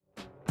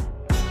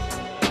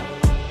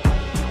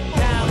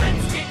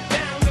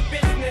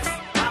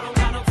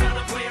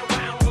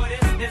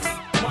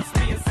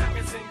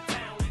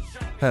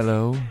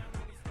Hello,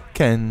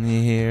 can you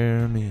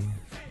hear me?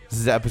 This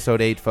is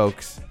episode 8,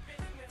 folks.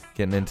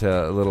 Getting into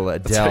a little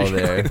Adele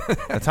there.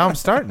 That's how I'm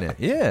starting it.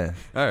 Yeah.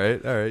 All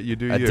right. You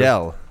do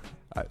Adele.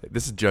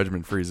 This is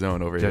judgment-free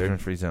zone over here.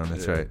 Judgment-free zone,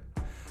 that's right.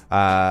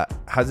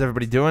 How's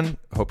everybody doing?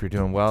 Hope you're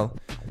doing well.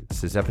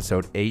 This is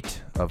episode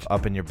 8 of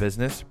Up in Your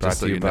Business, brought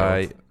Just to so you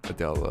by...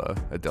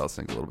 Adele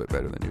sings a little bit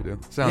better than you do.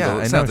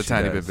 Sounds a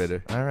tiny bit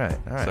better. All right.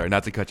 Sorry,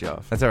 not to cut you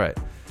off. That's all right.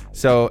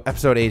 So,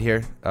 episode 8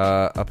 here,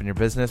 Up in Your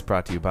Business,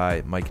 brought to you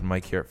by Mike and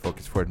Mike here at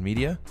Focus Forward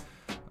Media.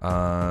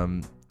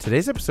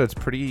 Today's episode's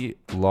pretty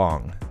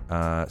long,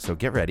 so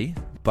get ready.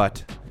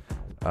 But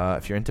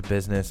if you're into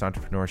business,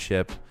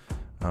 entrepreneurship,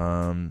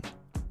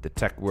 the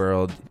tech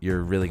world,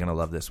 you're really going to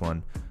love this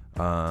one.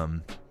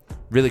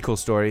 Really cool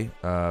story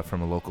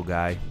from a local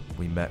guy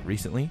we met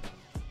recently.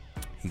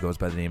 He goes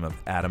by the name of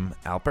Adam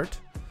Alpert.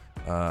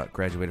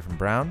 Graduated from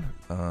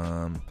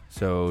Brown.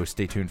 So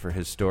stay tuned for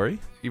his story.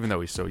 Even though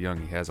he's so young,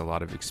 he has a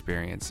lot of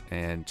experience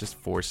and just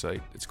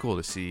foresight. It's cool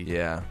to see.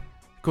 Yeah.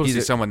 Cool to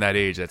see someone that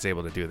age that's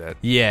able to do that.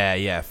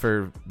 Yeah.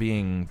 For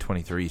being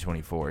 23,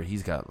 24,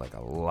 he's got like a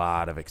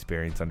lot of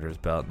experience under his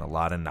belt and a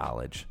lot of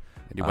knowledge.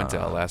 And he went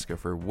to Alaska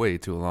for way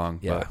too long.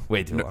 Yeah,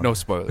 way too long. No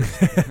spoilers.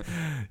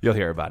 You'll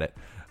hear about it.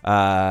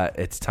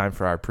 It's time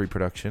for our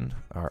pre-production,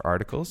 our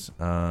articles.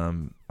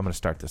 I'm going to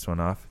start this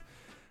one off.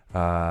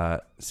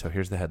 So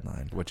here's the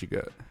headline. What you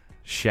got?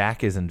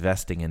 Shaq is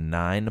investing in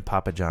 9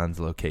 Papa John's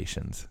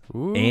locations.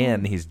 Ooh.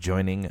 And he's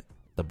joining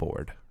the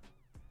board.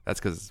 That's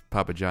because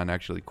Papa John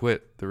actually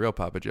quit, the real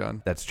Papa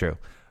John. That's true.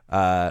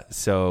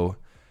 So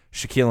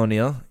Shaquille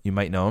O'Neal, you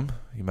might know him.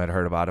 You might have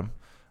heard about him.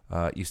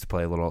 Used to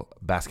play a little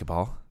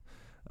basketball.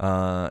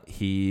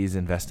 He's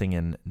investing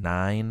in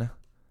 9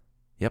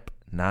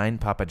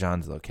 Papa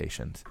John's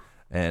locations.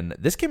 And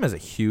this came as a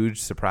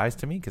huge surprise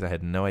to me because I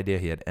had no idea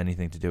he had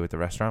anything to do with the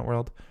restaurant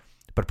world.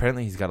 But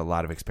apparently he's got a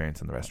lot of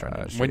experience in the restaurant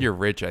industry. When you're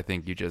rich, I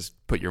think you just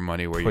put your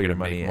money where you're going to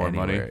make more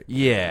money.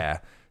 Yeah.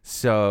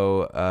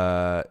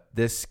 So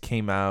this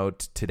came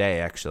out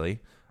today,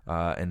 actually,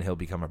 and he'll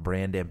become a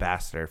brand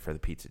ambassador for the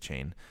pizza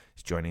chain.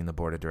 He's joining the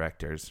board of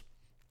directors.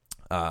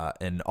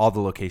 And all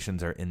the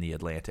locations are in the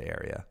Atlanta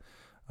area.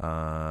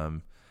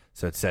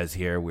 So it says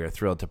here, we are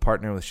thrilled to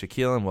partner with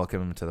Shaquille and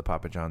welcome him to the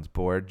Papa John's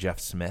board.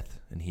 Jeff Smith,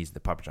 and he's the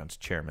Papa John's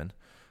chairman.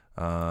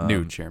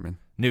 New chairman,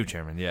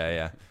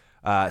 yeah.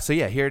 So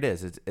yeah, here it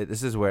is.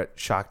 This is where it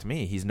shocked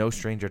me. He's no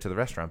stranger to the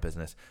restaurant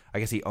business. I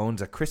guess he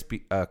owns a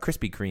Krispy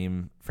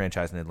Kreme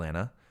franchise in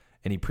Atlanta,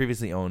 and he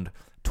previously owned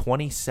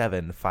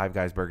 27 Five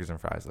Guys Burgers and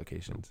Fries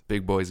locations.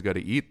 Big boys got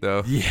to eat,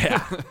 though.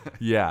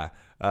 Yeah.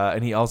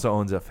 And he also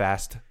owns a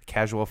fast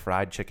casual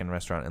fried chicken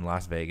restaurant in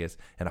Las Vegas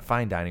and a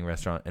fine dining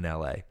restaurant in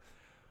LA.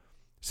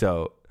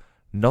 So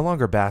no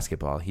longer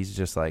basketball. He's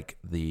just like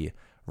the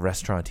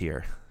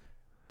restaurateur.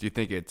 Do you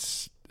think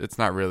it's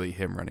not really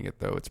him running it,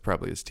 though? It's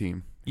probably his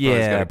team.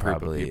 Yeah,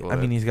 probably. I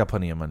mean, he's got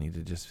plenty of money to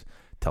just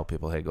tell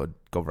people, hey, go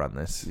run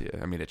this.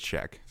 Yeah, I mean, it's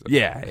Shaq. So.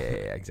 Yeah,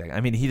 exactly. I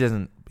mean, he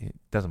doesn't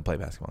play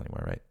basketball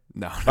anymore, right?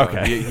 No.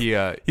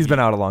 Okay. He's been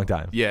out a long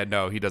time. Yeah,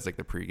 no, he does like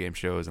the pregame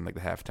shows and like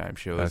the halftime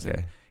shows. Okay.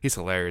 And he's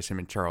hilarious. Him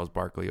and Charles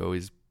Barkley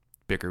always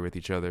bicker with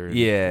each other.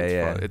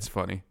 Yeah. It's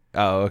funny.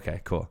 Oh,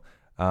 okay, cool.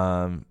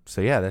 So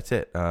yeah, that's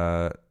it.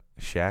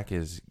 Shaq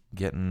is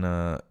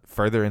getting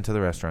further into the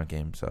restaurant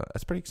game, so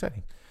that's pretty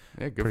exciting.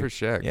 Yeah, good for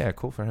Shaq. Yeah,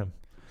 cool for him.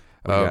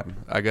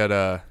 I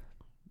got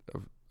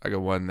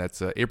one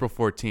that's April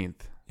 14th.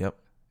 Yep.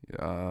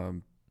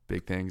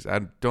 Big things. I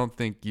don't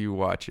think you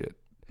watch it.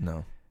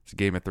 No. It's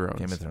Game of Thrones.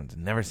 Game of Thrones.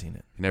 Never seen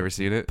it. You never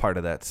seen it? Part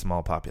of that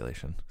small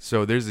population.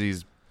 So there's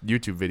these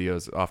YouTube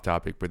videos, off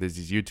topic, but there's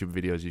these YouTube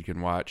videos you can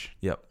watch.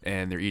 Yep.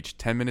 And they're each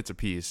 10 minutes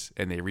apiece,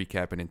 and they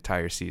recap an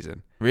entire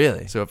season.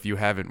 Really? So if you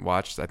haven't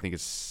watched, I think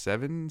it's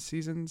 7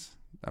 seasons.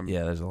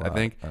 Yeah, there's a lot. I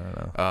think. I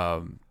don't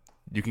know.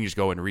 You can just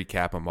go and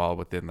recap them all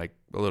within like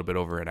a little bit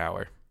over an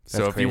hour. So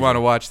That's if crazy. you want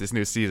to watch this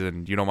new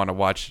season, you don't want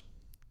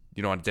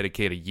to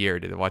dedicate a year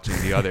to watching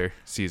the other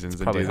seasons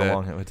and Probably do how that.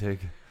 long it would take.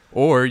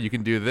 Or you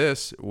can do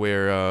this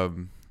where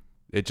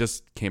it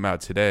just came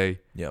out today.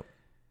 Yep.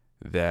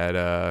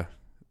 That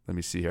let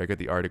me see here. I got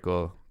the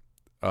article.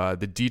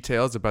 The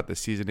details about the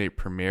season 8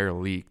 premiere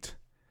leaked.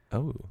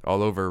 Oh.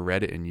 All over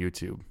Reddit and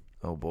YouTube.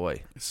 Oh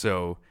boy.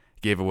 So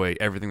gave away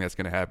everything that's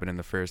going to happen in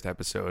the first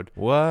episode.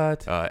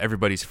 What?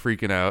 Everybody's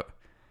freaking out.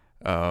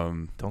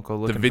 Don't go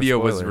looking. The video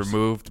for was spoilers.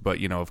 removed,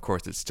 but of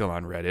course, it's still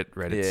on Reddit.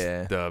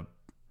 Reddit's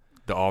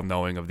the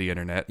all-knowing of the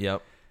internet.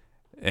 Yep.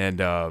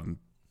 And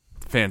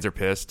fans are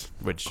pissed.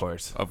 Which, of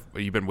course,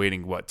 you've been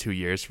waiting 2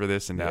 years for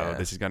this, and now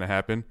this is going to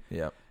happen.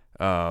 Yep.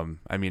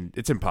 I mean,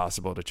 it's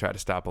impossible to try to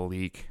stop a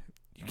leak.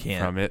 You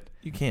can't from it.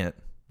 You can't.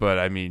 But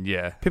I mean,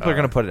 yeah, people are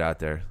going to put it out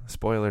there.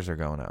 Spoilers are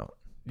going out.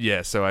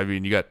 Yeah. So I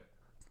mean, you got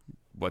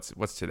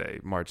what's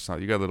today? March.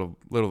 You got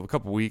a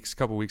couple weeks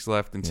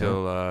left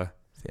until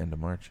it's the end of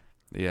March.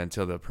 Yeah,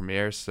 until the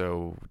premiere.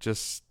 So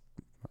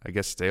I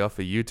guess stay off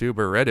of YouTube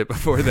or Reddit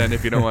before then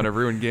if you don't want to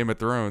ruin Game of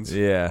Thrones.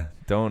 Yeah,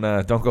 don't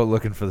go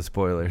looking for the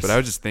spoilers. But I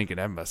was just thinking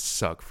that must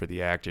suck for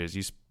the actors.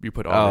 You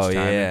put all this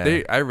time.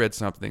 Yeah. I read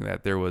something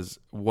that there was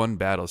one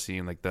battle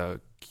scene, like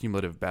the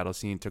cumulative battle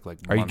scene, took like.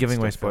 Are you months giving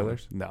to away film.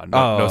 spoilers? No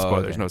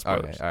spoilers. Okay. No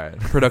spoilers. Okay, all right.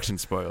 Production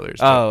spoilers.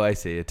 Oh, I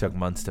see. It took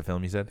months to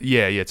film. You said.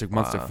 Yeah. It took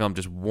months to Wow. film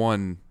just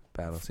one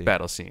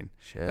Battle scene.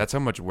 Shit. That's how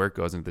much work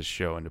goes into the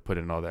show, and to put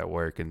in all that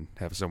work and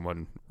have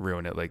someone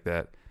ruin it like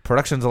that.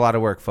 Production's a lot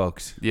of work,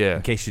 folks. Yeah.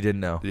 In case you didn't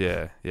know.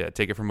 Yeah.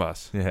 Take it from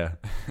us. Yeah.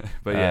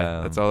 But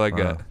yeah, that's all I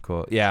got.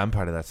 Cool. Yeah, I'm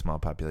part of that small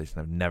population.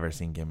 I've never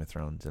seen Game of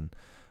Thrones, and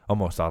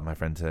almost all of my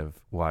friends have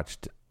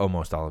watched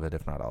almost all of it,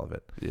 if not all of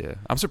it. Yeah,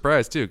 I'm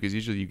surprised too, because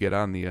usually you get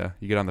on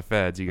the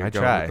feds. You get I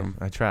going with them.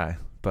 I try,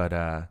 but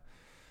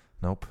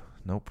nope,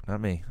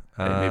 not me.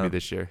 Hey, maybe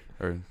this year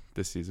or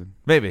this season.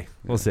 Maybe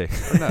we'll see.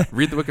 Or not.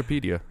 Read the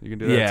Wikipedia. You can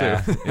do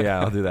that too. Yeah,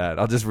 I'll do that.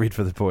 I'll just read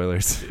for the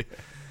spoilers.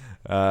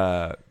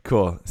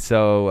 Cool.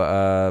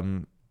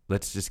 So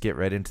let's just get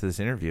right into this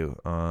interview.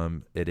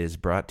 It is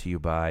brought to you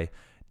by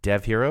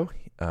Dev Hero.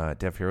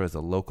 Dev Hero is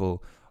a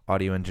local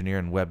audio engineer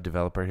and web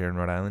developer here in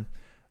Rhode Island.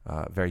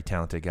 Very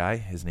talented guy.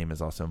 His name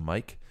is also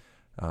Mike.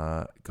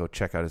 Go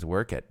check out his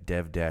work at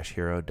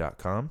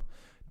dev-hero.com.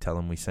 Tell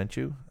him we sent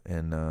you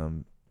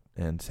and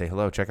say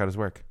hello. Check out his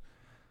work.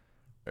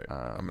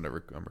 I'm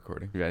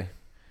recording. You ready?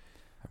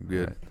 I'm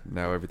good. Right.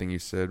 Now everything you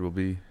said will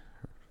be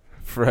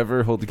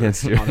Forever hold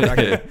against you. On the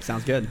record.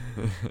 Sounds good.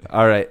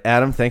 All right,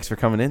 Adam, thanks for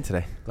coming in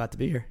today. Glad to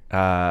be here.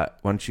 Why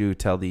don't you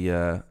tell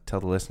the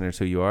listeners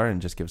who you are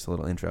and just give us a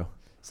little intro?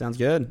 Sounds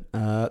good.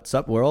 What's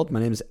up, world? My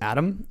name is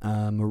Adam.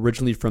 I'm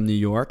originally from New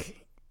York.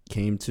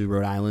 Came to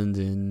Rhode Island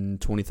in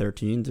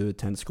 2013 to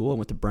attend school. I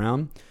went to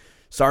Brown.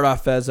 Started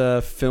off as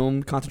a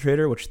film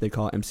concentrator, which they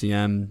call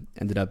MCM.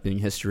 Ended up being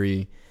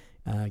history.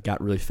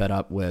 Got really fed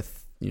up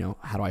with,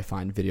 how do I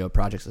find video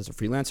projects as a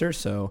freelancer?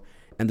 So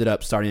ended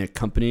up starting a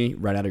company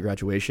right out of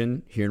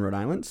graduation here in Rhode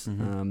Island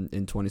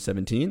in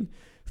 2017.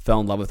 Fell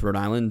in love with Rhode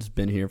Island.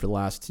 Been here for the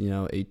last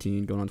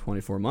 18 going on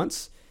 24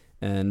 months.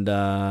 And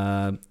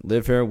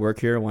live here, work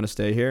here, want to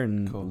stay here,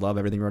 and Cool. love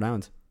everything Rhode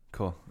Island.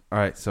 Cool. All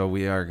right, so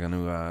we are going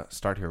to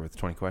start here with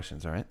 20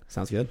 questions, all right?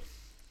 Sounds good.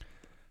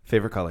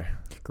 Favorite color?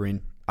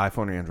 Green.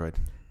 iPhone or Android?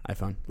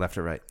 iPhone. Left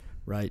or right?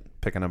 Right.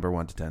 Pick a number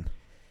 1 to 10.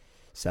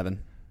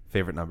 7.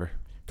 Favorite number?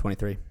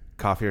 23.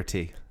 Coffee or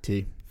tea?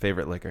 T.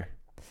 Favorite liquor?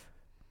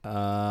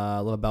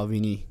 A little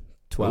Balvenie.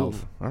 12.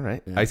 Ooh, all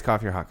right. Yeah. Iced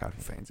coffee or hot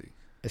coffee? fancy.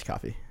 It's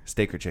coffee.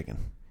 Steak or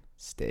chicken?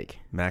 Steak.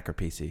 Mac or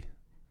PC?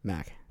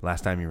 Mac.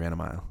 Last time you ran a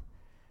mile?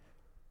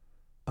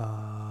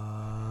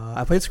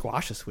 I played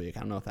squash this week.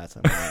 I don't know if that's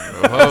a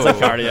Oh, that's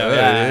a cardio.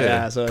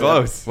 Yeah. So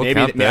Close. We'll maybe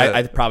count that.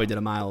 I probably did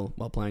a mile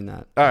while playing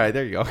that. All right,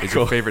 there you go. Is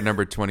your favorite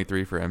number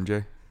 23 for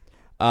MJ?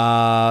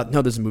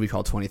 No, there's a movie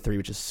called 23,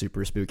 which is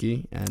super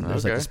spooky, and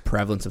there's like Okay. this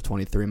prevalence of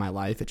 23 in my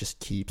life. It just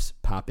keeps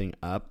popping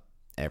up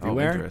Oh,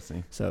 everywhere.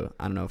 interesting. So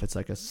I don't know if it's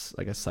like a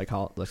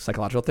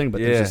psychological thing, but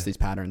Yeah. there's just these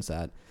patterns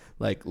that,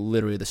 like,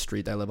 literally the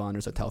street I live on,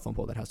 there's a telephone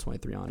pole that has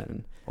 23 on it,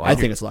 and Wow. I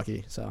think it's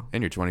lucky. So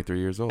And you're 23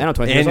 years old. and I'm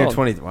 23 And years you're old.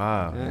 20.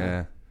 Wow. Yeah.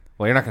 Yeah.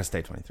 Well, you're not going to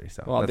stay 23,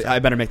 so. Well, that's I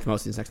better make the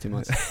most of these next 2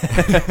 months.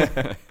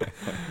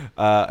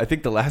 I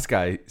think the last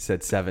guy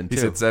said 7 too. He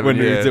said 7, when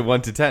we yeah. did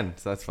 1 to 10.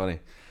 So that's funny.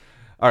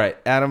 All right,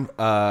 Adam.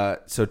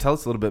 So tell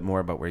us a little bit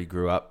more about where you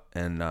grew up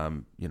and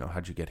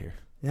how'd you get here?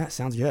 Yeah,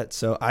 sounds good.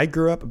 So I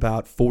grew up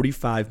about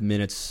 45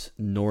 minutes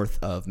north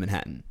of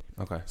Manhattan.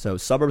 Okay. So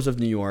suburbs of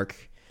New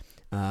York,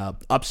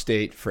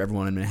 upstate for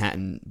everyone in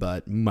Manhattan,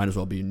 but might as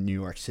well be New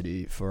York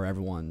City for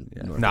everyone.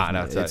 Yeah. North Nah, of no,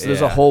 Manhattan. it's,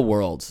 There's a yeah. whole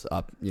world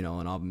up, in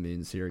Albany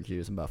and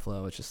Syracuse and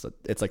Buffalo. It's just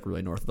it's like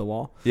really north of the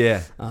wall.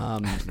 Yeah.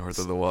 North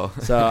of the wall.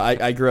 So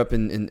I grew up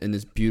in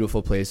this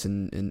beautiful place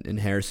in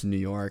Harrison, New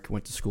York.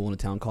 Went to school in a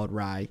town called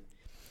Rye.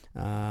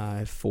 I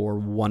have 4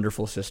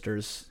 wonderful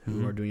sisters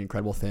who are doing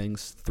incredible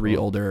things. 3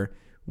 Cool. older,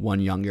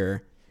 1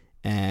 younger,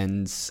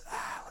 and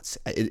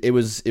it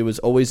was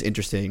always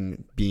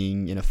interesting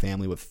being in a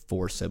family with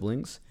 4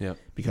 siblings. Yeah.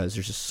 Because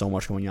there's just so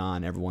much going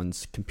on.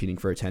 Everyone's competing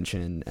for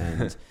attention,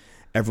 and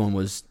everyone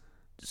was.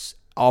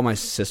 All my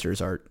sisters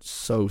are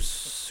so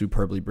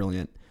superbly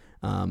brilliant.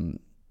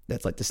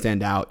 That's like to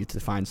stand out. You have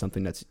to find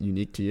something that's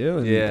unique to you.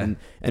 And, Yeah.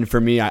 and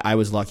for me, I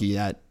was lucky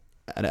that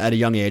at a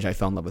young age, I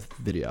fell in love with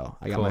video.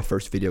 I got Cool. my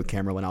first video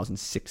camera when I was in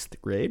 6th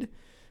grade.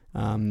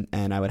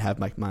 And I would have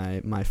like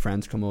my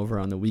friends come over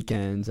on the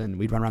weekends, and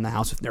we'd run around the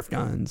house with Nerf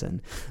guns.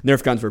 And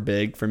Nerf guns were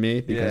big for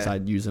me because Yeah.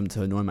 I'd use them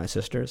to annoy my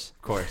sisters.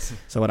 Of course.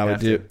 So what I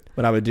would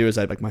Have do is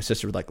my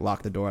sister would like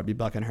lock the door. I'd be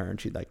bucking her, and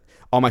she'd like,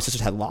 all my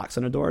sisters had locks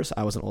on the doors.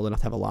 I wasn't old enough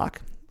to have a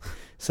lock.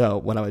 So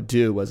what I would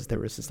do was there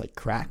was this like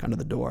crack under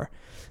the door,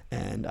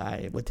 and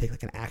I would take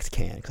like an Axe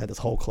can because I had this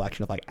whole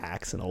collection of like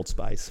Axe and Old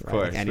Spice. Right?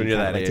 course, Like any when you're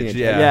kind of, that like, age. teenage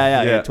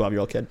Yeah. you're a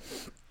 12-year-old kid.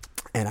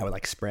 And I would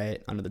like spray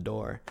it under the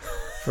door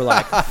for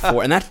like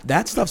 4, and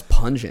that stuff's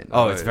pungent.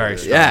 Oh, it's very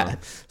strong. Yeah.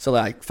 So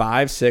like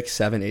 5, 6,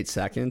 7, 8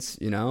 seconds,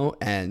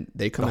 and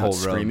they come The out whole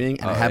room.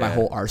 screaming, and Oh, I had my yeah.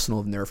 whole arsenal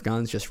of Nerf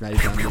guns just ready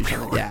to unleash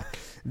them. Yeah.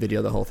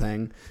 video the whole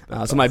thing.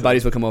 So my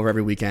buddies would come over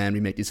every weekend. We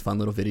make these fun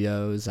little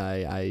videos.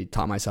 I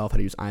taught myself how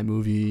to use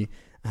iMovie.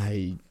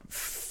 I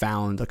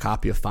found a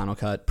copy of Final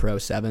Cut Pro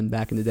 7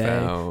 back in the day.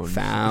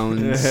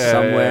 Found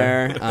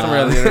somewhere.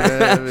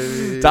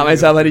 Taught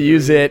myself how to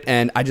use it,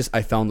 and I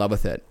fell in love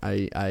with it.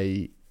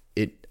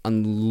 It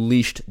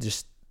unleashed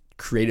just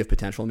creative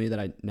potential in me that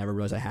I never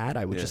realized I had.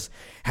 I would just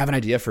have an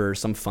idea for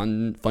some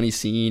funny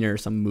scene or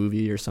some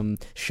movie or some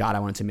shot I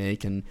wanted to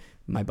make, and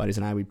my buddies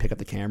and I, we'd pick up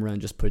the camera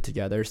and just put it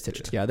together, stitch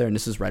it together. And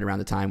this is right around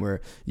the time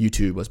where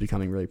YouTube was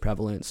becoming really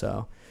prevalent.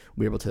 So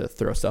we were able to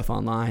throw stuff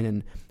online,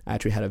 and I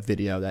actually had a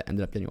video that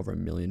ended up getting over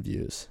 1 million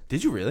views.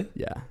 Did you really?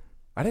 Yeah.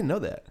 I didn't know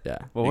that. Yeah.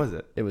 What was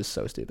it? It was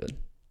so stupid.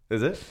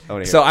 Is it?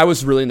 So I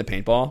was really into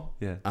paintball.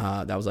 Yeah.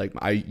 That was like,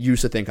 I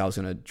used to think I was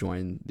going to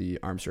join the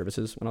armed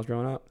services when I was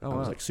growing up. I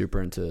was like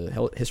super into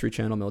History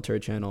Channel, Military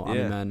Channel,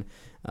 Army Men.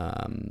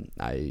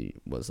 I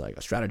was like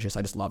a strategist.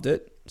 I just loved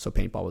it. So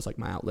paintball was like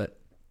my outlet.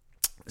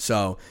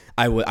 So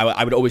I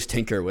would always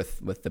tinker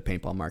with the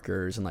paintball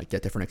markers and like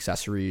get different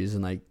accessories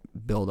and like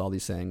build all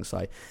these things.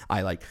 So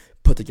I like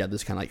put together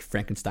this kind of like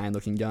Frankenstein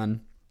looking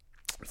gun,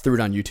 threw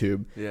it on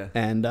YouTube,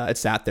 and it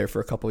sat there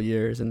for a couple of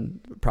years. And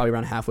probably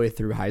around halfway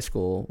through high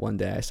school, one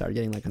day I started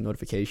getting like a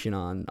notification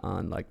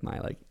on like my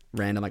like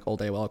random like old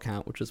AOL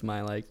account, which was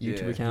my like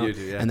YouTube account.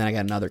 And then I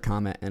got another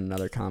comment and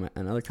another comment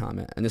and another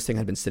comment, and this thing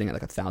had been sitting at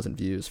like 1,000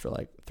 views for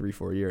like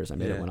 3-4 years. I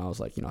made it when I was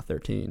like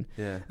 13,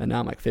 and now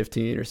I'm like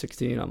 15 or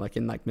 16. I'm like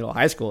in like middle of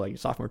high school, like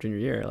sophomore junior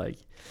year, like,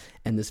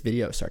 and this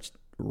video starts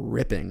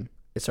ripping.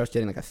 It starts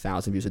getting like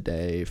 1,000 views a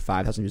day,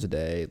 5,000 views a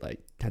day, like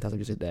 10,000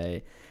 views a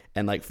day.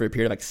 And like for a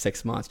period of like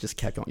 6 months, just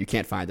kept going. You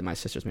can't find it. My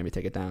sisters made me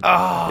take it down.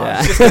 I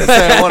was just gonna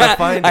say, I want to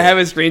find it. I have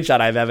a screenshot.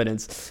 I have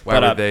evidence. Why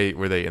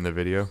were they in the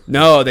video?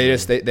 No, they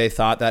just they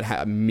thought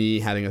that me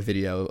having a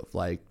video of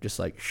like just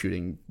like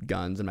shooting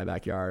guns in my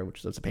backyard,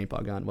 which was a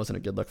paintball gun, wasn't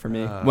a good look for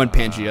me. When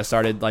Pangea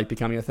started like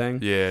becoming a thing.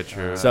 Yeah,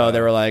 true. So they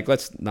were like,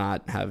 let's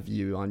not have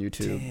you on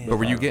YouTube. But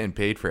were you getting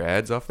paid for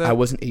ads off that? I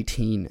wasn't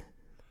 18.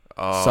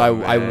 Oh,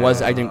 so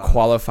I didn't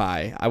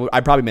qualify. I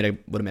probably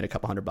would have made a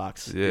couple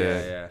 $100.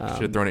 Yeah.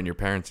 Should have thrown it in your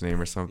parents' name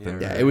or something.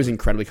 Yeah, it was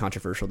incredibly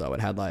controversial though. It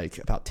had like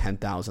about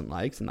 10,000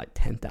 likes and like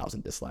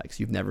 10,000 dislikes.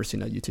 You've never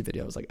seen a YouTube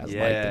video as like as liked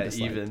and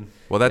disliked. Even.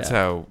 Well, that's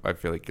how I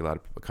feel like a lot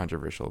of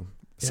controversial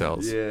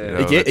sells. Yeah. You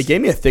know, it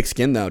gave me a thick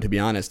skin though, to be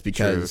honest,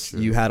 because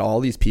True. you had all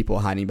these people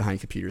hiding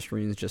behind computer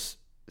screens just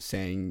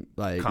saying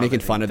like making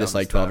fun of this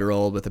like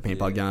 12-year-old with a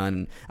paintball gun.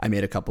 And I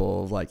made a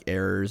couple of like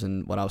errors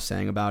and what I was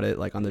saying about it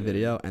like on the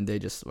video, and they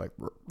just like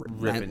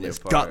relentless,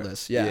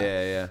 gutless.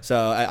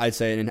 So I'd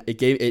say, and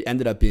it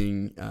ended up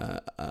being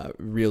a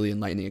really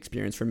enlightening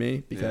experience for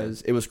me,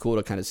 because it was cool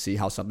to kind of see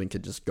how something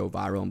could just go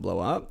viral and blow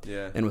up.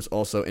 And it was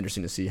also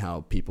interesting to see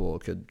how people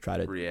could try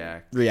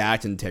to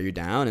react and tear you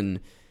down.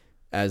 And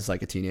as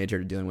like a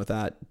teenager, dealing with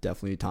that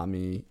definitely taught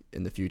me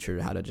in the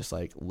future how to just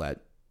like let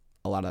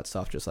a lot of that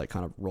stuff just like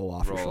kind of roll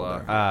off your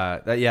shoulder.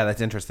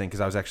 That's interesting,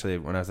 because I was actually,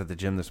 when I was at the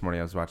gym this morning,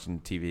 I was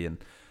watching TV, and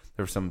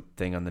there was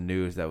something on the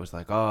news that was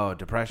like,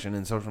 depression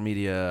and social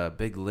media,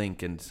 big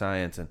link in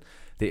science. And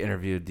they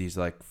interviewed these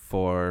like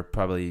 4,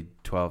 probably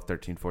 12,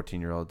 13,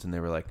 14-year-olds, and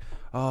they were like,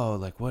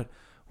 what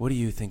do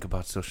you think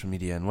about social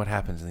media and what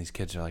happens? And these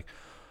kids are like,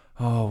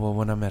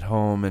 when I'm at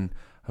home and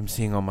I'm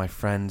seeing all my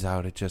friends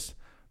out, it just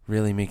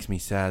really makes me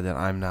sad that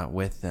I'm not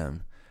with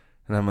them.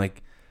 And I'm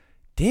like,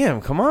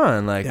 damn, come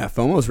on. Like,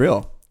 FOMO's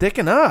real.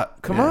 Thicken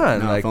up. Come on.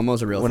 No, like,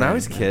 FOMO's a real when thing. I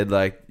was a kid,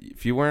 like,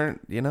 if you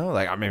weren't,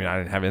 like, I mean, I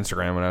didn't have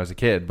Instagram when I was a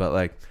kid, but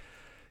like,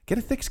 get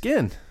a thick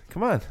skin.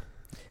 Come on.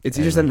 It's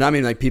easier said than done. I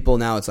mean, like, people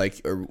now, it's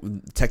like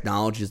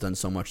technology has done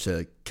so much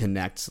to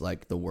connect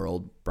like the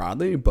world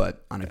broadly,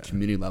 but on a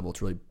community level,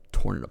 it's really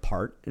torn it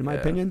apart, in my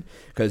opinion,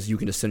 because you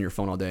can just sit on your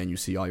phone all day and you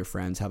see all your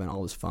friends having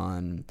all this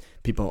fun.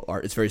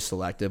 It's very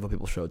selective what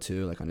people show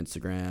too, like on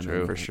Instagram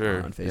and for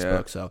sure. On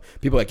Facebook. So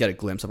people like get a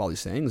glimpse of all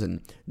these things,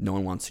 and no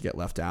one wants to get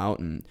left out.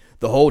 And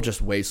the whole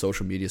just way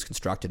social media is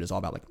constructed is all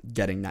about like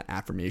getting that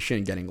affirmation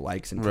and getting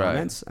likes and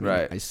comments. I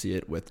mean, I see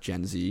it with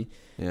Gen Z,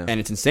 and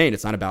it's insane.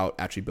 It's not about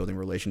actually building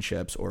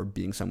relationships or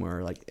being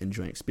somewhere like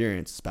enjoying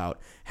experience. It's about,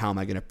 how am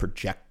I going to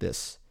project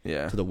this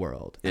to the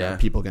world? And are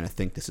people going to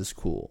think this is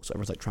cool? So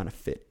everyone's like trying to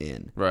fit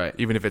in. Right.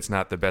 Even if it's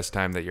not the best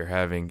time that you're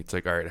having, it's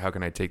like, all right, how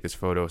can I take this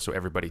photo so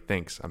everybody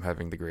thinks I'm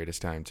having the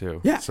greatest time too?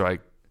 Yeah. So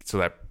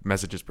that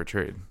message is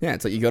portrayed. Yeah,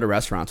 it's like you go to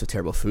restaurants with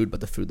terrible food, but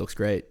the food looks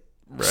great.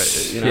 Right.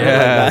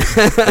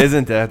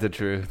 Isn't that the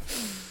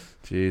truth?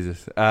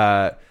 Jesus.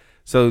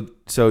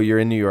 So you're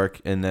in New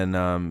York, and then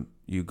where'd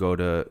you go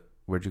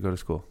to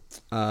school?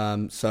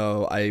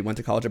 So I went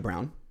to college at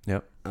Brown.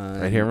 Yep.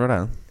 Right here in Rhode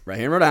Island. Right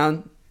here in Rhode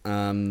Island.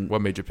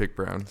 What made you pick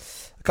Brown?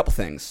 A couple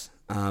things.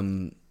 I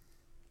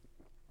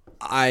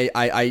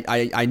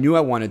knew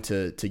I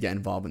wanted to get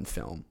involved in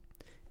film,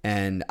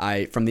 and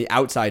from the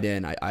outside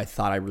in, I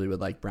thought I really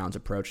would like Brown's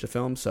approach to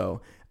film.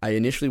 So I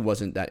initially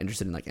wasn't that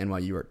interested in like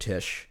NYU or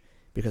Tisch,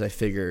 because I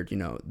figured,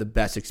 the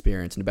best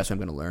experience and the best way I'm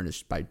going to learn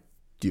is by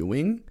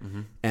doing.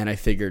 And I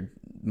figured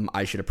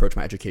I should approach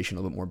my education a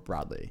little bit more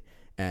broadly.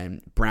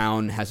 And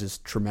Brown has this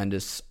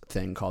tremendous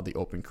thing called the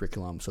open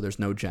curriculum. So there's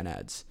no gen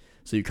eds.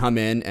 So you come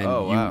in and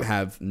you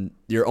have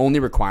your only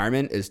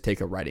requirement is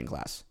take a writing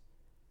class,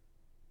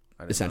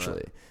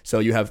 essentially. So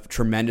you have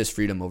tremendous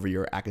freedom over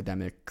your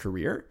academic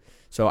career.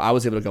 So I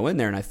was able to go in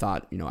there and I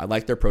thought, I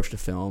liked their approach to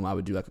film. I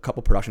would do like a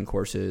couple production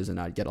courses and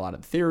I'd get a lot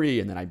of theory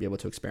and then I'd be able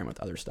to experiment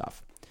with other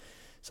stuff.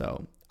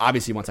 So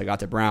obviously once I got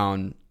to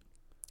Brown,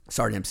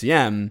 started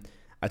MCM,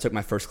 I took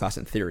my first class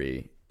in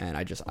theory and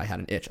I had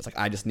an itch. I was like,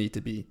 I just need to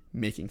be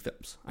making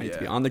films. I need to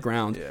be on the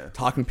ground,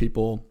 talking to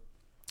people,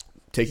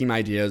 taking my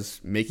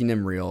ideas, making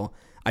them real.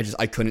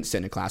 I couldn't sit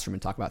in a classroom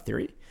and talk about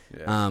theory.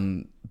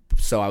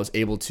 So I was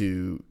able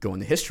to go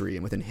into history,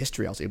 and within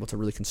history, I was able to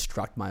really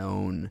construct my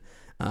own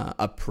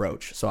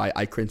approach. So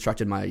I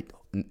constructed my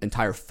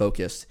entire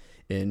focus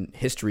in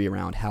history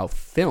around how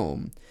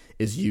film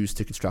is used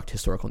to construct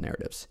historical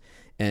narratives.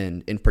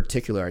 And in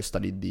particular, I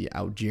studied the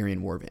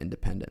Algerian War of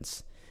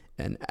Independence.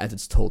 And as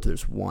it's told,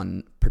 there's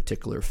one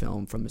particular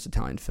film from this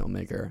Italian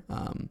filmmaker,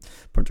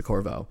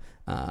 Pontecorvo,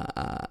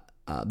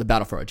 The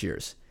Battle for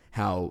Algiers.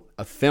 How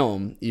a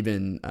film,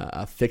 even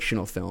a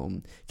fictional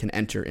film, can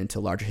enter into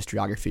larger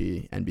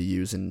historiography and be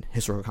used in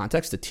historical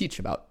context to teach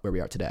about where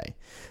we are today.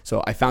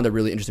 So I found a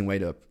really interesting way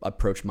to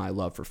approach my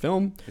love for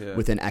film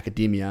within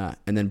academia.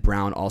 And then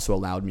Brown also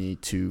allowed me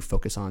to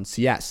focus on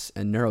CS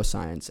and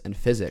neuroscience and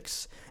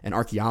physics and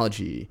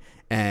archaeology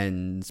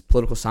and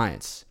political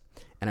science.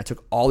 And I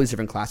took all these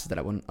different classes that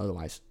I wouldn't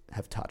otherwise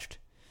have touched.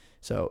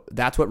 So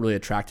that's what really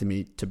attracted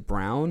me to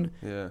Brown.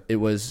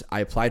 I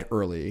applied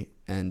early,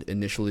 and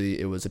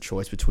initially it was a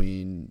choice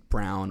between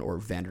Brown or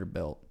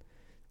Vanderbilt.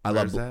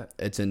 Where's that?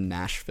 It's in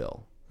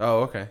Nashville.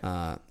 Oh, okay.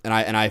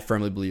 And I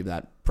firmly believe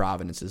that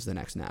Providence is the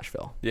next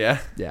Nashville. Yeah?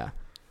 Yeah.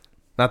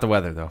 Not the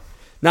weather, though.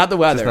 Not the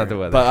weather. Just not the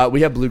weather. But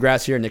we have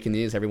bluegrass here, Nick and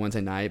Nee's, every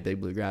Wednesday night, big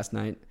bluegrass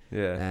night.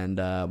 Yeah.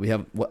 And we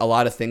have a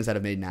lot of things that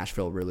have made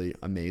Nashville really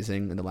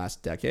amazing in the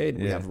last decade.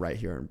 We have right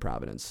here in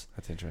Providence.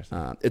 That's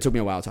interesting. It took me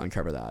a while to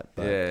uncover that.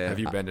 But, Have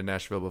you been to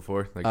Nashville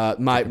before?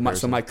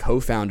 My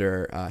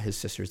co-founder, his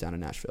sister's down in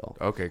Nashville.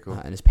 Okay, cool.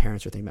 And his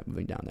parents are thinking about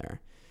moving down there.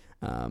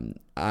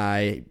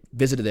 I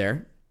visited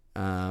there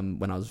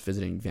when I was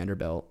visiting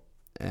Vanderbilt.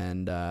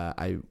 And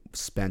I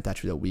spent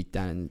actually a week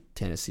down in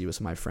Tennessee with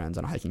some of my friends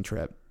on a hiking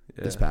trip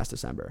this past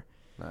December.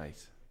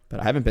 Nice. But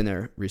I haven't been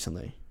there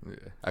recently. Yeah.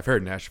 I've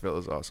heard Nashville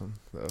is awesome,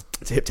 though.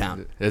 It's a hip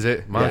town. Is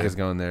it? Monica's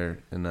going there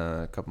in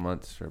a couple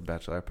months for a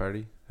bachelor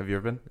party. Have you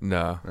ever been?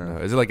 No.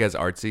 Is it like as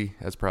artsy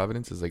as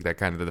Providence? Is like that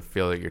kind of the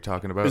feel that you're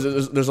talking about?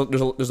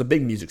 There's a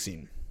big music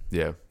scene.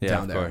 Yeah.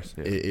 Down there. Course.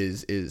 Yeah.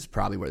 Is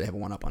probably where they have a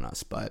one up on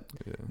us, but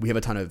we have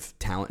a ton of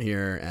talent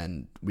here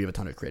and we have a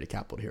ton of creative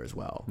capital here as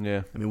well.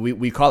 Yeah. I mean,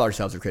 we call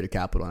ourselves a creative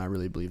capital, and I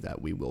really believe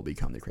that we will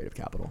become the creative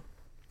capital.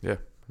 Yeah.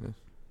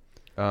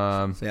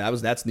 So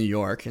that's New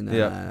York, and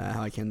then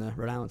how I came to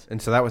Rhode Island.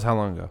 And so that was how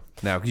long ago?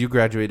 Now, because you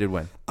graduated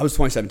when? I was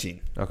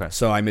 2017. Okay.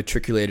 So I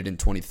matriculated in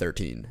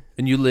 2013.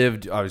 And you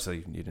lived,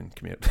 obviously, you didn't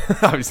commute,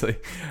 obviously.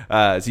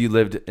 So you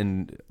lived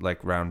in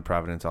like around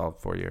Providence all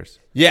 4 years.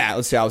 Yeah,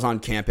 let's say I was on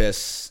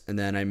campus, and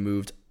then I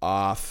moved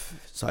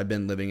off. So I've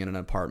been living in an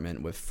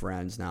apartment with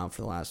friends now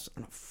for the last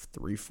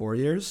 3-4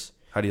 years.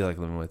 How do you like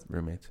living with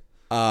roommates?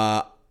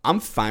 I'm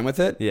fine with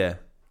it. Yeah.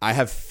 I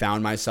have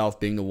found myself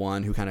being the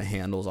one who kind of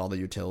handles all the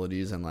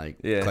utilities and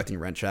collecting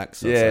rent checks.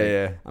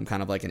 So I'm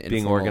kind of like an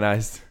being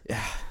organized.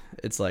 Yeah,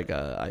 it's like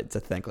it's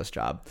a thankless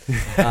job.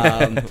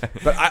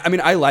 But I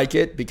mean, I like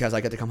it because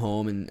I get to come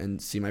home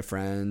and see my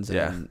friends.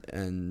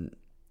 And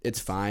it's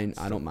fine.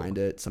 I don't mind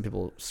it. Some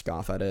people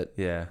scoff at it.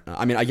 Yeah.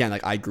 I mean, again,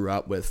 like I grew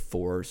up with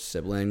 4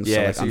 siblings.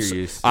 Yeah, so you're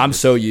used to I'm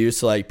so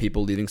used to like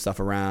people leaving stuff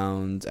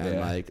around and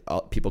like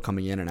people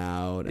coming in and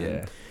out.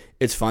 And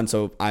it's fun.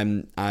 So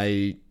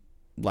I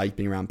like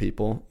being around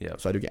people,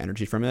 so I do get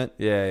energy from it.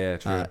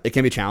 True. It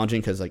can be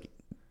challenging because like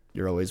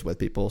you're always with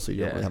people, so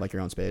you don't really have like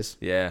your own space.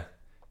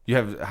 You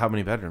have, how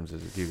many bedrooms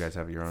is it? Do you guys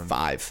have your own?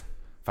 5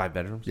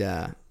 bedrooms?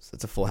 So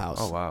it's a full house.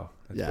 Oh wow,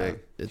 that's big.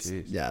 It's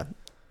Jeez.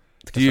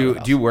 Do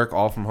you work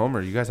all from home,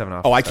 or you guys have an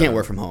office? Oh, I can't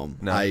work from home.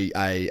 No.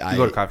 I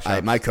go to coffee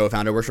shops? My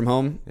co-founder works from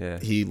home.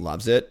 He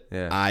loves it.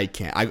 I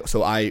can't.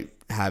 I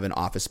have an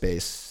office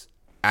space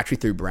actually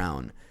through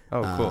Brown.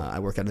 Oh, cool. I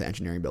work out of the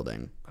engineering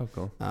building. Oh,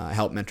 cool. I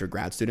help mentor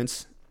grad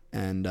students,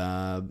 and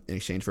in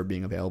exchange for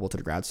being available to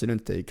the grad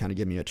students, they kind of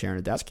give me a chair and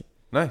a desk.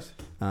 Nice.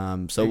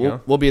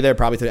 So we'll be there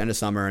probably through the end of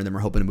summer, and then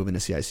we're hoping to move into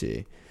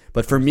CIC.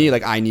 But for me,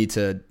 like I need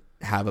to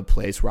have a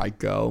place where I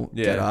go,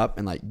 get up,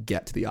 and like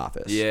get to the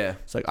office. Yeah.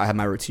 So like I have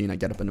my routine. I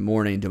get up in the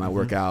morning, do my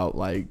workout,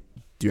 like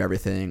do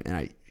everything, and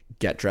I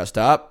get dressed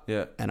up.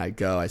 Yeah. And I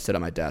go. I sit at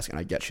my desk and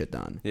I get shit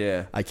done.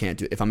 Yeah. I can't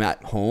do. If I'm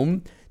at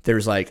home,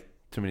 there's like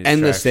too many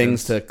endless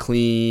things to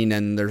clean,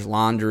 and there's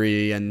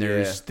laundry, and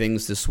there's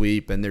things to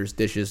sweep, and there's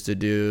dishes to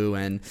do,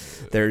 and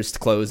there's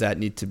clothes that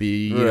need to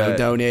be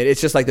donated. It's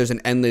just like there's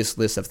an endless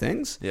list of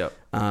things. Yep.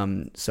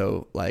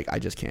 So like I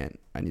just can't.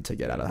 I need to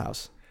get out of the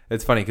house.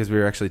 It's funny because we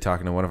were actually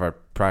talking to one of our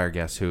prior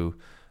guests who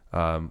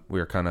we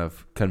were kind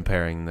of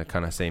comparing the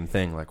kind of same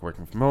thing, like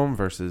working from home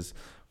versus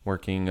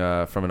working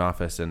from an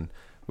office. And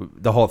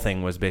the whole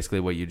thing was basically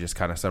what you just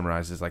kind of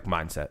summarized as like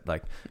mindset.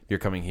 Like you're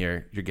coming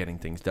here, you're getting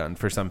things done.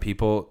 For some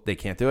people, they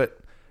can't do it.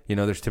 You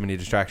know, there's too many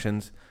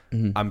distractions.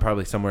 Mm-hmm. I'm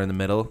probably somewhere in the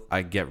middle.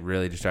 I get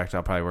really distracted.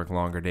 I'll probably work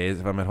longer days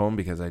if I'm at home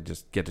because I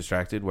just get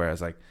distracted.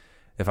 Whereas like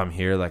if I'm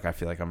here, like I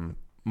feel like I'm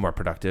more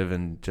productive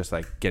and just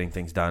like getting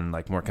things done,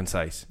 like more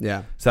concise.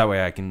 Yeah. So that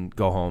way I can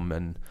go home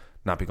and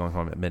not be going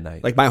home at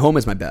midnight. Like my home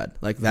is my bed.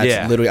 Like that's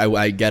Yeah. literally,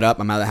 I get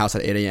up, I'm out of the house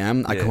at 8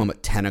 a.m. I Yeah. come home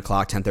at 10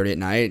 o'clock, 10:30 at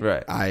night.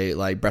 Right. I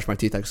like brush my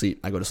teeth, I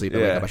go to sleep, I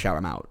wake Yeah. up, I shower,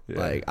 I'm out. Yeah.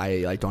 Like I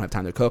like don't have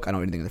time to cook. I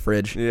don't have anything in the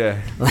fridge.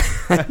 yeah.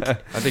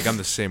 I think I'm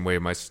the same way.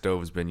 My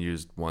stove's been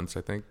used once,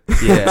 I think.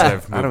 Yeah.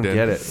 I've I don't moved in.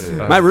 get it.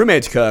 Yeah. My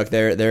roommates cook.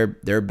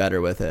 They're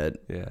better with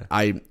it. Yeah.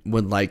 I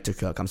would like to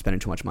cook. I'm spending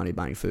too much money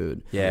buying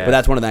food. Yeah. But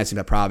that's one of the nice things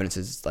about Providence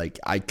is like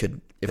I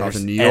could, if I was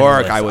in There's New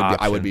York, endless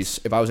I would be, options.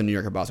 if I was in New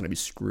York, I was going to be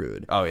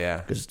screwed. Oh yeah.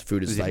 Because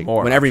food is There's even like,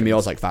 more when every options. meal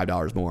is like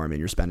 $5 more, I mean,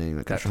 you're spending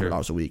like That's true.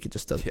 $100 a week. It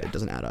just doesn't, Yeah. it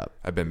doesn't add up.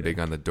 I've been big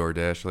on the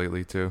DoorDash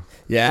lately too.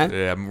 Yeah?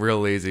 Yeah, I'm real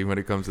lazy when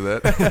it comes to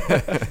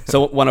that.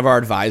 So one of our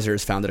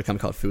advisors founded a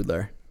company called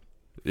Foodler.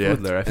 Yeah.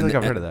 Foodler. I feel like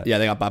I've heard of that. Yeah,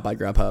 they got bought by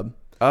Grubhub.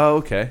 Oh,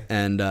 okay.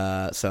 And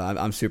so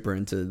I'm super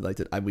into like,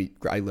 I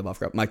live off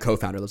Grubhub. My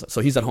co-founder lives,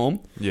 so he's at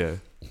home. Yeah.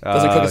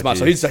 Doesn't cook as much.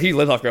 So geez. he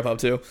lives off Grubhub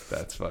too.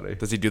 That's funny.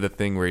 Does he do the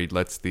thing where he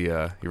lets he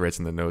writes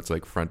in the notes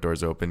like front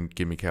doors open,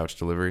 give me couch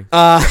delivery?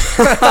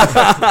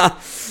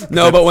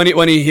 No, but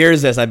when he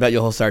hears this, I bet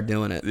he'll start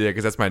doing it. Yeah,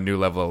 because that's my new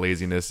level of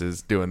laziness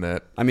is doing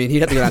that. I mean, he'd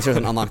have to go downstairs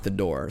and unlock the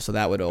door, so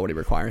that would already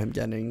require him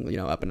getting,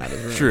 up and out of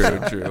his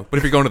room. True. But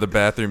if you're going to the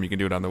bathroom, you can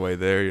do it on the way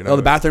there. You know. Oh,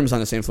 the bathroom's on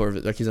the same floor.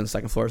 Like he's on the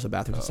second floor, so the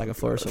bathroom's on the second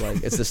floor. So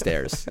like it's the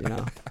stairs,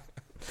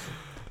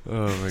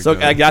 Oh my So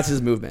God. like, that's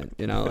his movement,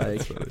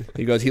 like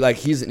he goes.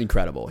 He's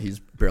incredible. He's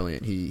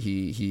brilliant.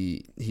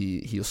 He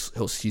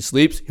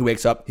sleeps. He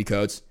wakes up. He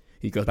codes.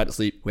 He goes back to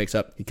sleep. Wakes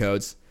up. He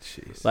codes.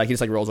 Jeez. Like he just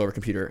like rolls over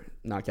computer,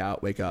 knock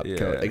out, wake up, Yeah.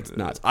 code. Like, it's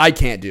nuts. I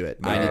can't do it.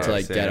 I need to No,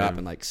 like get up same.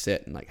 and like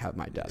sit and like have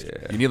my desk.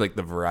 Yeah. You need like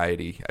the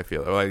variety. I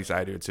feel, or at least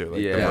I do too. Like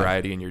the Yeah.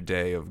 variety in your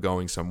day of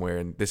going somewhere,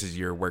 and this is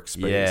your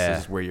workspace. Yeah.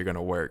 This is where you're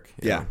gonna work.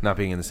 you Yeah. know? Not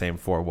being in the same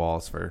four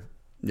walls for.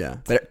 Yeah,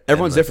 but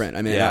everyone's Endless. different.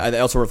 I mean, Yeah. it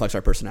also reflects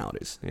our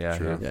personalities. Yeah.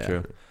 True. Yeah. Yeah.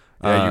 True.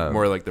 Yeah, you're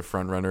more like the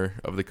front runner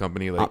of the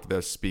company, like Uh,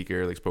 the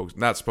speaker, like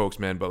not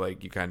spokesman, but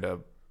like you kind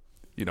of,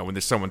 when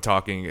there's someone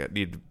talking,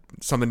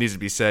 something needs to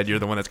be said. You're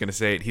the one that's going to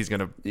say it. He's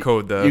going to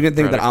code the. You can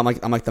think that product.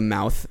 I'm like the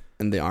mouth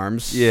and the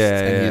arms. Yeah,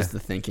 and yeah. he's the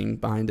thinking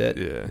behind it.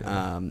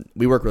 Yeah.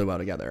 We work really well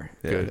together.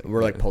 Yeah.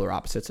 We're like polar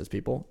opposites as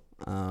people,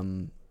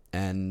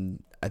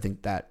 and I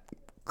think that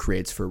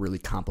creates for really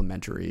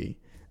complementary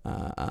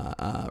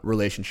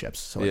relationships.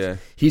 So like, Yeah.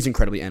 he's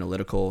incredibly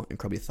analytical,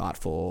 incredibly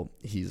thoughtful.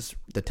 He's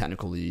the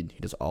technical lead. He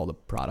does all the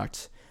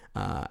products,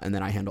 and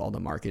then I handle all the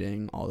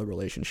marketing, all the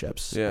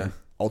relationships, Yeah. and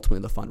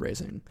ultimately the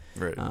fundraising.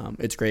 Right.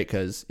 It's great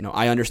because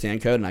I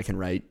understand code and I can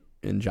write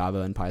in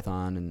Java and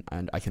Python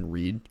and I can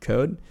read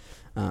code,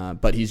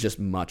 but he's just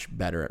much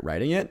better at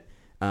writing it.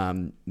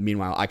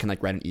 Meanwhile, I can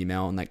like write an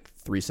email in like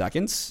 3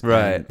 seconds.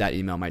 Right. And that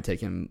email might take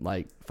him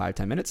like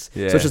 5-10 minutes.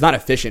 Yeah. So it's just not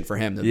efficient for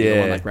him to be the Yeah.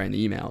 one like writing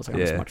the emails. Like, I'm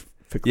just Yeah. much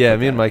Yeah,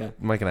 me and quicker at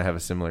it, Mike and I have a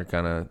similar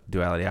kind of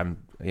duality. I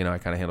kind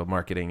of handle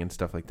marketing and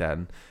stuff like that,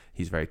 and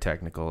he's very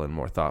technical and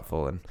more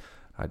thoughtful, and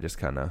I just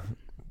kind of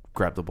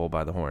grab the bull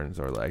by the horns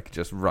or like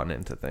just run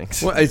into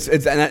things. Well, it's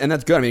and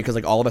that's good. I mean, because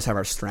like all of us have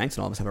our strengths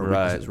and all of us have our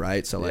Right. weaknesses,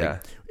 right? So like, Yeah.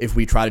 if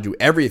we try to do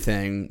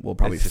everything, we'll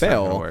probably It's just not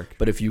gonna fail. work.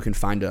 But if you can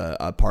find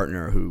a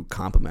partner who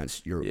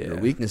complements your Yeah.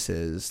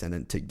 weaknesses, and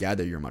then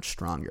together you're much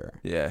stronger.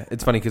 Yeah,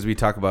 it's funny because we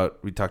talked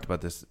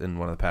about this in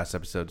one of the past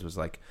episodes. Was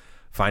like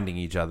finding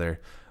each other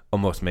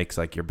almost makes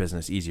like your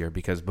business easier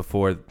because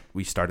before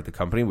we started the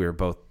company, we were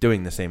both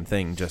doing the same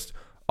thing, just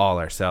all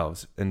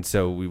ourselves. And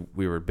so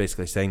we were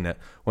basically saying that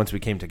once we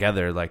came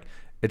together, like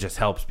it just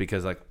helps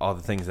because like all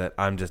the things that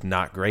I'm just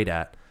not great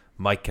at,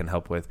 Mike can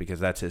help with because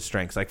that's his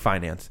strengths, like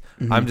finance.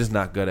 Mm-hmm. I'm just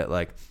not good at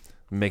like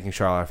making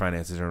sure all our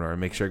finances are in order,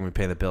 make sure we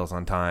pay the bills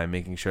on time,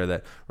 making sure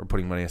that we're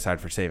putting money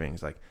aside for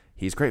savings. Like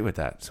he's great with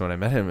that. So when I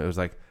met him, it was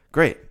like,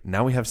 great,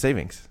 now we have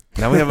savings.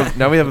 Now we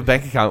have a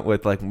bank account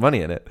with like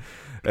money in it.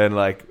 And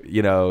like,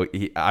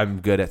 I'm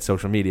good at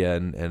social media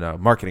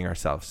and marketing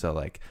ourselves. So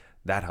like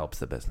that helps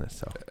the business.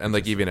 So And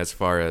like even as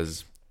far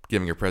as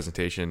giving a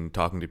presentation,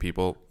 talking to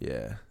people,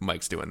 yeah.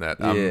 Mike's doing that.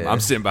 Yeah. I'm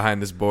sitting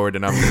behind this board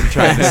and I'm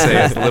trying to say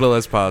as little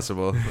as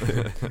possible.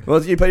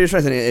 Well, you put your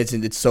strengths in it.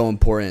 It's so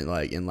important,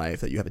 like in life,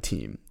 that you have a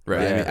team.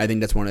 Right. I mean, I think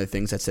that's one of the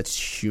things that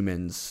sets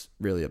humans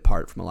really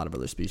apart from a lot of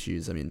other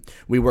species. I mean,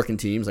 we work in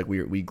teams. Like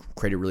we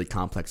create really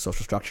complex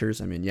social structures.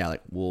 I mean, yeah,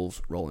 like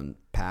wolves roll in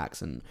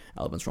packs and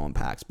elephants roll in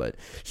packs, but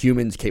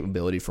humans'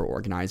 capability for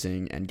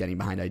organizing and getting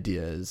behind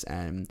ideas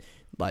and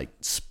like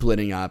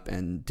splitting up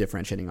and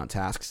differentiating on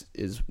tasks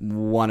is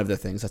one of the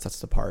things that sets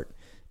us apart.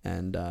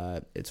 And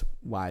it's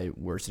why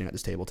we're sitting at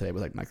this table today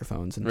with like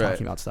microphones and Right.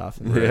 talking about stuff.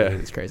 And Yeah.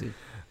 It's crazy.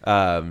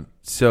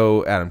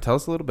 So Adam, tell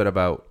us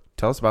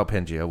about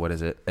Pangea. What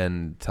is it?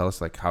 And tell us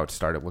like how it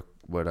started.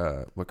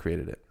 What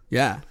created it?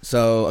 Yeah.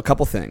 So a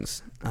couple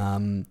things.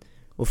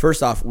 Well,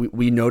 first off,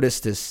 we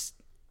noticed this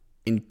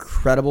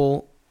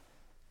incredible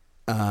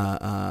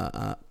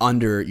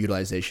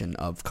underutilization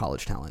of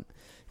college talent.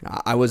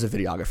 I was a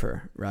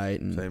videographer, right?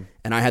 Same.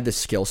 And I had this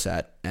skill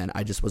set, and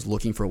I just was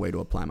looking for a way to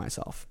apply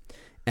myself.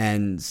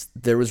 And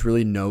there was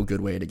really no good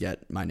way to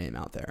get my name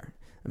out there.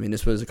 I mean,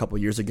 this was a couple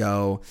of years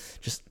ago.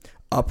 Just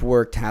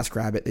Upwork,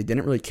 TaskRabbit, they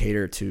didn't really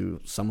cater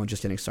to someone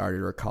just getting started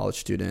or a college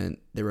student.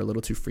 They were a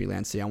little too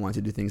freelancy. I wanted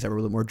to do things that were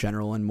a little more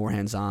general and more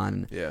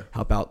hands-on. Yeah.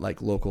 Help out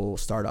like local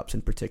startups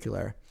in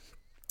particular.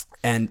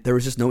 And there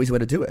was just no easy way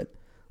to do it.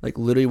 Like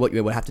literally what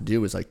you would have to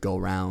do is like go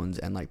around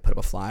and like put up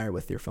a flyer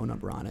with your phone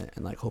number on it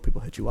and like hope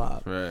people hit you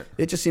up. Right.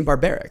 It just seemed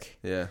barbaric.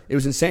 Yeah. It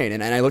was insane.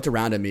 And I looked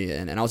around at me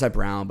and I was at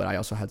Brown, but I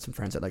also had some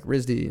friends at like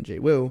RISD and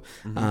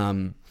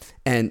JWU.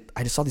 And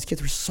I just saw these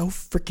kids were so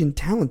freaking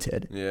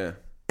talented. Yeah.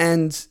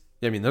 And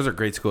yeah, I mean, those are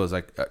great schools.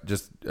 Like,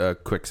 just a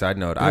quick side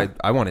note,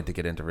 I wanted to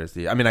get into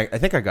RISD. I mean, I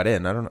think I got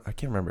in. I don't know. I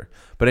can't remember.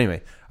 But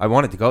anyway, I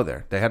wanted to go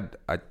there. They had,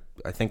 I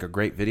think, a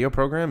great video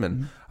program,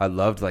 and I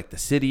loved like the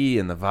city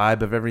and the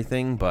vibe of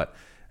everything. But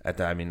at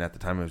the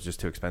time, it was just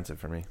too expensive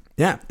for me.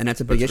 Yeah, and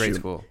that's a big issue. Great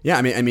school. Yeah,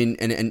 I mean,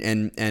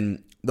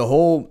 and the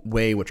whole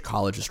way which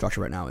college is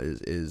structured right now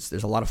is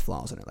there's a lot of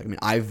flaws in it. Like, I mean,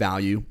 I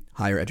value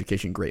higher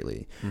education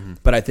greatly,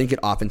 but I think it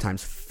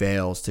oftentimes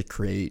fails to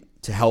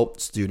help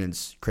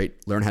students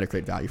learn how to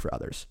create value for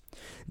others.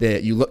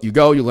 That you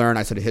learn.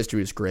 I studied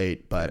history is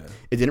great, but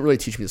it didn't really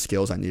teach me the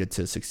skills I needed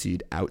to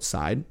succeed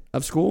outside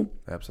of school.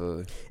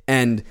 Absolutely.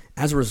 And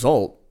as a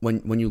result,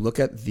 when you look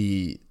at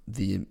the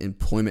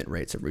employment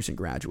rates of recent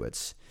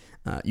graduates,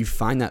 you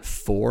find that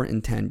 4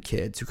 in 10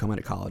 kids who come out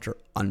of college are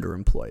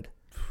underemployed.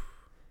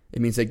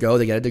 It means they get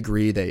a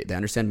degree, they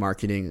understand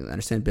marketing, they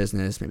understand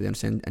business, maybe they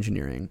understand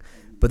engineering,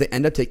 but they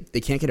end up they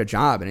can't get a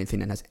job in anything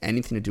that has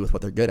anything to do with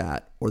what they're good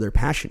at or they're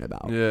passionate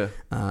about. Yeah.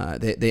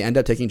 They end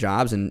up taking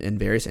jobs in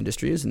various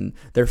industries, and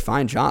they're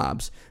fine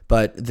jobs,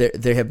 but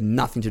they have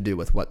nothing to do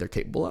with what they're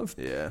capable of.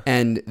 Yeah.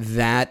 And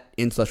that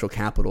intellectual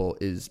capital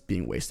is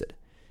being wasted,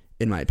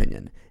 in my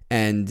opinion.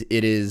 And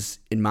it is,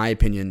 in my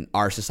opinion,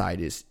 our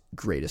society's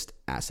greatest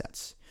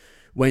assets.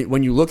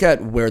 When you look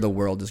at where the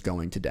world is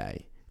going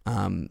today,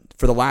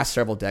 for the last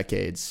several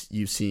decades,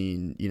 you've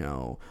seen,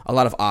 a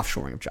lot of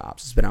offshoring of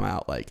jobs. It's been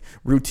about like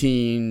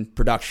routine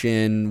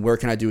production. Where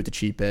can I do it the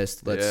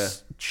cheapest?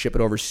 Let's ship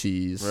it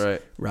overseas.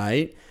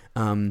 Right.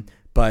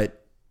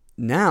 But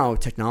now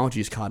technology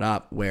is caught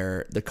up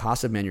where the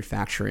cost of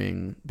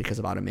manufacturing, because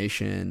of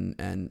automation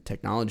and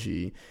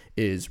technology,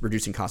 is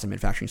reducing cost of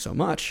manufacturing so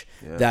much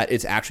that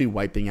it's actually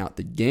wiping out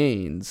the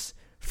gains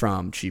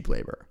from cheap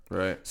labor.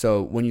 Right.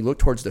 So when you look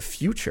towards the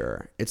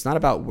future, it's not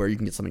about where you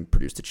can get something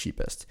produced the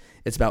cheapest.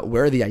 It's about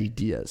where are the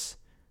ideas,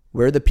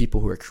 where are the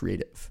people who are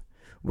creative,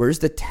 where's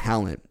the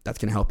talent that's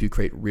going to help you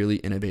create really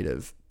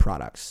innovative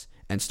products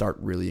and start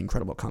really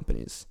incredible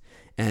companies.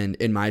 And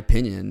in my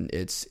opinion,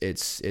 it's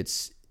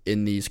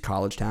in these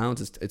college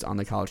towns, it's on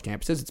the college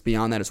campuses. It's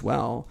beyond that as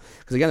well.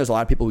 Because again, there's a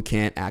lot of people who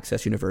can't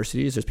access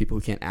universities. There's people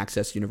who can't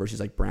access universities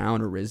like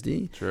Brown or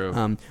RISD.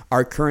 True.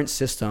 Our current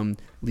system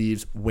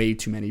leaves way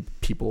too many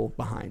people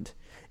behind.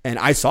 And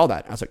I saw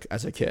that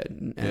as a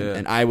kid,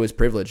 and I was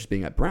privileged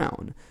being at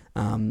Brown.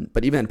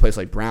 But even in a place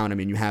like Brown, I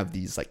mean, you have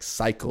these like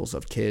cycles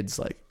of kids,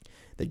 like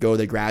they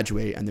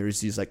graduate, and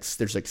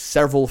there's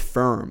several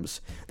firms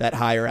that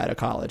hire out of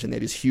college, and they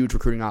have these huge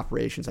recruiting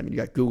operations. I mean, you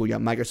got Google, you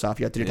got Microsoft,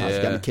 you got Digital, you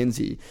got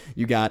McKinsey,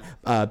 you got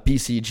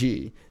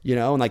BCG,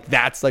 and like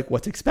that's like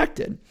what's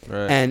expected.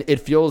 Right. And it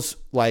feels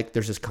like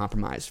there's this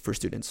compromise for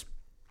students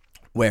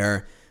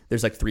where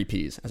there's like 3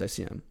 Ps as I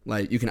see them.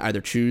 Like you can either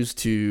choose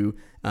to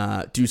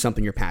do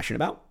something you're passionate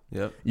about.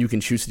 Yep. You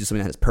can choose to do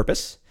something that has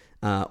purpose,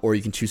 or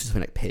you can choose to do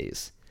something that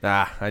pays.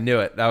 I knew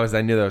it.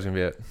 I knew that was gonna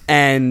be it.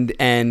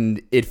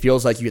 And it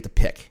feels like you get to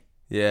pick.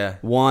 Yeah.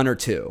 1 or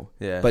 2.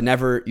 Yeah. But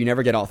you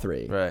never get all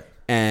 3. Right.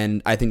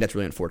 And I think that's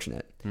really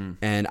unfortunate.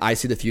 And I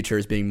see the future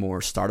as being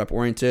more startup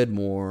oriented,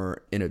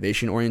 more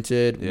innovation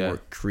oriented,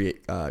 more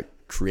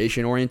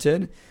creation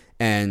oriented.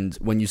 And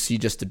when you see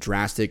just the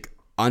drastic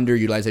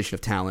underutilization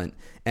of talent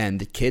and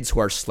the kids who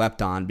are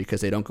slept on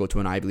because they don't go to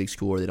an Ivy League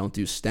school or they don't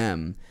do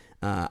STEM,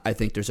 I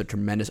think there's a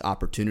tremendous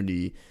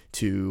opportunity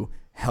to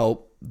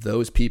help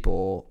those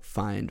people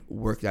find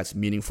work that's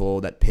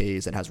meaningful, that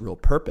pays, that has real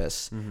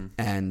purpose.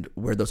 And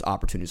where those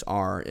opportunities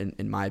are,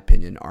 in my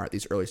opinion, are at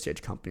these early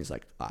stage companies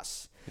like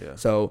us. Yeah.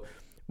 So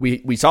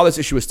we saw this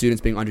issue with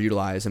students being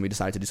underutilized, and we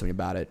decided to do something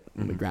about it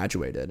when we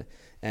graduated.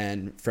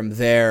 And from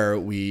there,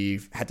 we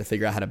had to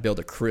figure out how to build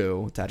a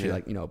crew to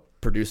actually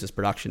produce this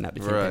production that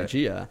became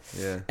Pangea.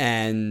 Yeah.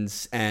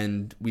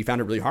 And we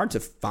found it really hard to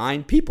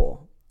find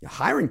people.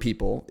 Hiring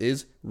people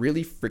is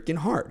really freaking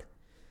hard.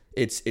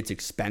 It's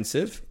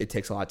expensive. It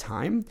takes a lot of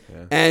time,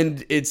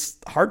 and it's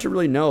hard to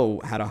really know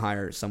how to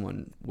hire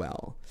someone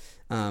well.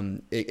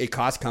 It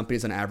costs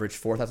companies on average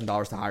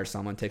 $4,000 to hire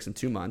someone. It takes them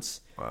 2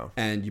 months. Wow.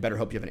 And you better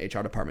hope you have an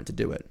HR department to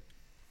do it.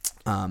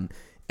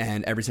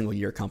 And every single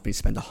year, companies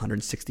spend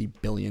 $160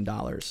 billion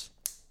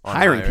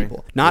hiring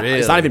people.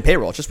 It's not even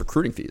payroll. It's just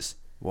recruiting fees.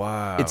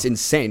 Wow. It's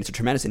insane. It's a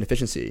tremendous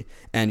inefficiency.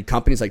 And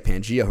companies like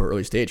Pangea, who are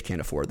early stage,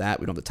 can't afford that.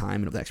 We don't have the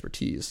time and the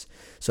expertise.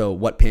 So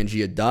what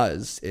Pangea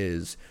does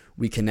is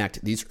we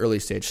connect these early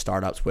stage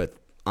startups with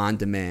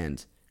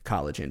on-demand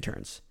college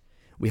interns.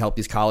 We help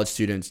these college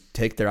students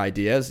take their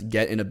ideas,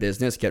 get in a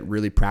business, get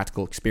really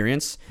practical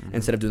experience.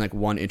 Instead of doing like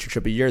one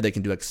internship a year, they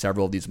can do like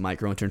several of these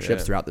micro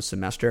internships throughout the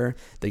semester.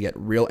 They get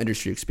real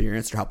industry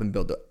experience. They're helping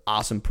build an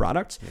awesome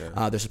product.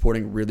 They're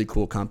supporting really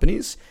cool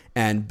companies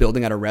and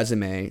building out a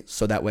resume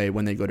so that way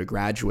when they go to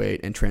graduate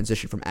and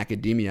transition from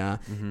academia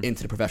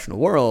into the professional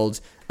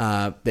world,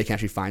 they can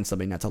actually find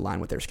something that's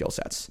aligned with their skill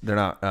sets. They're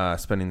not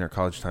spending their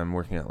college time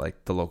working at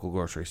like the local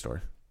grocery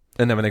store.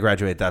 And then when they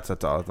graduate, that's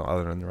all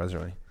on the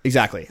resume.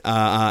 Exactly.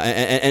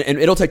 And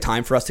it'll take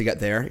time for us to get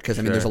there because,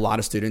 I mean, there's a lot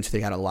of students who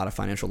had a lot of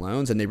financial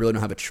loans and they really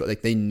don't have a choice.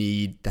 Like, they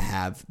need to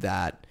have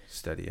that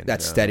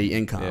steady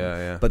income.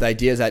 Yeah. But the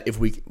idea is that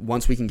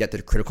once we can get to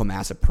the critical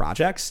mass of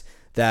projects,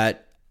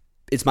 that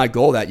it's my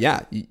goal that,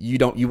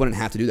 you wouldn't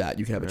have to do that.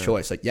 You can have a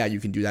choice. Like, you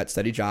can do that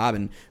steady job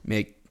and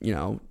make,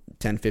 $10,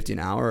 $50 an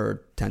hour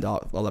or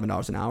 $10,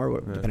 $11 an hour,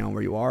 depending on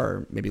where you are,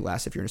 or maybe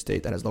less if you're in a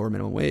state that has lower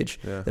minimum wage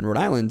than Rhode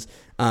Island,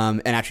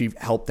 and actually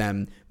help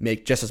them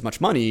make just as much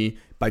money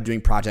by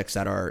doing projects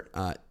that are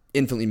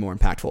infinitely more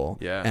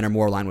impactful and are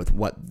more aligned with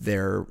what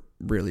they're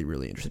really,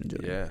 really interested in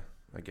doing. Yeah,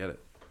 I get it.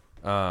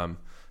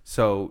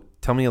 So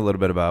tell me a little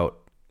bit about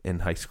in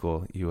high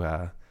school, you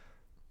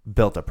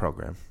built a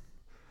program.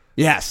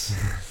 Yes.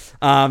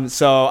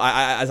 So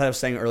as I was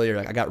saying earlier,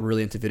 I got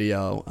really into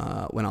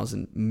video when I was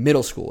in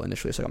middle school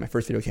initially. So I got my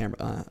first video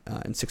camera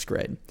in 6th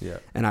grade. Yeah.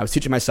 And I was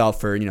teaching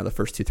myself for, the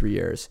first 2-3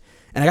 years.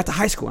 And I got to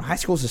high school. And high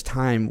school is this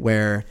time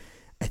where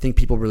I think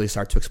people really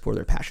start to explore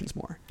their passions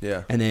more.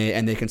 Yeah. And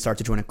they can start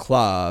to join a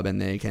club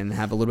and they can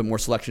have a little bit more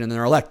selection in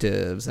their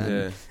electives.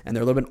 And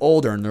they're a little bit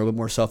older and they're a little bit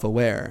more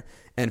self-aware.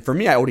 And for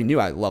me, I already knew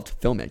I loved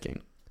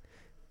filmmaking.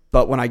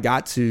 But when I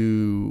got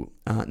to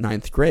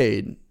 9th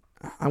grade,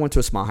 I went to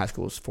a small high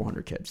school. It was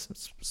 400 kids.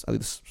 It's at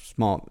least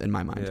small in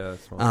my mind. Yeah,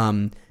 that's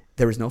small.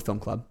 There was no film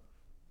club,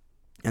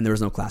 and there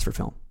was no class for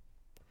film,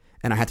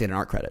 and I had to get an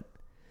art credit.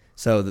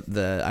 So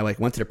I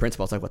went to the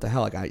principal. I was like, "What the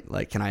hell?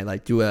 Can I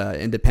do a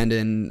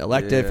independent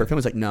elective for film?"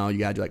 He's like, "No, you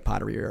gotta do like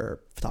pottery or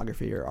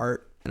photography or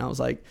art." And I was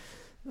like,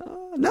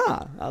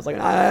 "Nah." I was like,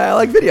 "I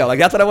like video. Like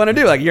that's what I want to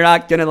do. Like you're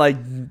not gonna like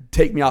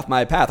take me off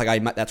my path.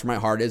 Like that's where my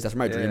heart is. That's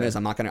where my dream is.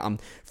 I'm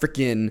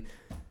freaking."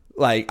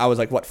 Like I was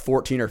like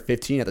 14 or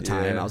 15 at the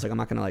time. I was like, I'm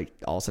not gonna like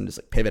all of a sudden just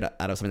like pivot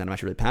out of something that I'm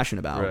actually really passionate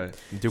about. Right.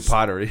 Do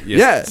pottery.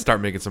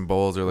 Start making some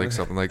bowls or like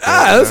something like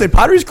that. Listen,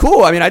 pottery's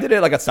cool. I mean, I did it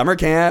like at summer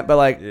camp, but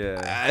like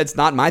it's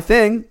not my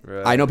thing.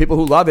 Right. I know people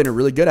who love it and are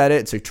really good at it.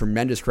 It's a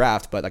tremendous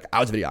craft, but like I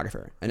was a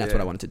videographer and that's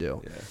what I wanted to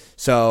do. Yeah.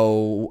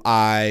 So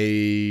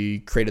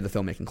I created the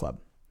filmmaking club.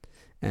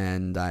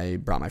 And I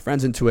brought my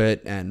friends into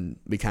it and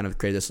we kind of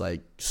created this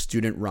like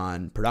student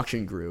run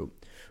production group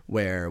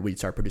where we'd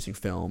start producing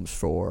films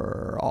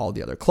for all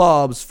the other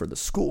clubs, for the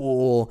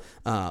school,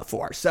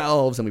 for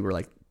ourselves. And we were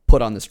like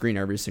put on the screen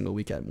every single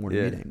week at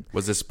morning meeting.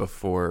 Was this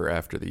before or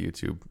after the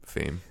YouTube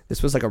fame?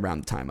 This was like around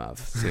the time of.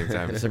 Same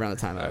time? This was around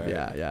the time of,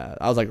 yeah.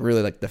 I was like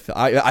really like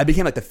I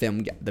became like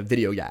the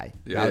video guy.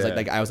 Yeah,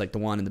 I was like the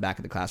one in the back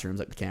of the classrooms,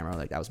 like the camera,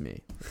 like that was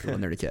me, the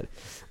nerdy kid.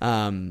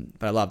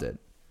 But I loved it.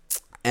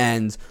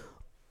 And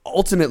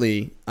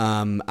ultimately,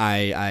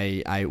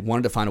 I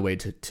wanted to find a way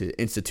to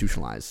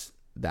institutionalize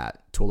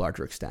that to a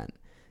larger extent.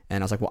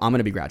 And I was like, well, I'm going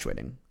to be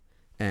graduating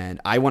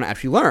and I want to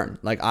actually learn.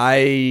 Like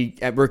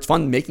it's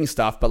fun making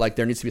stuff, but like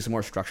there needs to be some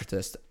more structure to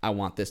this. I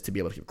want this to be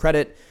able to give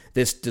credit.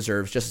 This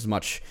deserves just as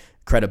much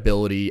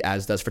credibility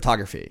as does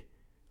photography.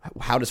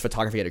 How does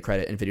photography get a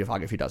credit and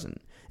videography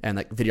doesn't? And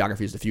like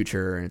videography is the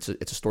future and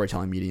it's a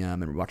storytelling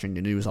medium and we're watching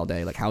the news all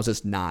day. Like how is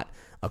this not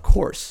a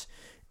course?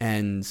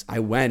 And I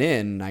went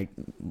in and I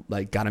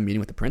like got a meeting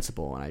with the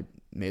principal and I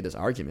made this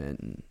argument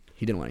and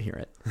he didn't want to hear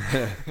it.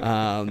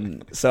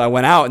 So I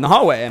went out in the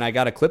hallway and I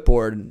got a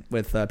clipboard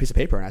with a piece of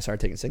paper and I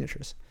started taking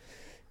signatures.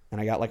 And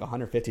I got like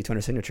 150,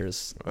 200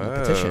 signatures on the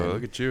petition.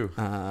 Look at you.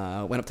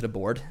 Went up to the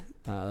board.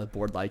 The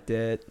board liked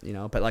it,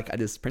 but like I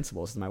just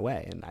principal, this is my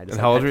way. And I just.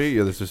 And how old were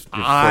you?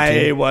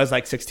 I was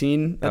like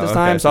 16 at this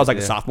time, so I was like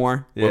a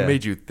sophomore. Yeah. What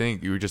made you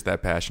think you were just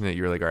that passionate?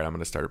 You were like, all right, I'm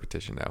going to start a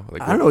petition now.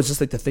 Like, I don't know. It's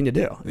just like the thing to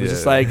do. It was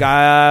just like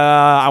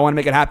I want to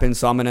make it happen,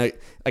 so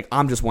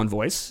I'm just one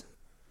voice.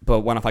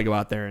 But what if I go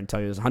out there and tell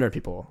you there's 100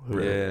 people who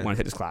want to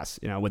take this class?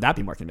 Would that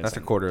be more convincing? That's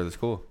a quarter of the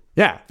school.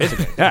 Yeah,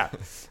 basically. Yeah.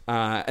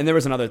 And there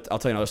was I'll tell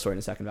you another story in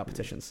a second about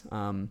petitions.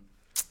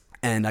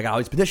 And I got all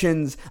these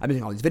petitions. I've been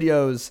doing all these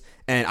videos,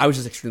 and I was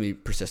just extremely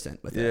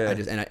persistent with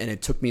it. And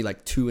it took me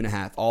like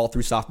 2.5, all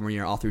through sophomore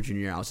year, all through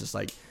junior year. I was just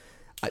like,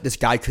 this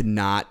guy could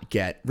not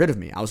get rid of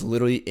me. I was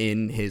literally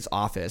in his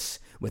office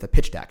with a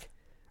pitch deck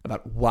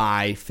about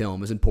why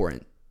film is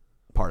important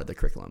part of the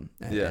curriculum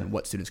and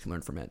what students can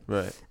learn from it.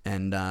 Right.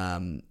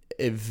 And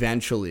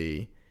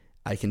eventually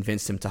I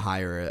convinced him to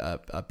hire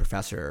a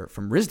professor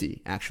from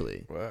RISD,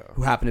 actually,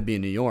 who happened to be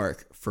in New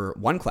York for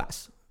one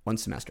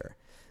semester.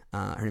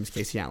 Her name's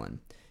Casey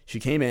Allen. She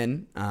came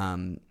in,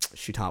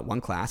 she taught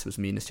one class. It was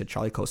me and this kid,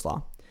 Charlie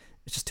Coslaw.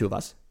 It's just two of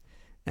us.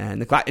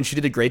 And she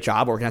did a great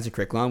job organizing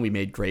curriculum. We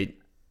made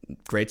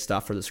great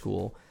stuff for the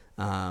school.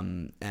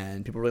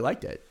 and people really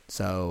liked it.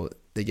 So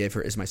they gave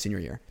her, is my senior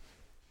year.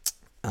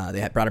 They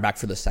had brought her back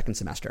for the second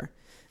semester,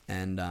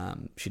 and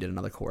she did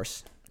another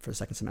course for the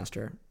second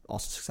semester,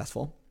 also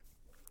successful.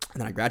 And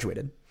then I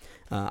graduated.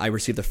 I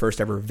received the first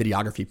ever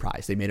videography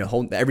prize. They made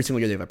every single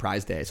year they have a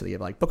prize day. So they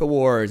have like book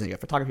awards and they have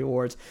photography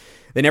awards.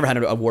 They never had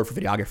an award for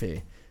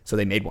videography, so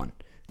they made one.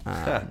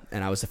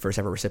 And I was the first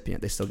ever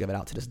recipient. They still give it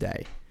out to this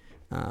day.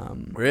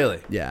 Really?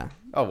 Yeah.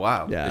 Oh,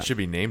 wow. Yeah. It should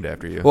be named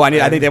after you. Well,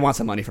 I think they want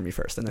some money from me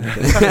first, and then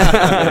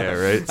Yeah,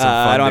 right.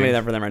 I don't have any of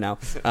that for them right now.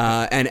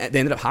 And they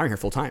ended up hiring her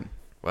full time.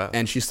 Wow.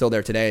 And she's still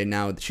there today.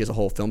 Now she has a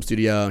whole film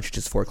studio, and she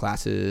teaches 4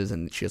 classes,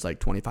 and she has like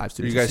 25 Are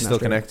students. you guys a still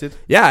semester. connected?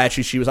 Yeah,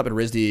 actually, she was up at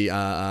RISD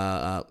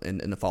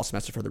in the fall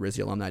semester for the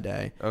RISD Alumni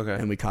Day. Okay.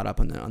 And we caught up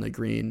on the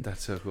green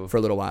That's so cool. for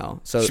a little while.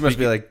 So She must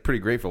be like pretty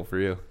grateful for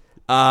you.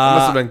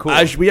 must have been cool.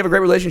 We have a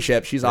great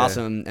relationship. She's Yeah,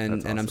 awesome, and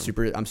that's I'm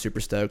awesome. super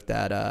stoked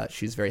that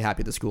she's very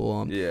happy at the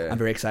school. Yeah. I'm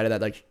very excited that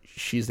like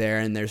she's there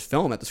and there's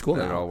film at the school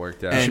That now. it all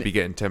worked out. You And- should be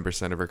getting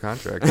 10% of her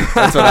contract.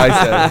 That's what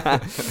I said.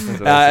 That's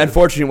what I said.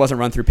 Unfortunately, it wasn't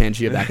run through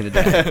Pangea back in the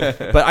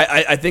day. But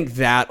I think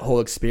that whole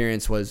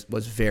experience was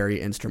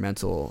very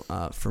instrumental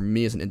for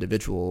me as an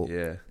individual.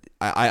 Yeah.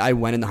 I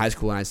went into high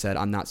school and I said,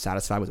 I'm not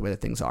satisfied with the way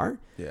that things are.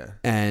 Yeah.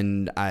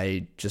 And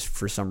I just,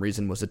 for some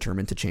reason, was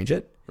determined to change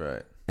it.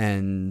 Right.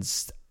 And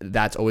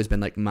that's always been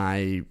like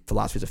my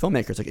philosophy as a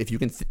filmmaker. It's like, if you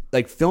can,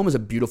 like, film is a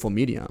beautiful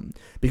medium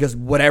because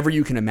whatever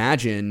you can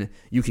imagine,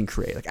 you can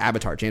create. Like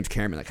Avatar, James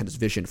Cameron, like had this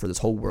vision for this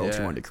whole world he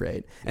Yeah. wanted to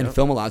create. And Yep.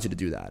 film allows you to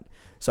do that.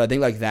 So I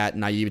think like that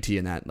naivety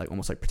and that like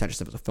almost like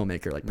pretentiousness as a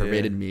filmmaker like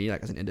pervaded me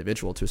like as an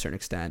individual to a certain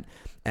extent,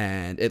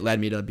 and it led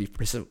me to be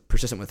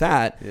persistent with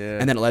that. Yeah.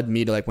 And then it led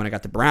me to like when I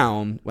got to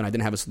Brown, when I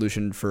didn't have a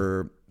solution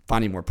for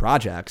finding more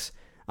projects,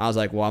 I was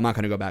like, well, I'm not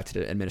going to go back to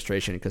the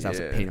administration because that was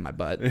a Yeah. pain in my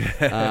butt,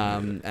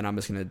 and I'm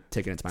just going to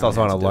take it into my It's own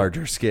also on hands a and do it.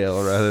 larger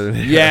scale rather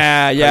than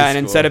Yeah, high and school.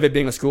 instead of it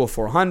being a school of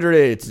 400,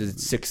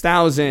 it's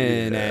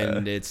 6,000, Yeah.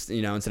 and it's,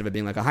 you know, instead of it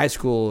being like a high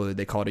school,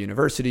 they call it a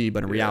university,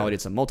 but in Yeah. reality,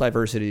 it's a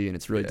multiversity, and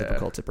it's really Yeah.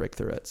 difficult to break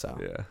through it. So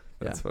Yeah,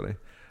 that's funny.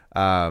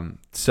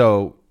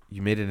 So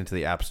you made it into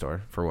the App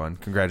Store for one.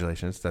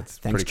 Congratulations. That's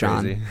thanks, pretty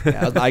John. crazy.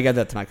 Yeah, I got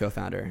that to my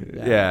co-founder.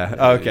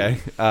 Yeah. Okay.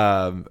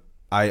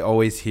 I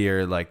always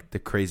hear like the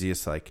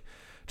craziest like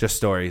just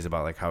stories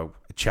about like how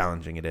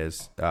challenging it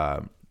is.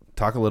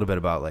 Talk a little bit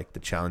about like the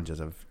challenges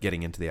of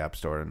getting into the App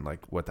Store and like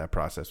what that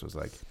process was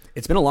like.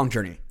 It's been a long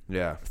journey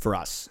Yeah. for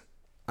us.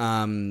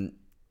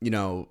 You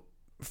know,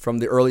 from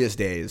the earliest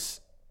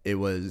days, it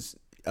was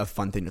a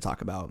fun thing to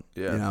talk about.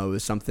 Yeah. You know, it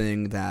was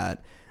something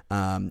that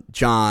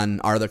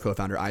John, our other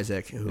co-founder,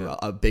 Isaac, who had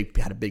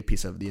a big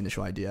piece of the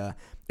initial idea.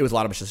 It was a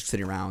lot of us just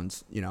sitting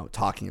around, you know,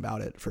 talking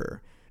about it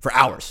for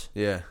hours.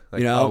 Yeah. Like,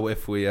 You know? oh,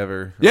 if we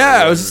ever.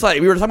 Yeah, it was just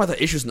like we were talking about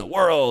the issues in the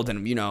world,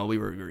 and you know, we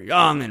were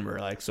young and we're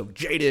like so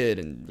jaded,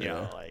 and you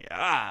know, like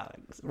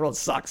the world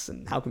sucks,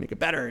 and how can we make it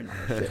better? And, all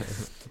that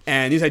shit.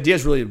 And these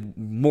ideas really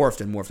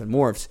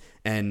morphed,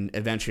 and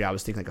eventually, I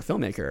was thinking like a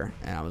filmmaker,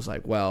 and I was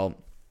like, well,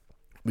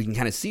 we can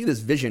kind of see this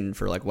vision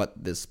for like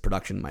what this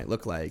production might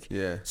look like.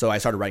 Yeah. So I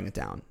started writing it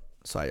down.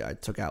 So I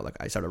took out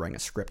I started writing a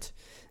script.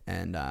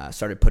 And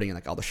started putting in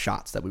like all the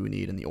shots that we would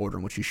need in the order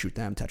in which you shoot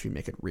them to actually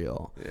make it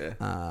real.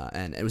 Yeah.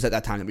 And it was at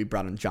that time that we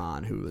brought in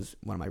John, who was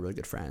one of my really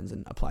good friends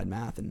in applied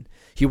math, and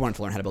he wanted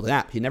to learn how to build an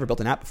app. He'd never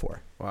built an app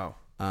before. Wow.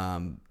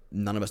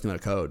 None of us knew how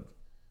to code.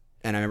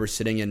 And I remember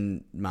sitting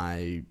in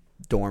my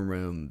dorm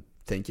room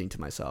thinking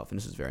to myself, and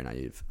this is very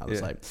naive, I was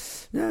Yeah. like,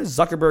 yeah,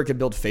 Zuckerberg could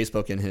build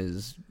Facebook in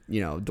his, you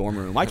know, dorm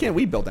room. Why can't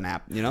we build an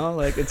app? You know,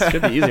 like it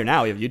should be easier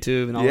now. We have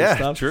YouTube and all that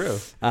stuff. True.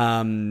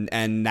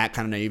 And that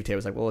kind of naivete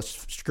was like, well,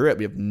 let's screw it.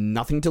 We have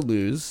nothing to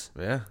lose,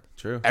 Yeah.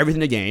 True. everything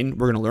to gain.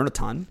 We're going to learn a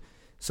ton.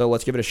 So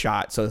let's give it a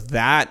shot. So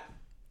that,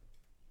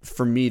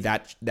 for me,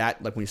 that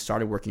like when we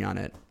started working on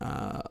it,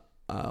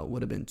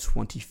 would have been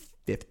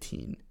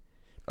 2015.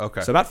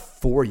 Okay. So about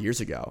 4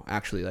 years ago,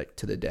 actually, like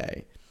to the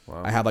day.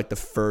 Wow. I have like the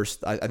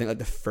first, I think like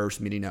the first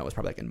meeting note was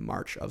probably like in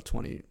March of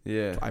 20.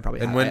 Yeah. I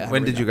probably And had- I when had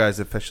when it did you written guys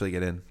officially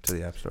get into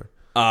the App Store?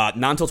 Not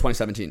until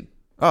 2017.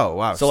 Oh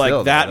wow. So like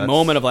Still, that though,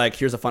 moment of like,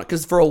 here's a fun,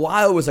 because for a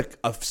while it was like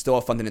still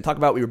a fun thing to talk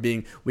about. We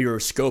were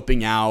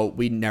scoping out.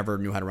 We never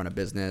knew how to run a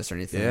business or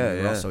anything. Yeah, We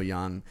were yeah. all so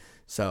young.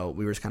 So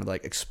we were just kind of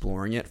like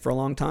exploring it for a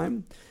long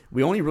time.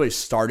 We only really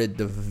started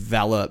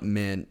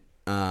development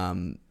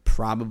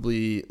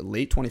probably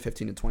late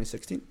 2015 and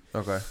 2016.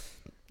 Okay.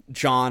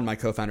 John, my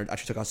co-founder,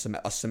 actually took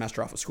a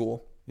semester off of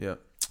school Yeah.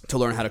 to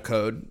learn how to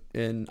code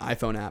in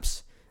iPhone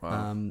apps.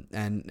 Wow.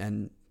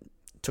 And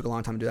took a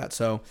long time to do that.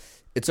 So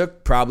it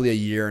took probably a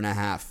year and a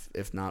half,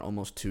 if not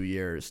almost 2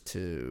 years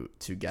to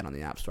get on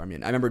the App Store. I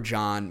mean, I remember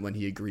John, when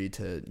he agreed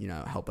to, you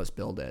know, help us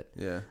build it,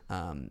 Yeah.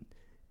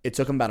 it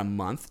took him about a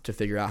month to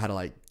figure out how to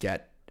like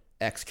get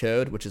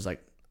Xcode, which is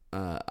like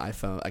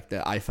iPhone, like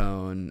the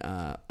iPhone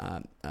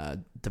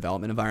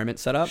development environment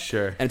set up.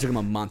 Sure. And it took him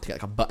a month to get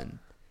like a button.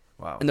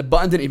 Wow. And the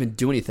button didn't even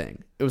do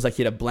anything. It was like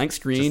he had a blank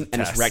screen Just a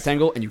and this test.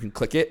 rectangle, and you can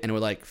click it, and it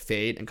would like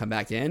fade and come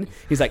back in.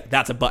 He's like,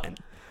 "That's a button."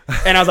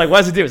 And I was like, what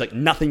does it do? It's like,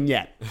 nothing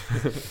yet.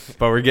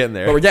 But we're getting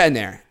there. But we're getting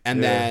there.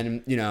 And Yeah.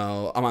 then,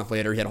 a month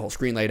later, he had a whole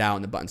screen laid out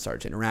and the buttons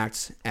started to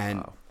interact. And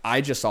Wow.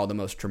 I just saw the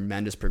most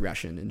tremendous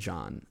progression in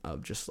John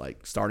of just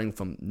like starting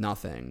from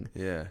nothing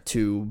Yeah.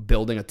 to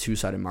building a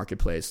 2-sided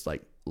marketplace,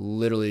 like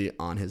literally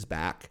on his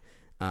back.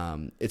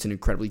 It's an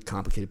incredibly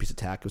complicated piece of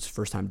tech. It was the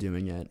first time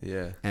doing it.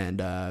 Yeah.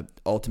 And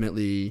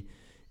ultimately,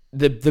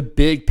 the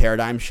big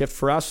paradigm shift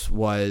for us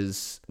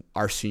was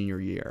our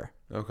senior year.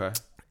 Okay.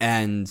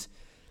 And,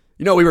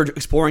 we were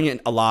exploring it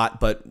a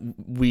lot, but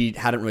we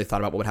hadn't really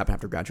thought about what would happen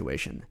after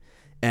graduation.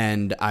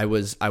 And I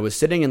was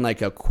sitting in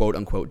like a quote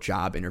unquote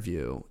job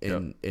interview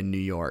in New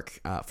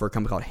York for a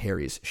company called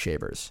Harry's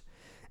Shavers.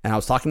 And I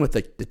was talking with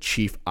the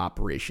chief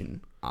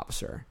operation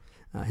officer.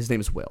 His name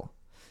is Will.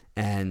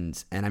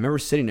 And I remember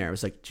sitting there. It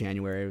was like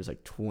January. It was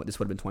like this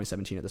would have been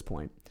 2017 at this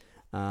point.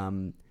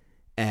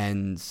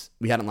 And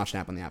we hadn't launched an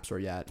app on the App Store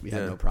yet. We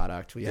had no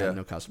product. We had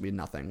no customer. We had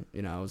nothing.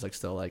 It was like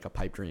still like a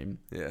pipe dream.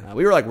 Yeah.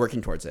 We were like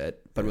working towards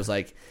it, but it was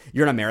like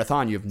you're in a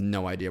marathon. You have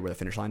no idea where the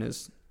finish line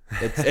is.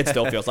 It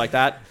still feels like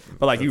that,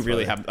 but like you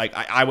really have like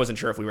I wasn't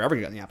sure if we were ever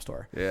gonna get in the App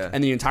Store. Yeah.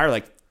 And the entire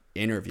like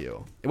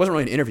interview, it wasn't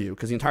really an interview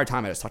because the entire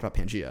time I just talked about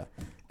Pangea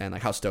and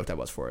like how stoked I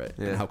was for it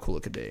and how cool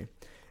it could be.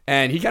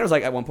 And he kind of was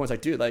like at one point, was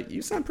like, dude, like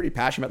you sound pretty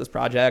passionate about this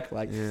project.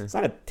 Like it's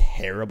not a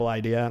terrible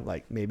idea.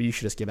 Like maybe you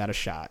should just give that a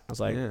shot. I was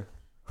like,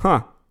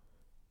 huh,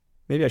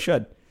 maybe I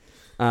should.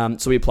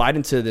 So we applied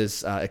into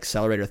this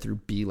accelerator through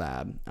B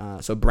Lab.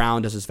 So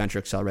Brown does this venture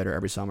accelerator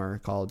every summer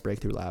called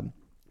Breakthrough Lab.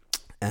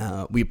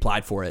 We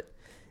applied for it.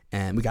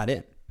 And we got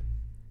in.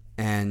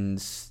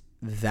 And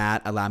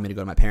that allowed me to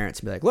go to my parents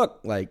and be like, look,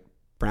 like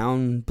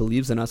Brown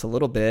believes in us a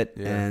little bit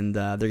and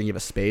they're going to give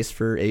us space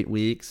for 8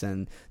 weeks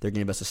and they're going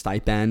to give us a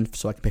stipend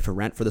so I can pay for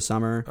rent for the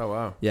summer. Oh,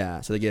 wow.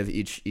 Yeah. So they give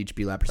each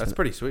B Lab That's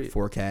pretty sweet.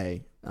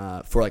 $4K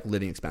for like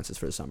living expenses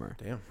for the summer.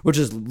 Damn. Which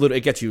is literally,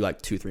 it gets you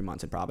like 2-3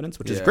 months in Providence,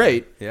 which is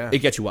great. Yeah. It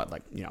gets you what,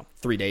 like,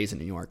 3 days in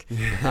New York.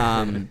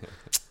 And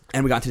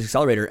we got to the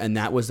accelerator and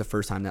that was the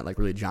first time that like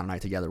really John and I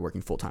together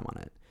working full time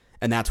on it.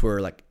 And that's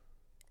where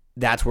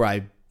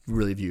I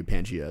really viewed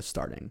Pangea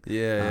starting.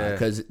 Yeah.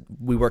 Because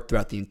we worked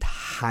throughout the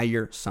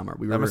entire summer.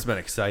 That must have been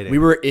exciting. We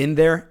were in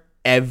there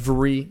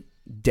every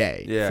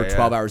day for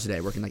 12 yeah. hours a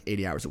day, working like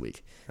 80 hours a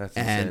week. That's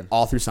and insane.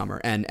 all through summer.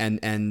 And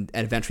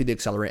eventually the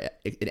accelerator,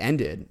 it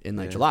ended in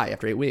like July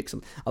after 8 weeks.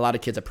 A lot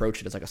of kids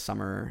approach it as like a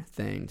summer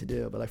thing to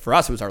do. But like for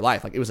us, it was our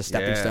life. Like it was a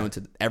stepping stone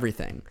to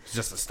everything. It's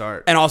just a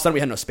start. And all of a sudden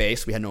we had no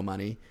space. We had no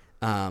money.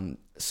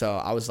 So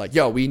I was like,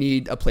 yo, we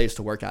need a place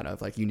to work out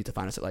of. Like you need to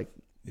find us at like,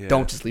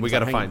 don't just leave. We us got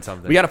to hanging. find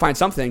something. We got to find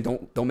something.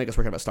 Don't make us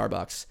work out at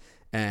Starbucks.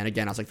 And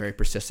again, I was like very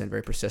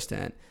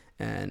persistent.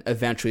 And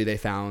eventually they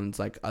found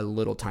like a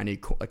little tiny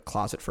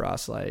closet for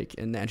us, like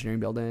in the engineering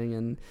building.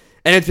 And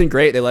it's been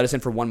great. They let us in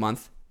for 1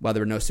 month while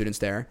there were no students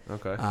there.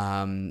 Okay.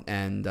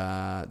 And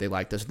they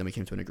liked us. And then we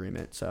came to an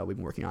agreement. So we've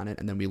been working on it.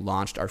 And then we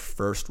launched our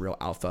first real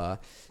alpha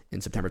in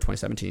September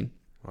 2017.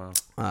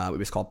 Wow. It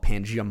was called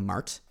Pangea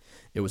Mart.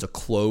 It was a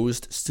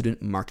closed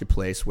student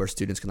marketplace where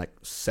students can like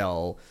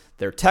sell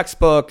their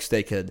textbooks.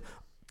 They could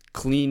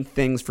clean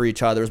things for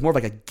each other. It was more of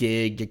like a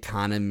gig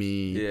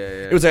economy.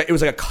 Yeah. It was like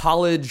a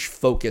college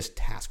focused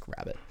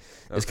TaskRabbit.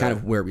 It's kind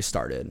of where we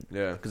started.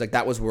 Yeah. Because like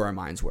that was where our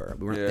minds were.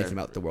 We weren't thinking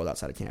about the world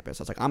outside of campus.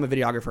 I was like, I'm a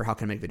videographer. How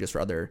can I make videos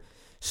for other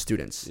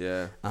students?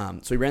 Yeah.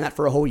 So we ran that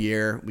for a whole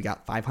year. We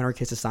got 500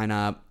 kids to sign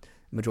up,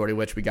 majority of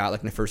which we got like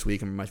in the first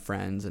week and my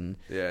friends. And,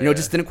 it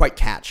just didn't quite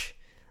catch.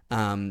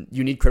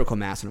 You need critical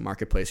mass in a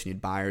marketplace. You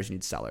need buyers, you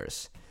need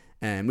sellers.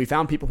 And we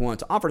found people who wanted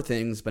to offer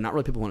things, but not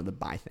really people who wanted to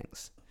buy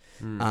things.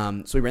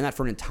 So we ran that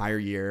for an entire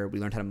year. We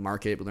learned how to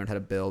market. We learned how to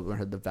build. We learned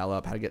how to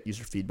develop, how to get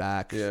user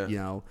feedback,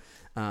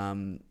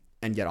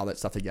 and get all that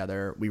stuff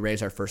together. We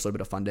raised our first little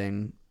bit of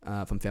funding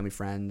from family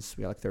friends.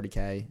 We got like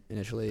 $30K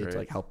initially to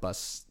like help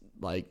us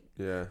like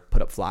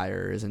put up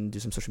flyers and do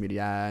some social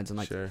media ads. And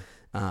like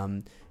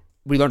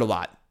we learned a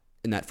lot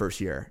in that first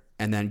year.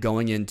 And then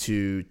going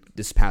into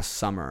this past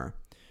summer,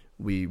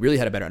 we really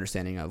had a better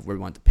understanding of where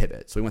we wanted to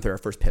pivot. So we went through our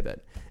first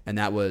pivot, and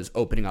that was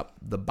opening up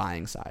the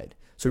buying side.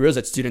 So we realized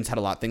that students had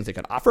a lot of things they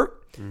could offer,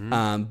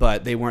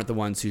 but they weren't the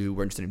ones who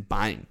were interested in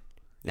buying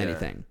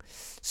anything.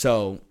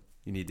 So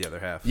you need the other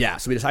half. Yeah.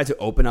 So we decided to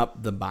open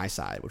up the buy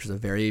side, which was a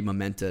very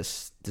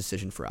momentous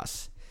decision for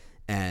us.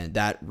 And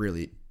that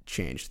really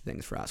changed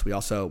things for us.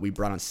 We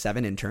brought on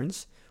 7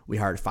 interns. We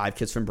hired 5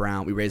 kids from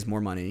Brown. We raised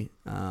more money.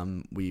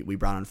 We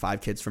brought on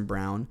 5 kids from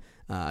Brown,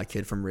 a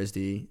kid from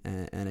RISD,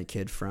 and a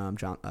kid from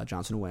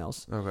Johnson &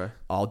 Wales. Okay.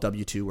 All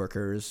W-2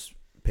 workers,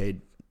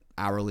 paid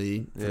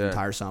hourly for the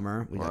entire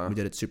summer. We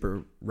did it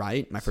super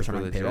right. My first time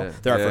on the payroll.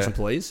 They're our first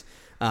employees.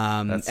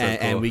 That's so cool.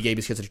 And we gave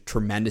these kids a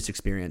tremendous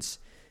experience.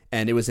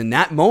 And it was in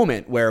that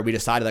moment where we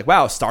decided, like,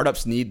 wow,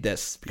 startups need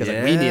this because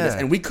like, we need this.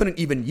 And we couldn't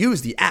even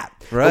use the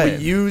app. Right. But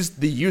we used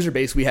the user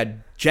base we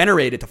had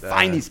generated to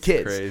find these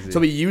kids. Crazy. So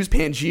we used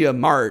Pangea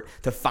Mart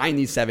to find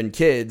these 7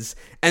 kids.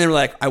 And they were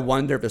like, I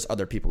wonder if there's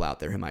other people out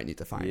there who might need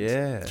to find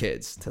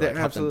kids to like,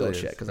 help them build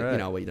shit. Because, like,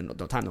 we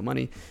don't time, no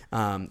money.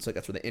 So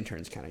that's where the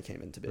interns kind of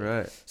came into being.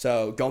 Right.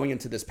 So going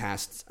into this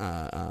past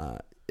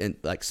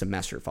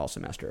fall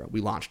semester,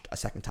 we launched a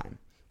second time.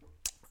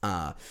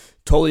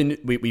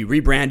 We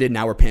rebranded.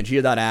 Now we're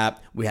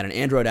Pangea.app. We had an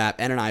Android app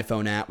and an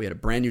iPhone app. We had a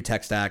brand new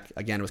tech stack.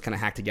 Again, it was kind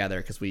of hacked together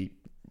because we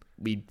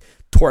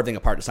tore everything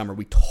apart this summer.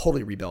 We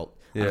totally rebuilt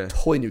a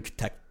totally new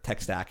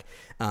tech stack.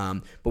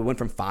 But we went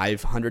from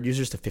 500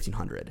 users to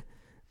 1,500.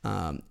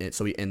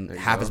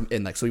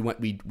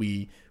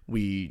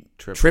 We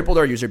tripled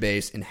our user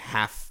base in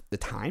half the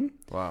time.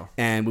 Wow.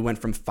 And we went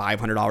from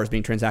 $500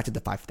 being transacted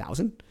to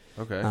 5,000.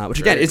 Okay. Which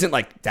again isn't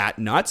like that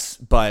nuts,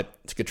 but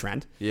it's a good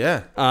trend.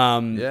 Yeah.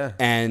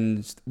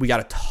 And we got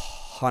a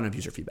ton of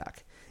user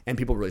feedback, and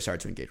people really started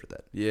to engage with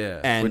it.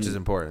 Yeah. Which is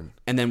important.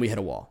 And then we hit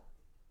a wall,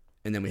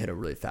 and then we hit a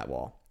really fat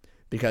wall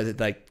because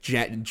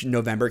it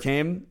November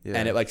came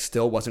and it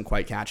still wasn't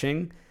quite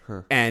catching.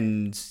 Huh.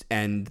 And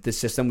the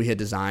system we had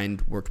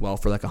designed worked well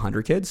for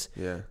 100 kids.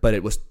 Yeah. But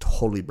it was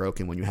totally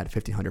broken when you had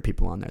 1,500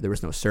 people on there. There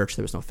was no search.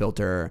 There was no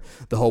filter.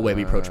 The whole way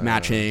we approached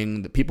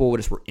matching, the people were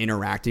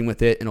interacting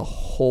with it in a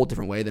whole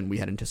different way than we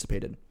had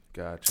anticipated.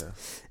 Gotcha.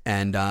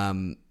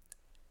 And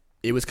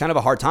it was kind of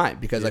a hard time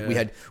because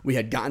we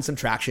had gotten some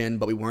traction,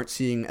 but we weren't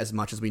seeing as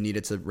much as we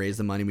needed to raise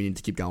the money we needed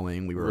to keep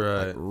going. We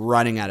were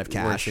running out of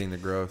cash. We weren't seeing the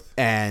growth.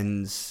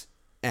 And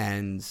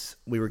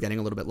we were getting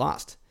a little bit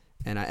lost.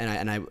 And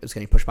I was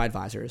getting pushed by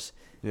advisors,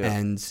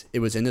 and it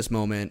was in this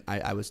moment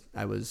I was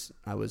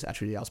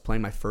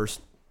playing my first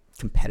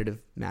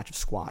competitive match of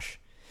squash,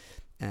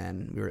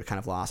 and we were kind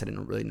of lost. I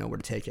didn't really know where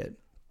to take it,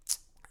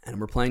 and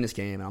we're playing this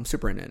game, and I'm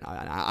super in it.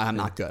 I'm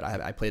not good.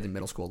 I played in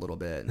middle school a little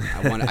bit. And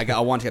I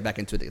want to get back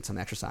into it to get some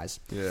exercise.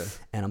 Yeah,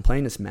 and I'm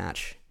playing this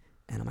match.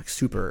 And I'm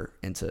super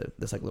into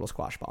this little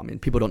squash ball. I mean,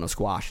 people don't know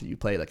squash. You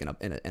play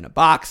in a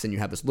box, and you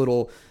have this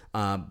little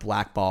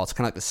black ball. It's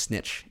kind of like the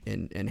snitch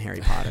in Harry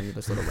Potter. And you have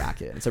this little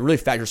racket. It's a really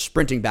fast. You're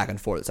sprinting back and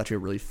forth. It's actually a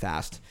really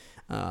fast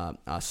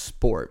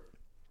sport.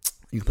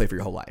 You can play for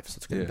your whole life, so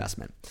it's a good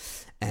investment.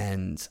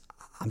 And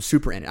I'm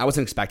super in it. I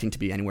wasn't expecting to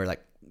be anywhere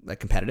like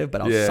competitive,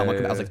 but I was I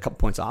was a couple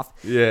points off.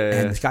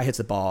 And this guy hits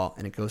the ball,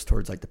 and it goes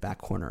towards the back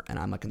corner, and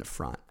I'm in the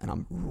front, and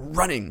I'm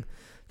running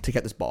to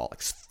get this ball,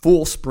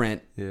 full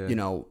sprint.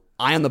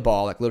 Eye on the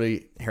ball,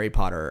 literally Harry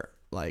Potter,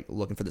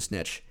 looking for the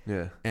snitch.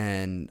 Yeah.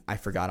 And I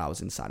forgot I was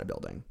inside a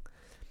building.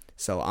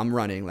 So I'm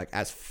running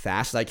as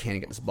fast as I can to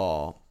get this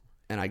ball.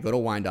 And I go to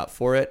wind up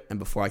for it. And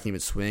before I can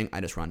even swing,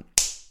 I just run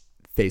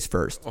face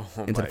first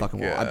into the fucking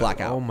wall. I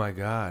black out. Oh my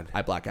God.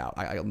 I black out.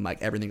 I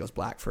everything goes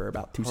black for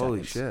about 2 seconds.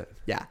 Holy shit.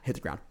 Yeah. Hit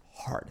the ground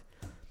hard.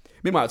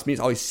 Meanwhile, it's me.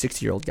 It's all these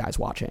 60-year-old guys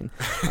watching.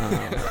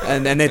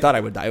 And they thought I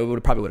would die. I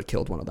probably would have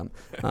killed one of them.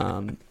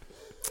 And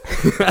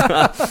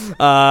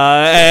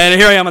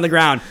here I am on the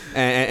ground,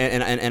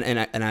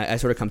 and I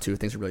sort of come to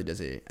things are really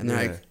dizzy, and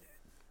they're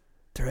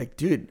like,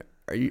 dude,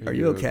 are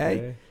you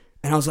okay?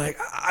 And I was like,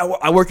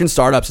 I work in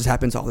startups. This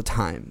happens all the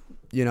time.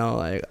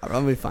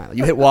 I'll be fine.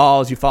 You hit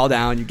walls, you fall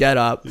down, you get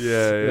up.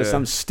 It was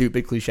some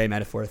stupid cliche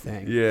metaphor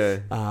thing.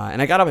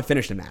 And I got up and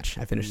finished the match.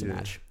 The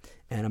match.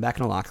 And I'm back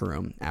in the locker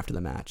room after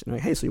the match. And I'm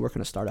like, hey, so you work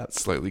in a startup?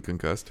 Slightly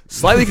concussed.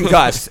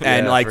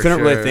 And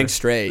couldn't really think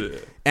straight. Yeah.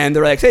 And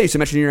they're like, hey, you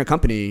mentioned you're in a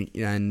company.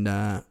 And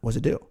what does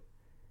it do?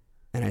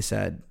 And I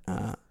said,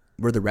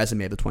 we're the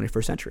resume of the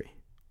 21st century.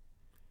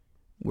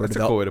 That's a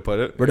cool way to put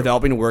it. We're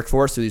developing a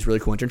workforce through these really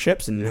cool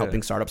internships and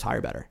helping startups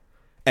hire better.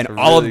 And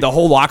the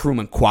whole locker room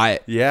went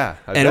quiet. Yeah.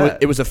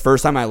 It was the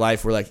first time in my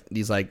life where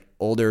these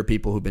older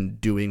people who've been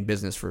doing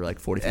business for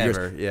 40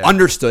 years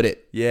understood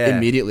it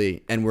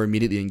immediately and were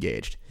immediately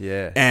engaged.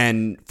 Yeah.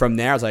 And from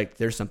there I was like,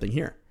 there's something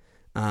here.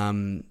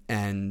 And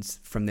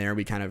from there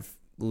we kind of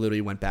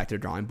literally went back to the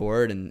drawing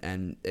board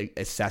and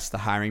assessed the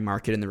hiring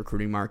market and the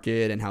recruiting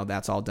market and how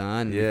that's all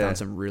done. And we found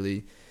some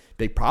really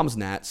big problems in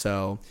that.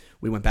 So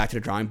we went back to the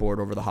drawing board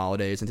over the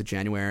holidays into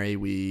January.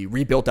 We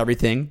rebuilt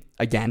everything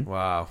again.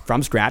 Wow.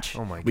 From scratch.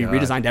 Oh my God. We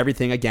redesigned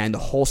everything again. The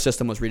whole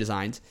system was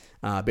redesigned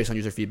based on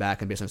user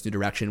feedback and based on this new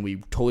direction. We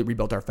totally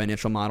rebuilt our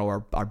financial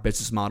model, our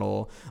business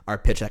model, our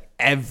pitch deck.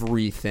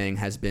 Everything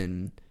has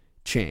been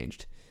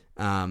changed.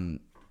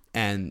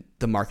 And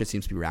the market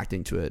seems to be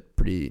reacting to it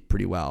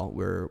pretty well.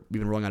 We've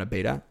been rolling out a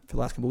beta for the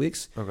last couple of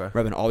weeks. Okay. We're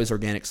having all these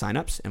organic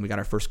signups, and we got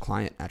our first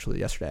client actually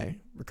yesterday,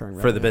 recurring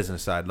revenue. For the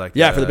business side, for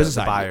the business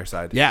side, buyer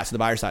side. Yeah, so the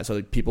buyer side.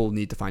 So people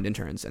need to find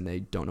interns, and they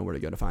don't know where to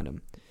go to find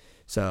them.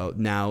 So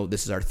now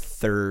this is our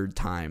third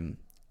time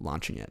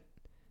launching it.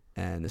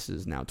 And this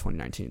is now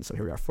 2019, so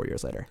here we are 4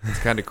 years later. It's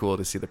kind of cool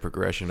to see the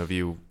progression of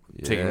you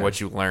taking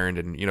what you learned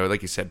and,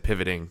 like you said,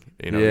 pivoting.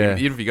 Even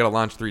if you got to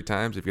launch 3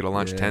 times, if you got to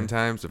launch 10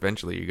 times,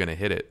 eventually you're going to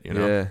hit it,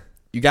 Yeah.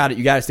 You got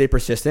to stay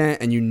persistent,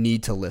 and you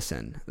need to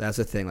listen. That's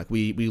the thing.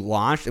 We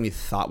launched, and we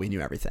thought we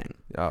knew everything.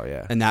 Oh,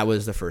 yeah. And that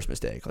was the first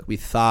mistake. We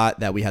thought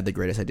that we had the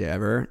greatest idea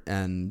ever,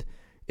 and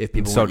if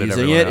people weren't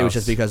using it, it was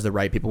just because the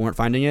right people weren't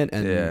finding it,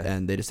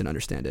 and they just didn't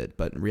understand it.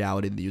 But in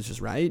reality, the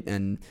user's right,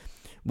 and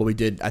what we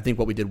did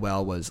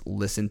well was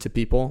listen to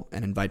people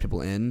and invite people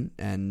in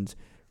and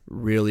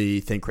really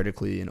think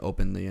critically and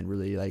openly and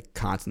really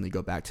constantly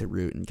go back to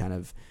root and kind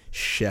of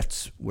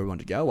shift where we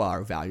want to go while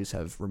our values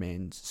have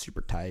remained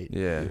super tight.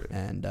 Yeah.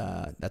 And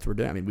that's what we're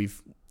doing. I mean,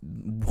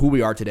 who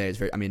we are today is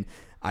very. I mean,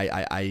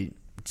 I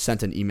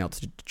sent an email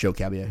to Joe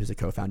Cabbia, who's the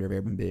co-founder of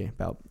Airbnb,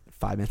 about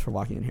 5 minutes before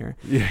walking in here.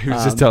 Yeah, he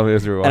was just telling me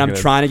as we were walking and I'm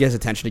trying to get his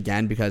attention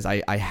again because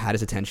I had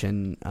his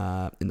attention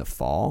in the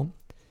fall,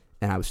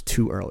 and I was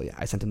too early.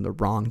 I sent him the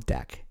wrong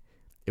deck.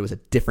 It was a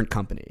different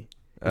company.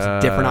 It was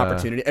a different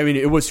opportunity. I mean,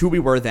 it was who we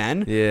were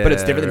then, but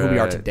it's different than who we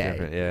are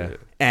today. Yeah.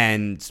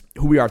 And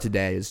who we are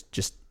today is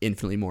just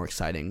infinitely more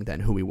exciting than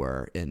who we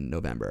were in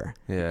November.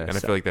 Yeah. And I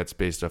feel like that's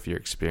based off your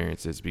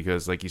experiences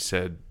because, like you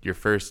said,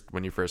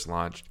 when you first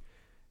launched,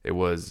 it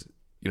was,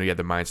 you had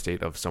the mind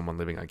state of someone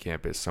living on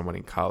campus, someone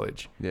in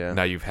college. Yeah.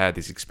 Now you've had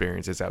these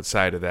experiences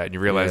outside of that, and you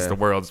realize the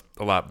world's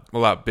a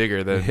lot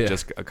bigger than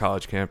just a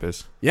college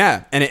campus.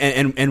 Yeah.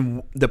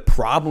 And the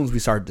problems we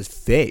started to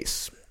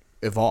face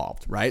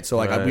evolved, right? So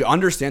we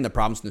understand the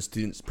problems from the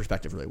student's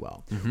perspective really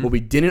well. Mm-hmm. What we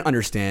didn't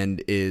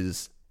understand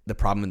is the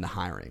problem in the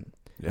hiring,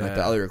 like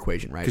the other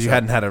equation, right? Because you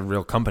hadn't had a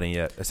real company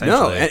yet, essentially.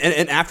 No,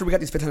 and after we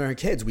got these 1,500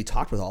 kids, we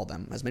talked with all of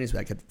them, as many as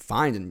I could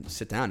find, and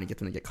sit down and get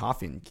them to get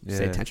coffee and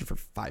stay attention for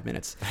 5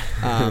 minutes.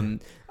 I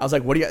was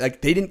like, what do you,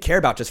 like, they didn't care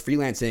about just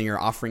freelancing or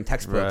offering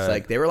textbooks.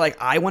 Like, they were like,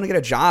 I want to get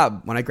a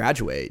job when I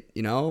graduate,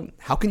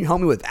 how can you help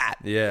me with that?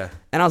 Yeah.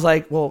 And I was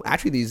like, well,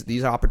 actually,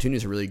 these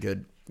opportunities are really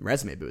good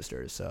resume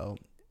boosters. So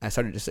I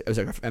started it was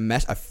like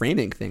a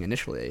framing thing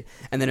initially,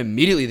 and then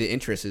immediately the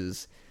interest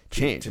is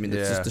changed. I mean,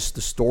 it's just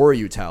the story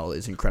you tell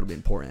is incredibly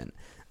important.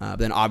 But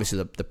then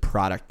obviously the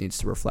product needs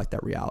to reflect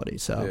that reality.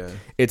 So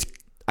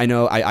I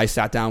know I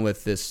sat down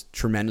with this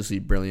tremendously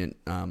brilliant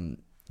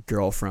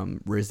girl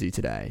from RISD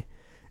today,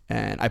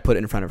 and I put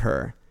it in front of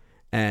her,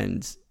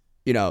 and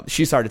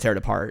she started to tear it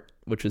apart,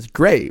 which was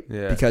great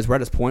because we're at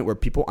this point where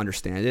people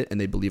understand it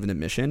and they believe in the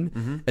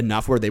mission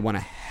enough where they want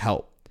to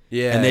help.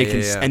 Yeah, and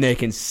they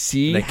can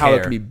see how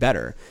it can be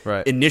better.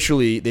 Right.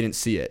 Initially, they didn't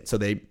see it, so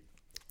they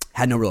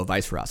had no real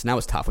advice for us, and that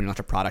was tough when you launch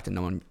a product and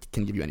no one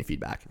can give you any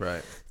feedback.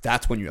 Right.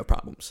 That's when you have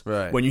problems.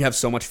 Right. When you have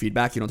so much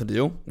feedback, you know what to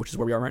do, which is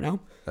where we are right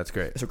now. That's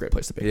great. It's a great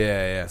place to be.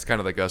 Yeah. It's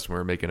kind of like us when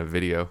we're making a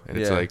video, and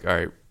it's like, all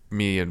right,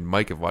 me and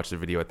Mike have watched the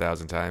video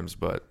 1,000 times,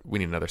 but we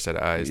need another set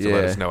of eyes to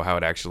let us know how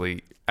it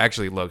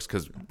actually looks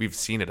because we've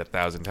seen it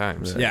 1,000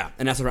 times. Yeah,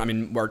 and that's what I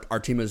mean. Our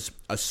team is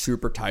a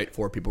super tight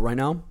 4 people right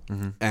now,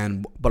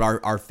 but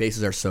our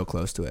faces are so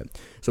close to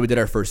it. So we did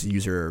our first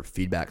user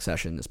feedback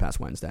session this past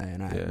Wednesday,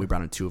 and we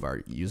brought in 2 of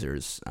our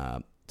users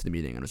to the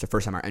meeting, and it was the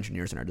first time our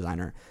engineers and our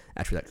designer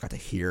actually got to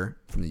hear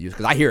from the users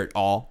because I hear it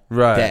all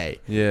day.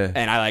 Yeah,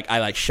 and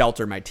I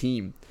shelter my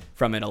team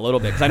from it a little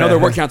bit because I know they're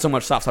working on so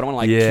much stuff, so I don't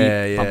want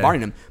to keep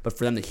bombarding them. But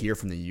for them to hear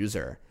from the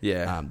user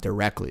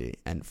directly,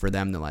 and for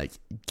them to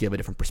give a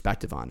different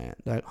perspective on it,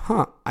 like,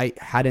 I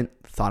hadn't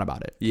thought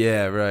about it.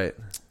 Yeah, right.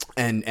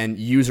 And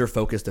user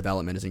focused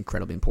development is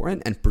incredibly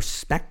important, and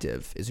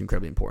perspective is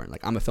incredibly important.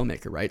 Like, I'm a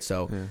filmmaker, right?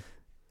 So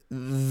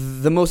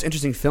the most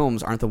interesting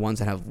films aren't the ones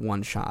that have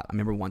one shot. I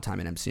remember one time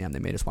in MCM they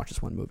made us watch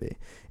this one movie,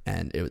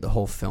 and the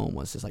whole film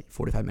was just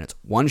 45 minutes,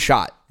 one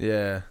shot.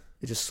 Yeah.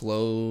 It just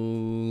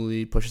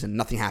slowly pushes in.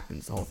 Nothing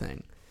happens. The whole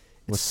thing.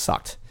 It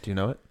sucked. Do you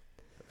know it?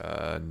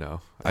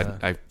 No.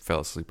 I fell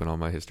asleep in all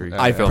my history.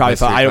 I probably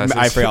fell.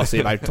 I fell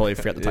asleep. I totally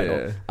forgot the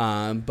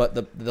title. But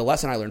the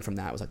lesson I learned from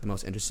that was the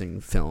most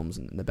interesting films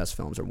and the best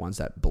films are ones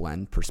that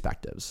blend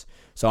perspectives.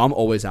 So I'm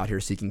always out here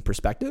seeking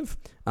perspective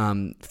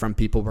from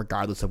people,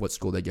 regardless of what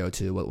school they go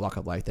to, what walk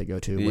of life they go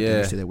to, what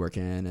industry they work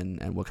in,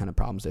 and what kind of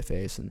problems they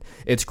face. And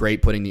it's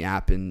great putting the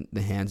app in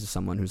the hands of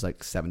someone who's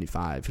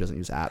 75 who doesn't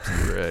use apps,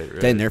 and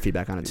getting their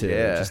feedback on it too.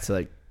 Yeah. Just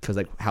to because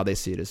how they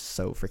see it is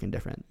so freaking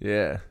different.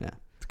 Yeah. Yeah.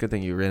 Good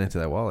thing you ran into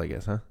that wall, I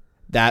guess, huh?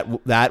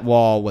 That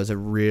wall was a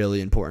really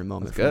important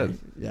moment. That's good.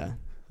 Yeah,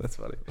 that's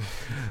funny.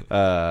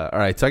 All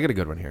right, so I got a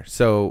good one here.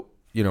 So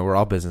we're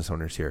all business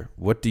owners here.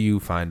 What do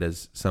you find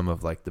as some of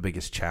the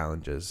biggest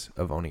challenges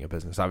of owning a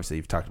business? Obviously,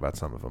 you've talked about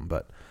some of them,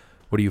 but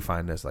what do you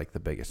find as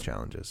the biggest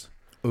challenges?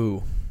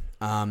 Ooh,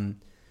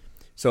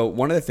 so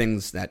one of the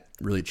things that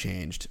really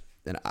changed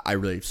that I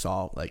really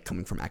saw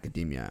coming from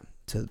academia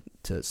to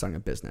starting a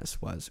business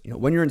was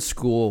when you're in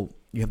school,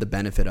 you have the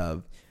benefit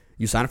of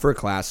you sign up for a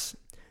class,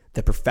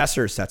 the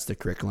professor sets the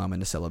curriculum and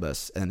the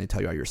syllabus, and then they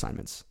tell you all your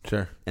assignments.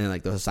 Sure. And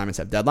then those assignments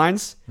have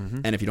deadlines,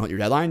 and if you don't hit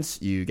your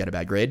deadlines, you get a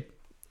bad grade,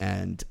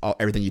 and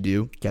everything you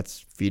do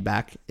gets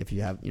feedback if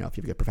you have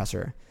a good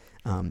professor.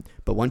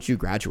 But once you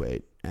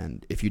graduate,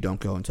 and if you don't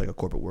go into a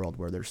corporate world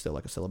where there's still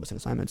a syllabus and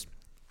assignments,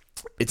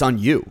 it's on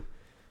you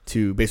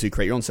to basically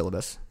create your own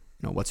syllabus.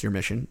 What's your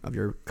mission of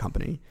your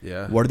company?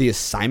 Yeah. What are the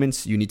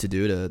assignments you need to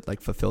do to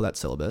fulfill that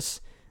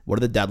syllabus? What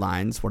are the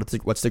deadlines?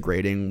 What's the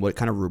grading? What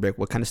kind of rubric?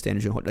 What kind of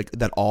standards you hold?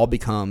 That all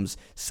becomes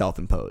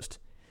self-imposed.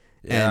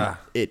 Yeah. And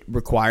it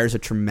requires a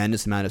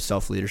tremendous amount of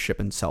self-leadership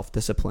and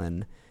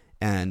self-discipline,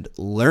 and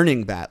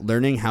learning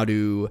how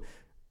to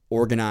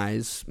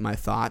organize my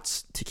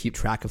thoughts to keep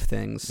track of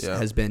things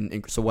has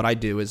been. So what I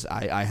do is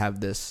I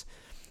have this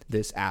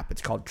app.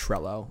 It's called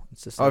Trello.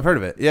 It's just I've heard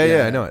of it.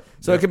 Yeah, I know it.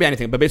 So it could be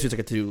anything, but basically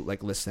it's a to-do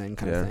list thing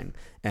kind of thing.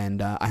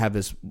 And I have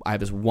this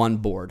one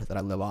board that I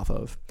live off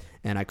of,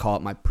 and I call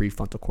it my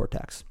prefrontal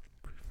cortex.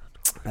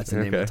 That's the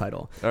name of the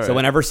title. All so right.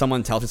 whenever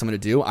someone tells me something to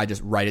do, I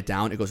just write it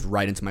down. It goes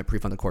right into my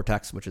prefrontal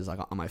cortex, which is like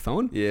on my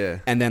phone. Yeah.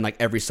 And then like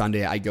every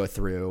Sunday I go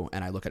through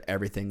and I look at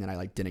everything that I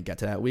like didn't get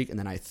to that week, and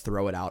then I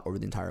throw it out over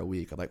the entire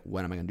week of like,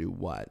 when am I going to do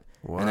what?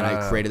 Wow. And then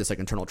I created this like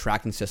internal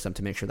tracking system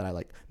to make sure that I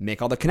like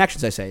make all the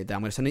connections. I say that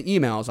I'm going to send the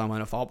emails, I'm going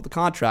to follow up with the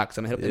contracts,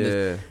 I'm going to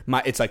hit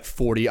it's like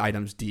 40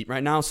 items deep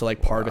right now. So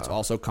like part of it's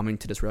also coming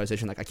to this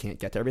realization like I can't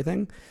get to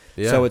everything.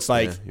 Yeah. So it's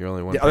like you're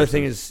only one the person. other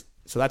thing is,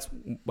 so that's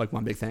like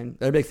one big thing.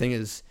 The other big thing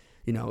is,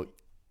 you know,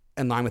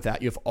 in line with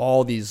that, you have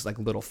all these like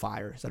little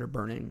fires that are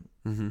burning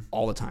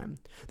all the time.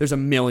 There's a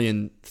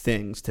million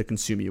things to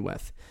consume you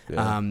with.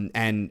 Yeah.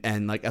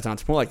 And like as an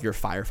entrepreneur, like you're a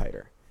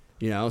firefighter.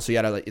 You know, so you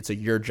gotta like, it's like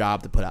your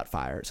job to put out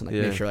fires and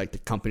like make sure like the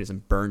company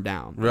doesn't burn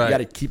down. Right. You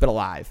gotta keep it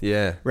alive.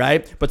 Yeah.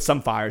 Right. But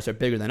some fires are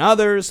bigger than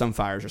others. Some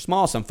fires are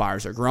small. Some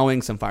fires are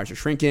growing. Some fires are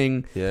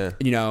shrinking. Yeah.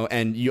 You know,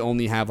 and you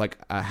only have like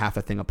a half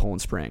a thing of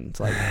Poland Spring.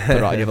 To like put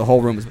it all. You have the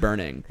whole room is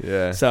burning.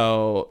 Yeah.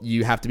 So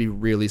you have to be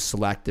really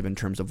selective in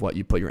terms of what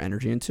you put your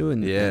energy into,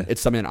 and it's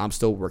something that I'm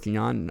still working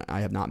on. And I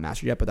have not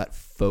mastered yet, but that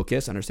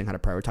focus, understanding how to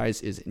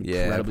prioritize, is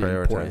incredibly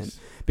important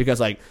because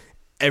like.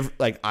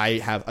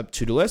 I have a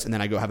to-do list, and then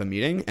I go have a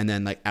meeting, and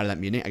then like out of that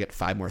meeting I get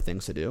 5 more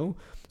things to do.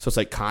 So it's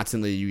like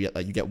constantly you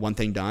get one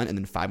thing done, and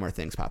then 5 more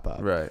things pop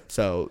up. Right.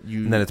 So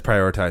and then it's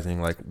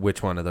prioritizing like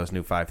which one of those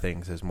new 5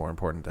 things is more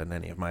important than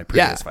any of my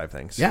previous 5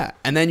 things. Yeah.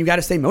 And then you got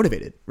to stay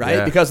motivated, right?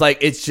 Yeah. Because like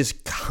it's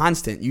just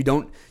constant. You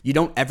don't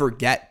ever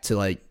get to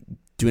like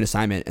do an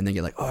assignment and then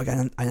get like, oh, I got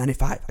a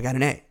 95, I got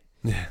an A.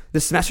 Yeah.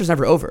 This semester's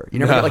never over. You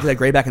never get like that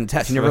grade back in the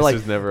test. You never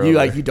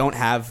like you don't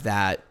have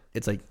that.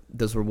 It's like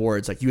those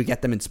rewards, like you would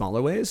get them in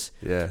smaller ways.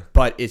 Yeah.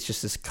 But it's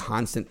just this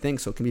constant thing.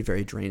 So it can be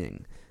very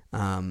draining.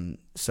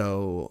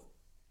 So,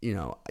 you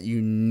know,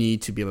 you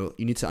need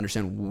to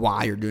understand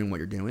why you're doing what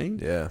you're doing.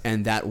 Yeah.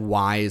 And that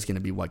why is going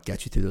to be what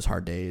gets you through those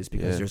hard days,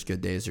 because there's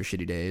good days, there's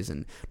shitty days.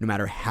 And no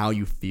matter how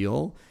you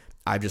feel,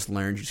 I've just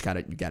learned you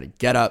gotta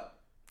get up,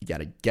 you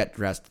gotta get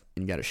dressed,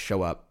 and you gotta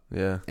show up.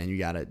 Yeah. And you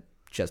gotta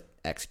just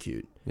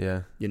execute.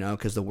 Yeah. You know,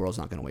 because the world's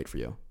not going to wait for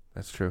you.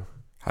 That's true.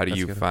 How do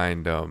you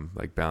find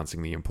like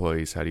balancing the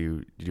employees? How do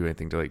you do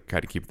anything to like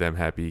kind of keep them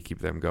happy, keep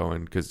them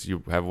going? Because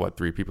you have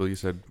 3 people you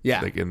said,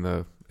 like in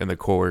the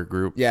core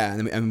group. Yeah,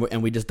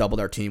 and we just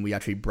doubled our team. We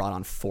actually brought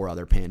on 4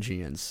 other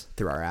Pangeans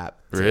through our app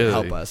to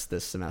help us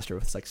this semester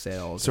with like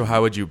sales. So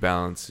how would you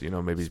balance? You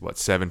know, maybe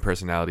 7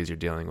 personalities you're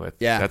dealing with.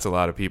 Yeah, that's a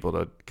lot of people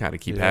to kind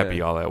of keep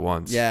happy all at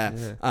once. Yeah.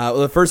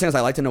 Well, the first thing is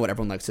I like to know what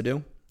everyone likes to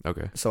do.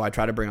 Okay. So I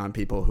try to bring on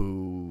people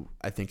who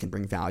I think can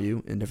bring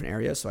value in different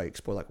areas. So I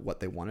explore like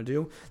what they want to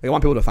do. Like I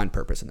want people to find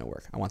purpose in their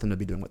work. I want them to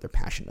be doing what they're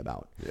passionate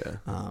about. Yeah.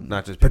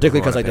 Not just particularly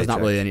because like there's not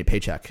really any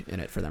paycheck in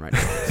it for them right now.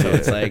 So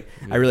it's like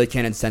I really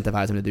can't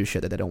incentivize them to do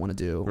shit that they don't want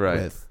to do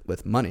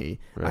with money.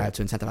 Right. I have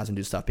to incentivize them to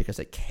do stuff because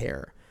they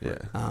care. Yeah.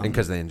 And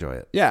because they enjoy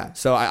it. Yeah.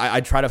 So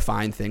I try to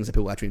find things that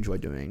people actually enjoy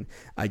doing.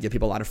 I give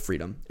people a lot of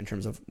freedom in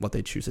terms of what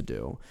they choose to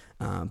do.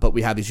 But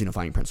we have these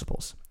unifying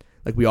principles.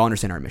 Like we all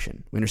understand our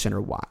mission. We understand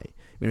our why.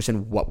 We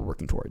understand what we're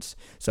working towards.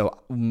 So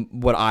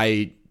what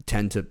I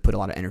tend to put a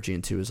lot of energy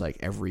into is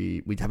like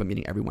we have a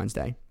meeting every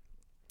Wednesday,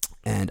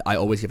 and I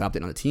always give an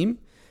update on the team.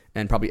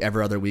 And probably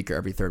every other week or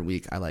every third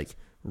week, I like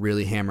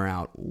really hammer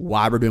out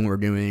why we're doing what we're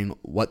doing,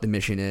 what the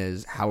mission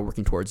is, how we're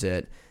working towards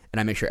it. And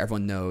I make sure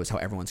everyone knows how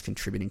everyone's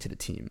contributing to the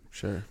team.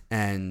 Sure.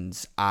 And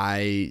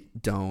I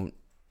don't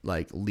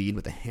like lead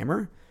with a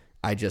hammer.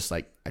 I just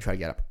like, I try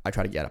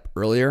to get up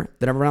earlier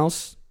than everyone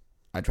else.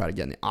 I try to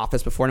get in the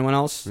office before anyone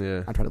else.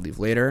 Yeah. I try to leave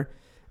later,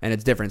 and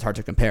it's different. It's hard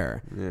to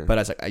compare. Yeah.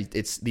 But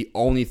it's the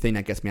only thing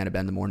that gets me out of bed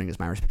in the morning is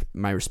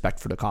my respect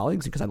for the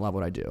colleagues, because I love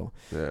what I do.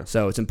 Yeah.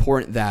 So it's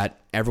important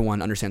that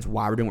everyone understands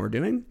why we're doing what we're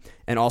doing,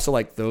 and also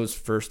like those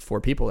first 4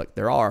 people, like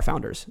they're all our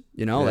founders.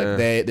 You know, like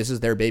this is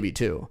their baby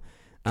too,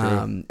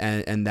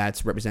 and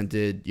that's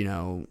represented, you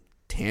know,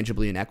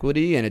 tangibly in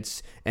equity, and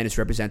it's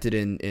represented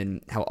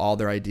in how all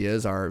their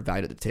ideas are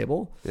valued at the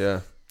table. Yeah.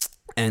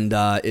 And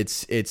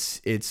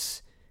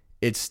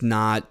it's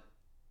not,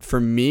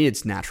 for me,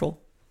 it's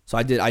natural. So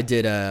I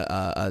did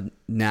a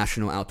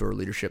national outdoor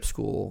leadership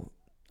school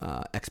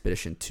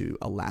expedition to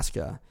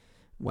Alaska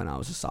when I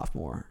was a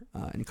sophomore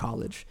in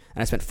college,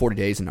 and I spent 40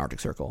 days in the Arctic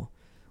Circle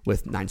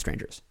with 9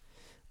 strangers.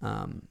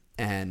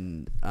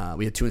 And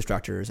we had 2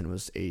 instructors, and it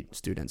was 8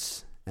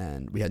 students,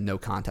 and we had no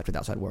contact with the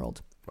outside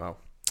world. Wow.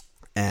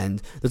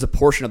 And there's a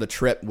portion of the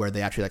trip where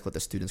they actually like let the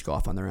students go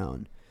off on their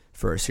own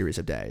for a series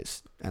of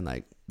days, and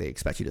like they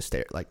expect you to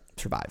stay, like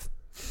survive.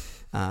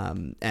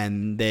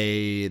 And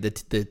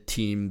the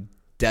team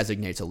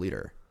designates a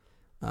leader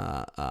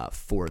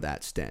for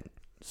that stint.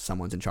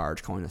 Someone's in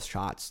charge, calling the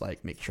shots,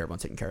 like making sure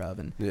everyone's taken care of.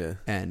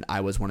 And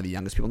I was one of the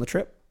youngest people on the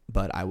trip,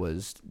 but I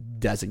was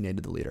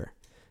designated the leader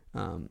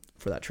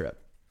for that trip.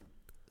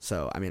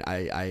 So I mean,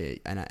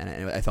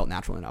 I felt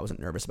natural, and I wasn't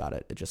nervous about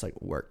it. It just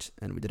like worked,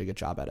 and we did a good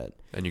job at it.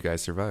 And you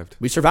guys survived.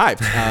 We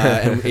survived,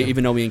 and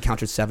even though we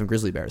encountered 7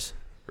 grizzly bears.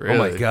 Really?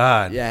 Oh my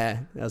God! Yeah,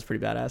 that was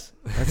pretty badass.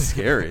 That's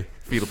scary.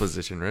 Fetal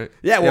position, right?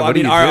 Yeah. Well, I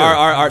mean,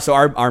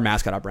 our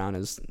mascot, our brown,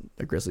 is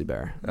a grizzly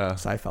bear,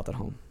 so I felt at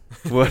home.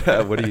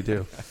 What do you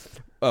do?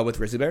 With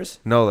grizzly bears?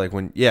 No, like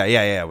when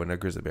when a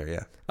grizzly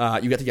bear,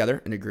 You get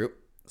together in a group,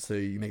 so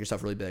you make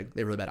yourself really big.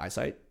 They have really bad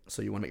eyesight,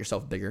 so you want to make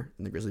yourself bigger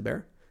than the grizzly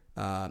bear.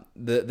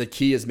 The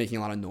key is making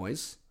a lot of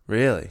noise.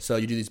 Really? So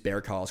you do these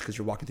bear calls because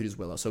you're walking through these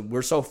willows. So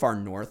we're so far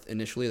north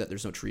initially that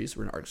there's no trees.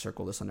 We're in an Arctic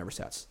Circle. The sun never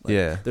sets.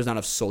 There's not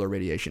enough solar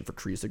radiation for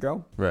trees to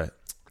grow. Right.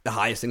 The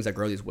highest things that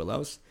grow are these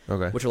willows,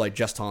 which are like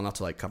just tall enough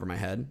to like cover my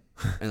head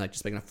and like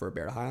just big enough for a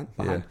bear to hide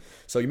behind.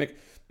 So you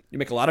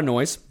make a lot of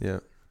noise.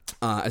 Yeah.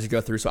 As you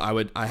go through. So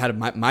I had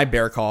my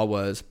bear call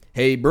was,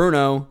 "Hey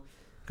Bruno,"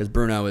 because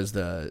Bruno is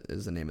the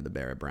name of the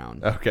bear at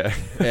Brown. Okay.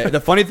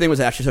 The funny thing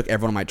was it actually took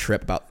everyone on my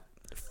trip about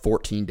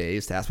 14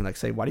 days to ask me, like,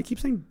 say, why do you keep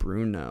saying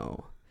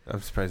Bruno? I'm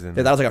surprised. Yeah,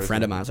 that was like a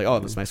friend of mine. I was like, oh,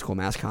 this is my school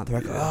mascot.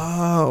 They're like,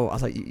 oh. I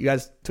was like, you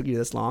guys took you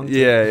this long?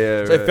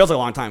 Yeah. So it feels like a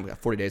long time. We got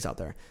 40 days out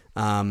there.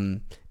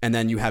 And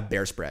then you have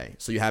bear spray.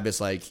 So you have this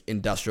like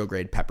industrial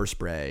grade pepper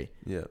spray.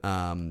 Yeah.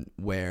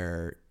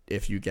 Where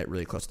if you get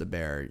really close to the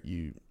bear,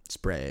 you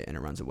spray it and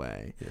it runs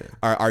away.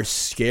 Yeah. Our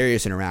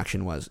scariest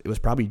interaction was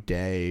probably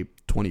day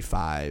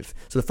 25.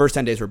 So the first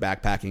 10 days were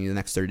backpacking. The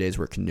next 30 days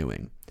were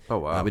canoeing. Oh,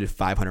 wow. We did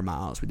 500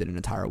 miles. We did an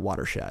entire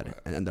watershed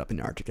and ended up in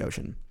the Arctic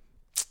Ocean.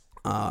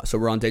 So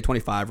we're on day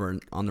 25. We're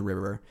on the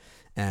river,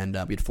 and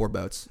we had 4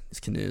 boats, these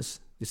canoes.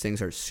 These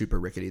things are super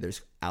rickety.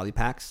 There's alley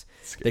packs.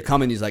 They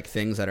come in these like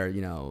things that are,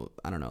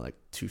 I don't know, like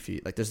 2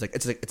 feet. Like there's like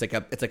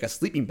it's like a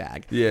sleeping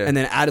bag. Yeah. And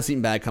then out of the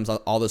sleeping bag comes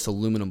all this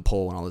aluminum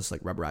pole and all this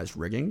like rubberized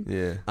rigging.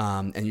 Yeah.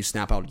 And you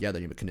snap all together.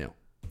 You have a canoe.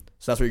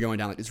 So that's where you're going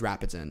down like these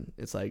rapids in.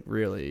 It's like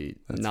really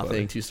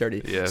nothing too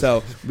sturdy. Yeah.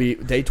 So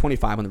day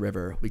 25 on the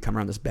river, we come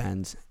around this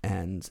bend,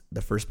 and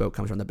the first boat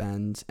comes around the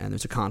bend, and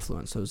there's a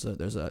confluence. So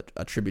there's a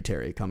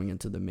tributary coming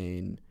into the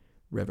main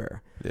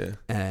river. Yeah.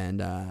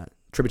 And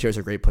tributaries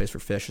are a great place for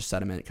fish, a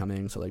sediment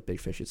coming. So like big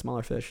fish eat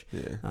smaller fish.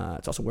 Yeah.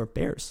 It's also where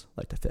bears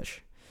like to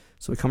fish.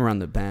 So we come around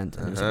the bend,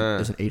 and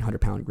there's an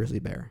 800-pound grizzly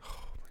bear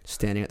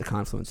standing at the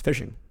confluence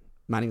fishing,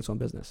 minding its own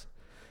business.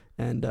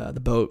 And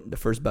the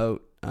first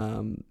boat,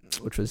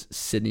 which was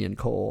Sydney and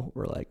Cole,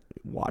 were like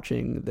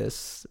watching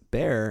this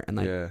bear and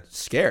like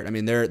scared. I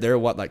mean, they're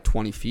what, like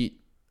 20 feet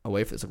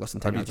away from this, like less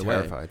than 10 yards away.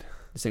 Terrified.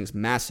 This thing's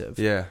massive.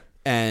 Yeah.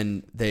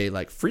 And they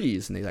like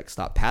freeze and they like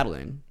stop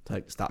paddling to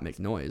like stop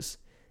making noise,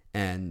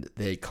 and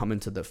they come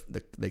into the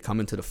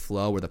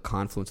flow where the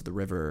confluence of the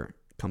river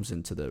comes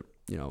into the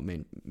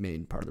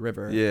main part of the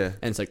river. Yeah.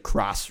 And it's like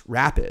cross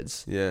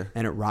rapids. Yeah.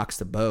 And it rocks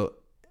the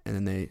boat, and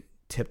then they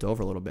tipped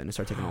over a little bit and it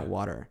started taking on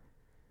water.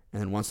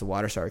 And then once the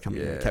water started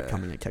coming in, it kept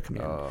coming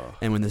in.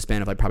 And when the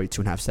span of like probably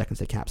 2.5 seconds,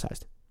 they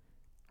capsized.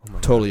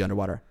 Totally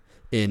underwater.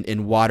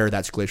 In water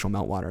that's glacial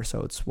meltwater.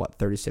 So it's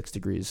 36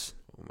 degrees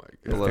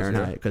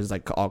Fahrenheit, because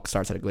like all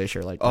starts at a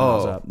glacier. Like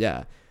up.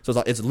 Yeah.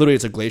 So it's literally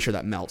a glacier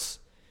that melts,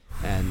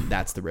 and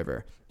that's the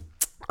river.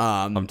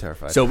 I'm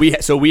terrified. So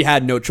we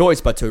had no choice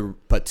but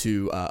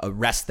to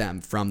arrest them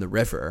from the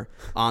river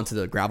onto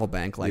the gravel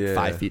bank, like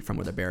 5 feet from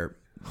where the bear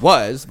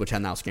was, which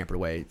had now scampered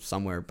away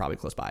somewhere probably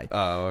close by.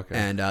 Oh, okay.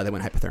 And they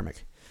went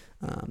hypothermic.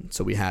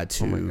 So we had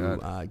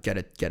to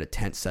get a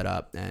tent set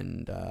up,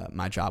 and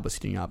my job was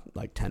heating up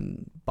like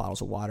 10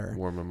 bottles of water,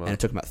 warm them up, and it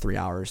took about 3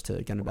 hours to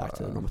get them back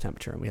to the normal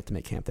temperature, and we had to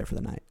make camp there for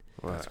the night.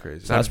 Wow. That's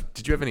crazy. So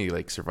did you have any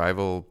like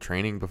survival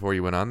training before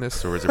you went on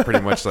this, or was it pretty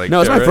much like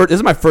no? This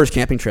is my first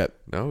camping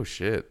trip. No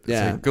shit.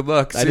 Yeah. Like, good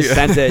luck. I just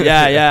sent it.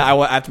 Yeah.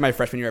 After my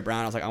freshman year at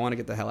Brown, I was like, I want to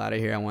get the hell out of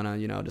here. I want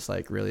to just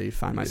like really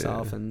find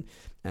myself and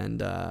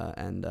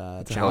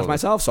challenge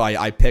myself. So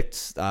I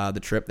picked the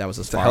trip that was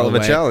as far away. Hell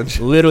of a challenge.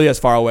 Literally as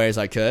far away as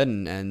I could,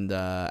 and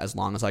as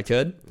long as I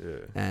could. Yeah.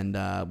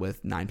 And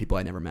with 9 people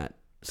I never met.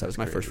 So it was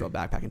my first real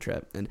backpacking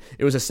trip, and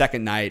it was a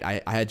second night.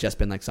 I had just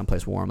been like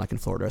someplace warm, like in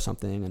Florida or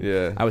something,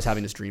 and I was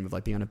having this dream of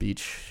like being on a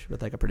beach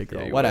with like a pretty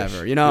girl,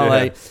 whatever,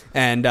 like.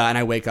 And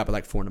I wake up at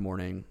like 4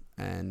 a.m,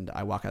 and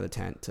I walk out of the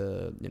tent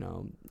to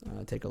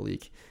take a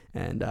leak,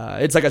 and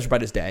it's like as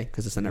bright as day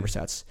because the sun never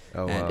sets.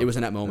 And it was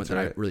in that moment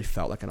I really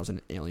felt like I was in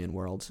an alien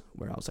world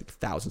where I was like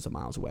thousands of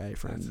miles away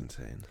from. That's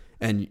insane.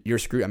 And you're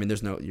screwed. I mean,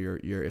 there's no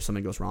if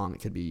something goes wrong, it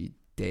could be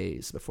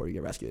days before you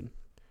get rescued.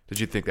 Did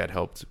you think that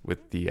helped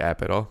with the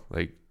app at all?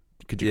 Like,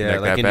 could you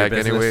connect like that back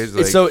anyways?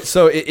 Like,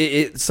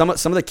 some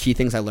of the key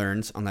things I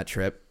learned on that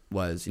trip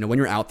was, when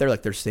you're out there,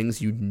 like there's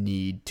things you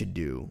need to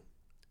do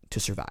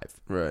to survive.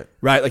 Right.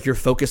 Like you're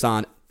focused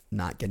on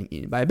not getting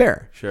eaten by a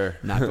bear. Sure.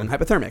 Not going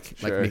hypothermic.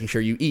 Sure. Like making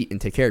sure you eat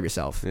and take care of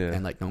yourself. Yeah.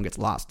 And like no one gets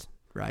lost.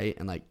 Right.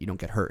 And like you don't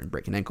get hurt and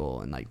break an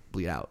ankle and like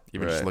bleed out.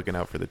 Even just looking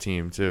out for the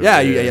team too. Yeah.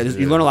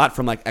 You learn a lot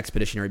from like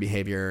expeditionary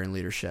behavior and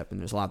leadership. And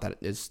there's a lot that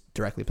is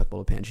directly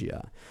applicable to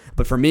Pangea.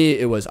 But for me,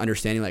 it was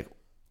understanding like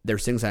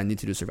there's things that I need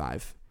to do to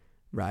survive.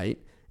 Right.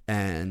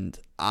 And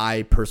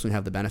I personally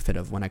have the benefit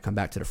of when I come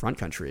back to the front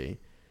country,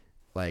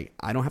 like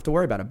I don't have to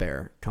worry about a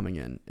bear coming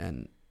in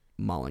and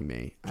mauling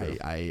me.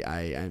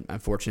 I'm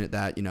fortunate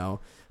that,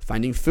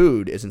 finding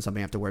food isn't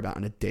something I have to worry about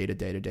on a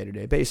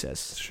day-to-day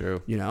basis. It's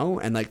true.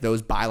 And like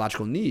those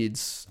biological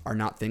needs are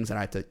not things that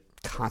I have to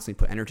constantly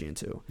put energy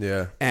into.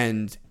 Yeah.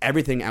 And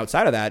everything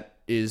outside of that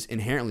is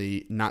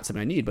inherently not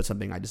something I need, but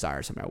something I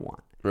desire, something I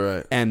want.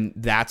 Right. And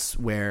that's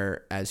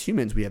where, as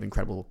humans, we have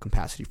incredible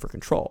capacity for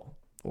control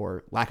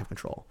or lack of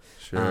control.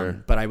 Sure.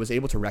 But I was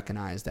able to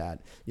recognize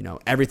that,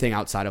 everything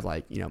outside of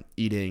like,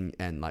 eating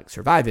and like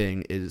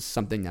surviving is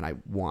something that I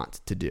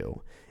want to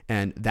do.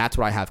 And that's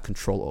what I have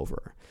control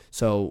over.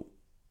 So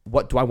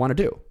what do I want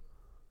to do?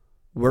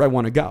 Where do I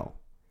want to go?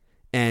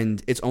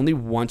 And it's only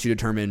once you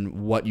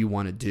determine what you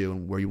want to do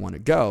and where you want to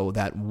go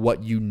that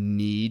what you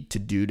need to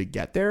do to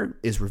get there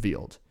is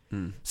revealed.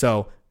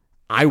 So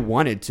I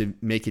wanted to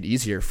make it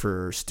easier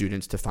for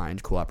students to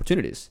find cool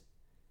opportunities.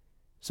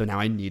 So now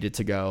I needed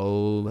to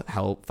go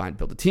help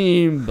build a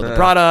team, build a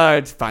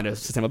product, find a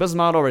sustainable business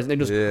model,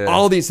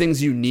 all these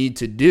things you need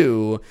to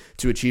do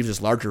to achieve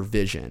this larger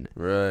vision.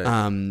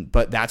 Right.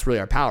 But that's really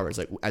our power. Is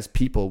like, as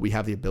people, we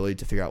have the ability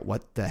to figure out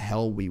what the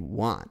hell we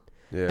want.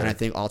 Yeah. And I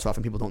think all too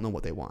often people don't know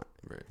what they want.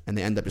 Right. And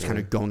they end up just kind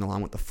of going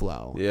along with the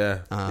flow.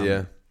 Yeah.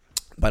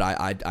 But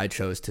I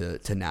chose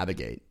to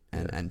navigate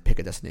and pick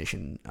a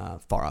destination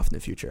far off in the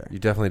future. You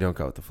definitely don't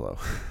go with the flow.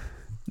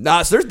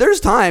 No, so there's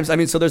times. I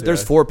mean, so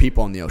there's 4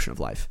 people in the ocean of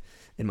life,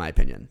 in my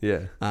opinion.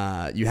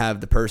 Yeah. You have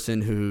the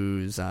person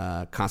who's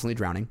constantly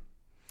drowning,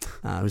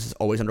 who's just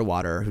always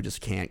underwater, who just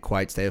can't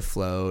quite stay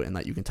afloat, and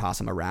like you can toss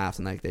them a raft,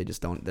 and like they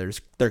just don't.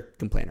 They're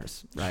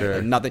complainers, right?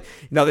 Sure. Like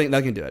nothing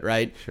can do it,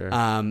 right? Sure.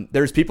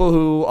 There's people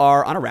who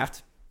are on a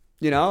raft.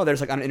 There's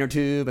like on an inner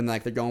tube, and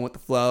like they're going with the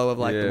flow of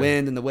like the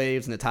wind and the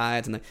waves and the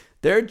tides, and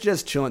they're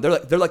just chilling.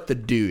 They're like the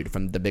dude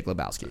from The Big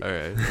Lebowski. All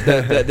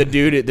right.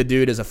 the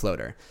dude is a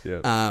floater.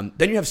 Yeah.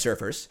 Then you have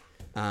surfers,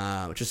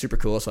 which is super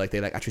cool. So like they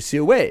like actually see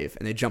a wave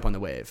and they jump on the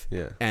wave.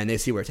 Yeah. And they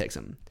see where it takes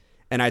them.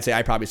 And I'd say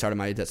I probably started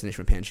my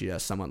destination with Pangaea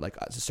somewhat like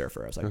as a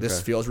surfer. I was like,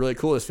 this feels really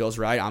cool. This feels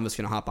right. I'm just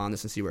gonna hop on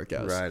this and see where it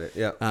goes. Right.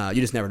 Yeah.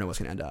 You just never know what's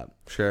gonna end up.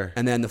 Sure.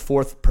 And then the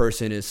 4th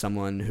person is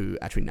someone who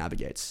actually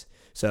navigates.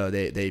 So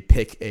they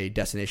pick a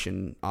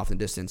destination off in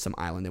the distance, some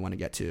island they want to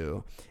get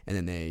to, and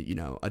then they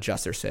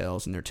adjust their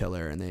sails and their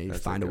tiller, and they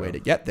find a way to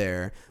get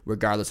there,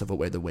 regardless of what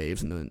way the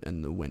waves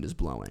and the wind is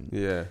blowing.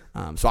 Yeah.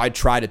 So I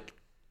try to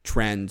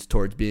trend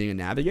towards being a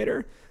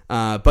navigator,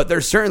 but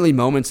there's certainly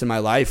moments in my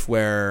life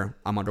where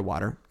I'm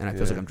underwater and I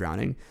feel like I'm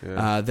drowning.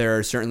 Yeah. There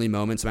are certainly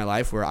moments in my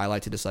life where I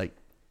like to just like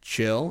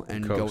chill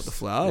and go with the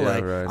flow.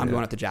 I'm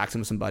going out to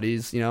Jackson with some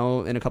buddies,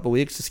 in a couple of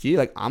weeks to ski.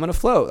 Like I'm gonna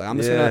float. Like, I'm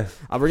just gonna.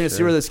 We're gonna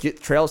see where the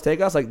trails take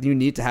us. Like you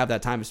need to have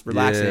that time. It's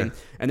relaxing. Yeah.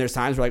 And there's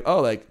times where like,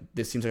 oh, like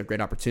this seems like a great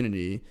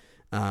opportunity.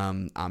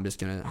 I'm just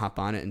gonna hop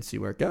on it and see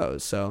where it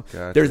goes. So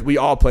we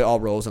all play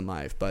all roles in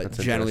life, but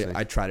generally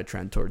I try to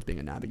trend towards being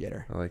a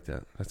navigator. I like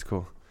that. That's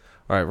cool.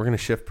 All right, we're gonna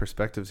shift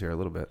perspectives here a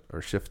little bit,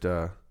 or shift.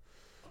 We're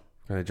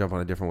gonna jump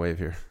on a different wave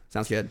here.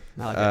 Sounds good.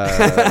 I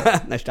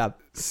like it. Nice job.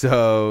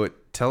 So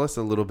tell us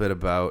a little bit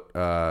about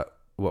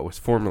what was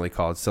formerly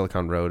called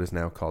Silicon Road is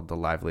now called the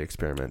Lively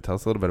Experiment. Tell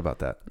us a little bit about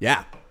that.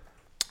 Yeah.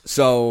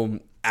 So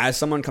as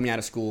someone coming out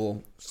of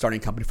school,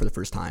 starting a company for the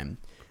first time,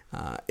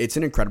 it's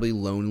an incredibly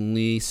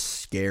lonely,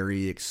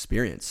 scary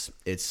experience.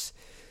 It's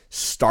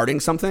starting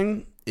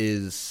something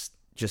is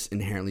just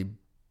inherently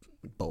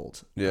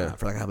bold,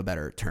 for lack of a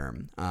better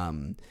term.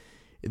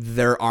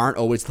 There aren't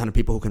always a ton of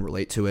people who can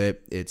relate to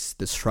it. It's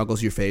the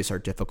struggles you face are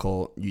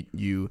difficult.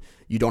 You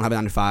don't have a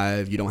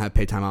 9-to-5. You don't have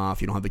paid time off.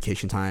 You don't have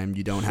vacation time.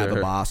 You don't have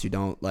a boss. You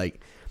don't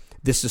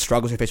the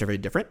struggles you face are very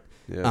different.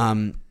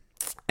 Yeah.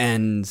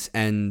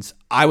 And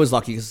I was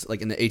lucky because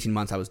like in the 18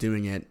 months I was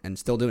doing it and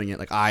still doing it,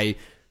 like I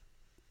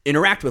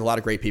interact with a lot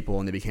of great people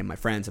and they became my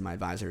friends and my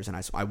advisors.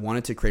 And I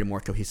wanted to create a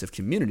more cohesive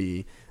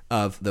community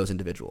of those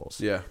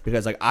individuals. Yeah.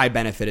 Because like I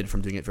benefited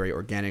from doing it very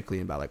organically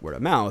and by like word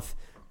of mouth.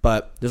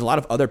 But there's a lot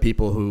of other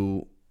people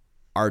who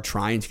are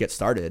trying to get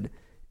started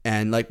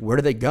and like, where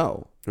do they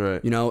go? Right.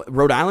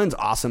 Rhode Island's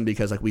awesome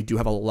because like we do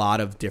have a lot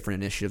of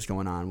different initiatives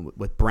going on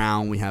with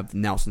Brown. We have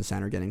Nelson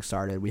Center getting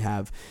started. We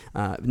have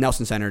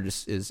Nelson Center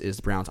just is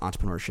Brown's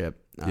entrepreneurship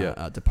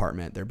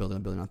department. They're building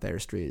a building on Thayer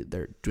Street.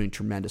 They're doing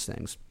tremendous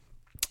things.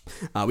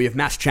 We have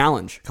Mass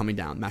Challenge coming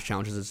down. Mass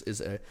Challenge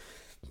is a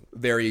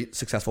very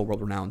successful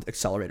world-renowned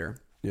accelerator.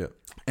 Yeah.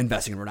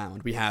 Investing in Rhode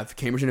Island. We have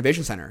Cambridge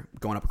Innovation Center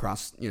going up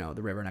across, the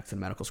river next to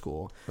the medical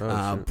school.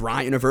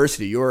 Bryant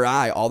University,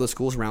 URI, all the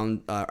schools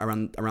around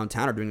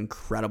town are doing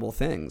incredible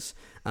things.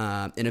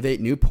 Innovate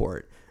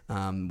Newport.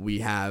 We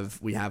have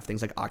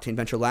things like Octane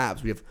Venture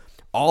Labs. We have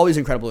all these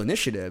incredible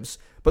initiatives,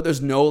 but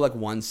there's no like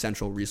one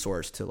central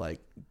resource to like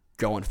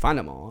go and find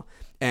them all.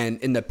 And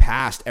in the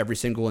past, every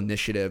single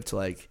initiative to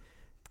like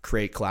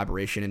create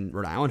collaboration in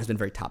Rhode Island has been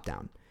very top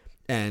down.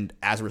 And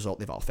as a result,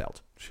 they've all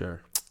failed.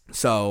 Sure.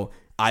 So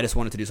I just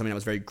wanted to do something that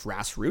was very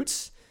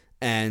grassroots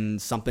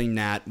and something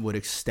that would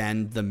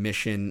extend the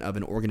mission of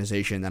an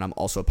organization that I'm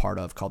also a part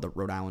of called the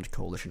Rhode Island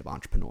Coalition of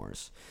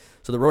Entrepreneurs.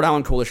 So the Rhode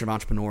Island Coalition of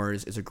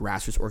Entrepreneurs is a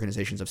grassroots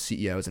organization of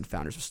CEOs and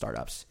founders of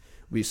startups.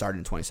 We started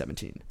in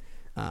 2017.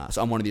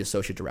 So I'm one of the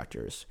associate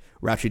directors.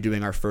 We're actually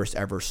doing our first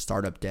ever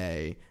startup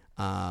day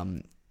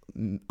on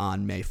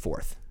May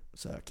 4th.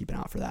 So keep an eye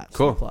out for that.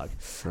 Cool. Plug.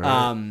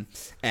 Right.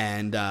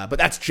 But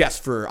that's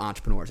just for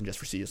entrepreneurs and just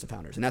for CEOs and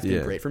founders. And that's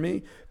been great for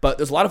me. But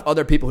there's a lot of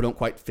other people who don't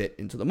quite fit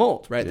into the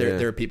mold, right?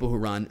 There are people who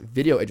run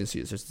video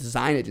agencies. There's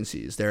design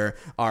agencies. There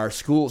are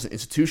schools and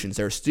institutions.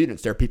 There are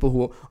students. There are people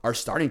who are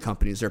starting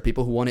companies. There are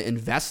people who want to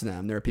invest in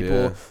them. There are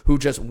people who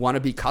just want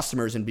to be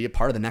customers and be a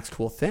part of the next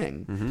cool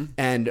thing. Mm-hmm.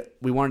 And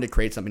we wanted to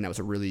create something that was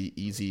a really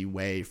easy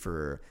way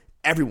for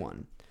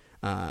everyone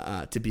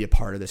to be a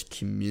part of this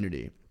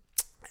community.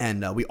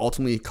 And we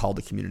ultimately called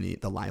the community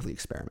the Lively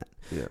Experiment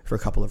for a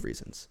couple of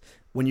reasons.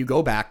 When you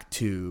go back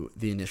to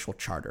the initial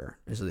charter,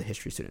 this is a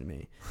history student in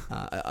me,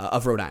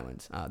 of Rhode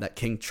Island, that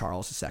King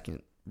Charles II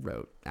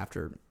wrote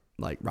after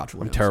like Roger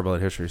Williams. I'm terrible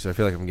at history, so I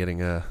feel like I'm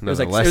getting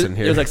another lesson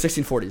here. It was like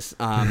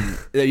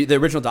 1640s. The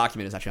original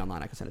document is actually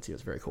online. I can send it to you.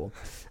 It's very cool.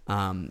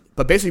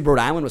 But basically, Rhode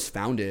Island was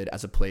founded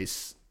as a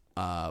place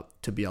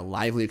to be a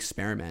lively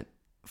experiment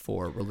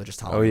for religious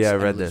tolerance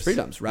and religious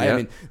freedoms, right? Yep. I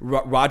mean,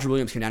 Roger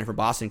Williams came down here from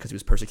Boston because he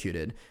was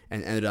persecuted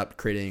and ended up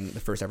creating the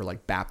first ever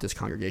like Baptist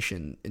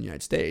congregation in the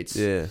United States.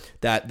 Yeah.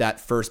 That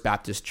first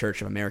Baptist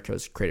Church of America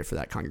was created for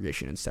that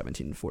congregation in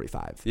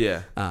 1745.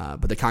 Yeah.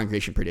 But the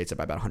congregation predates it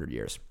by about 100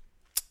 years.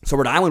 So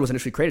Rhode Island was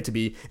initially created to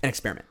be an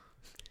experiment.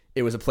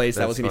 It was a place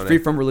that was going to be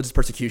free from religious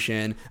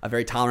persecution, a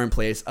very tolerant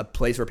place, a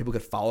place where people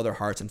could follow their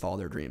hearts and follow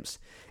their dreams.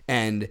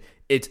 And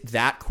it's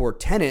that core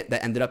tenet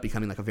that ended up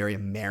becoming like a very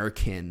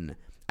American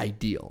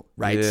ideal,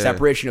 right? Yeah.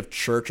 Separation of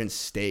church and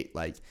state,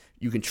 like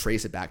you can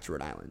trace it back to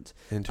Rhode Island.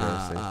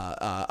 Interesting.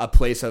 A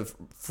place of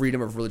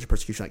freedom of religious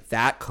persecution, like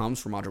that comes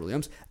from Roger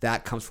Williams.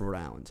 That comes from Rhode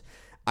Island.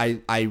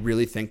 I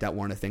really think that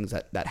one of the things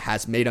that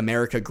has made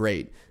America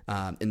great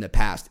in the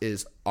past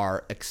is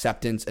our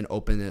acceptance and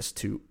openness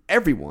to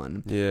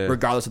everyone,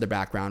 regardless of their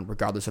background,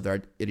 regardless of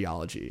their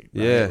ideology.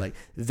 Right? Yeah, like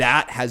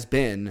that has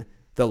been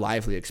the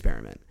Lively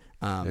Experiment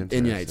in the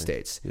United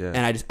States,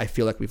 and I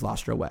feel like we've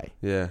lost our way,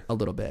 a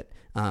little bit,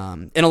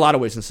 in a lot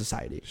of ways in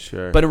society.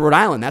 Sure, but in Rhode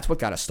Island, that's what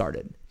got us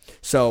started.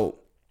 So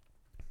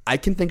I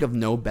can think of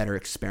no better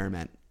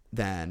experiment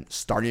than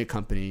starting a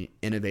company,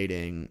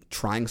 innovating,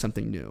 trying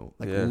something new,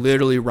 like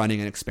literally running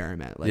an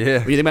experiment. Like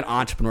when you think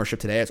about entrepreneurship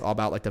today, it's all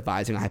about like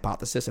devising a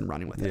hypothesis and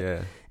running with it.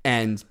 Yeah.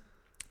 And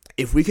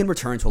if we can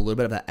return to a little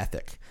bit of that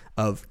ethic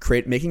of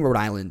making Rhode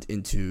Island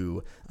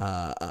into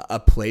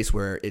a place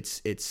where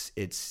it's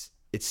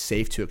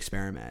safe to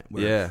experiment,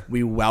 where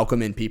we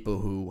welcome in people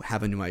who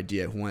have a new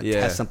idea, who want to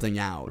test something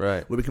out,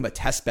 where we become a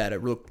test bed,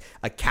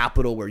 a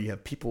capital where you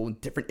have people in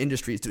different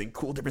industries doing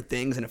cool different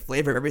things and a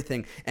flavor of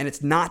everything. And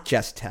it's not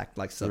just tech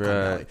like Silicon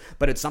Valley,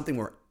 but it's something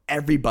where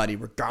everybody,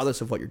 regardless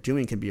of what you're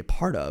doing, can be a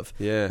part of.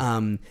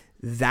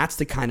 That's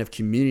the kind of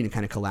community and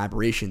kind of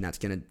collaboration that's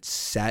going to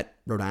set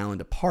Rhode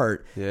Island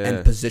apart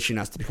and position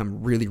us to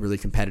become really, really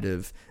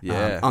competitive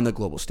on the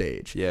global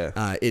stage.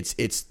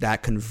 It's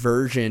that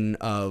conversion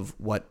of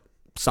what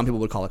some people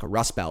would call like a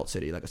Rust Belt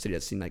city, like a city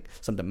that's seen like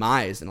some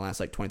demise in the last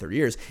like 20, 30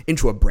 years,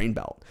 into a brain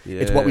belt.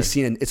 It's what we've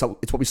seen, it's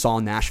what we saw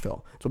in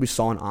Nashville. It's what we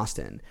saw in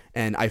Austin.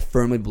 And I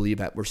firmly believe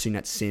that we're seeing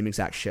that same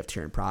exact shift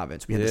here in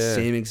Providence. We have the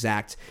same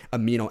exact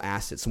amino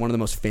acids. So one of the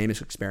most famous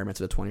experiments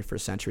of the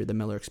 21st century, the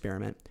Miller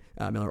experiment,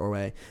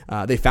 Miller-Urey,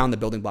 they found the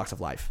building blocks of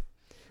life.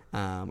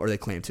 Or they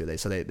claim to. They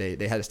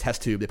had this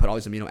test tube. They put all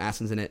these amino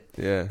acids in it.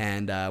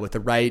 And with the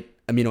right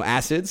amino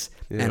acids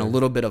and a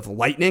little bit of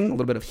lightning, a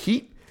little bit of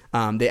heat,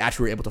 they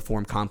actually were able to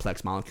form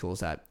complex molecules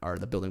that are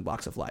the building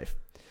blocks of life.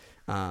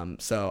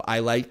 So I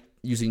like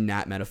using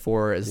that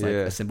metaphor as like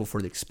a symbol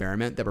for the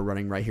experiment that we're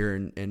running right here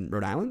in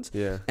Rhode Island.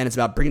 And it's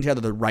about bringing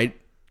together the right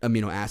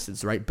amino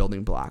acids, the right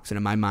building blocks. And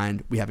in my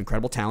mind, we have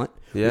incredible talent.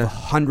 We have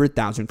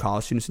 100,000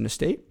 college students in the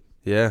state.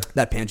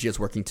 That Pangea is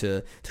working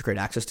to create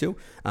access to.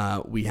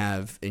 We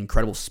have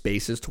incredible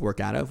spaces to work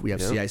out of. We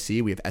have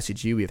CIC, we have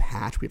SEG, we have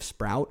Hatch, we have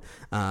Sprout.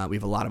 We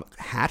have a lot of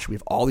Hatch. We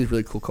have all these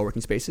really cool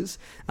co-working spaces.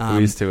 We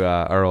used to,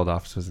 our old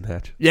office was in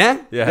Hatch.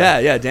 Yeah.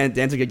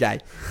 Dan's a good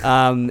guy.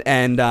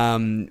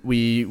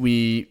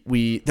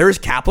 There's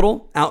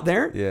capital out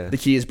there. The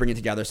key is bringing it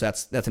together. So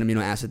that's an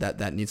amino acid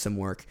that needs some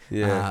work.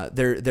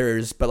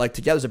 But like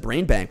together as a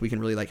brain bank, we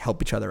can really like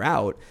help each other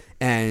out.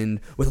 And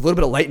with a little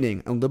bit of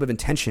lightning, a little bit of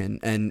intention,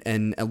 and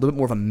a little bit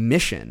more of a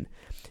mission,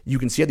 you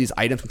can see how these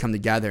items can come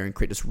together and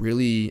create this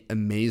really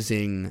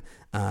amazing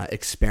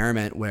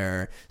experiment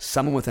where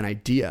someone with an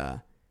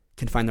idea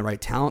can find the right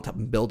talent to help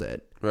them build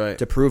it,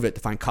 to prove it, to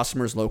find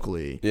customers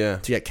locally, to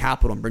get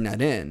capital and bring that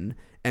in,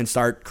 and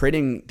start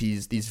creating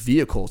these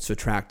vehicles to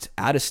attract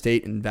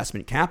out-of-state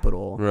investment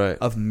capital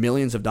of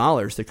millions of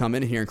dollars to come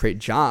in here and create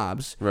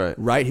jobs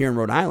right here in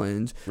Rhode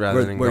Island,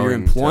 where you're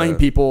employing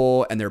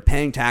people and they're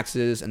paying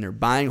taxes and they're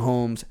buying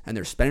homes and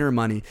they're spending their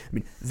money. I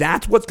mean,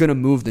 that's what's going to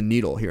move the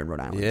needle here in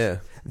Rhode Island.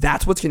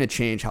 That's what's going to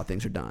change how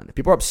things are done. If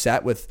people are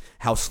upset with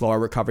how slow our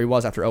recovery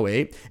was after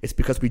 2008, it's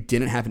because we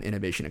didn't have an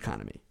innovation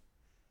economy.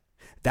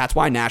 That's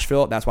why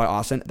Nashville, that's why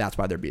Austin, that's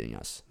why they're beating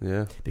us.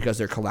 Because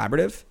they're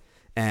collaborative.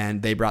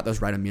 And they brought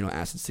those right amino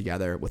acids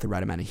together with the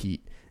right amount of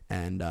heat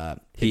and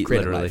heat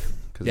literally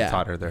because it's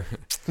hotter there.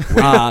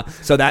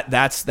 So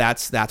that's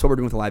what we're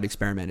doing with the Live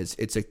Experiment.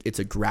 It's a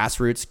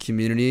grassroots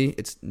community.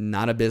 It's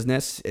not a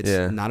business.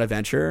 It's not a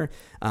venture.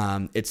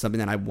 It's something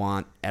that I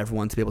want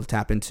everyone to be able to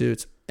tap into.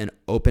 It's an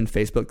open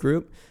Facebook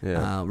group.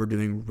 We're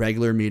doing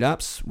regular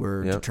meetups.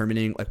 We're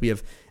determining like we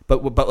have.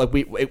 But like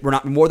we're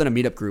not more than a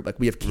meetup group. Like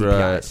we have KPIs.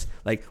 Right.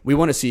 Like we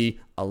want to see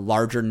a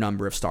larger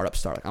number of startups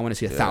start. Like I want to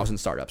see 1,000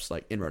 startups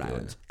like in Rhode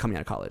Island coming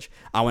out of college.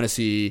 I want to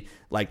see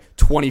like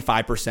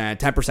 25%,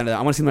 10% of that.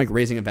 I want to see them like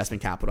raising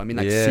investment capital. I mean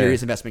like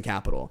serious investment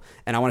capital.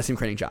 And I want to see them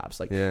creating jobs.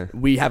 Like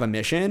we have a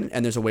mission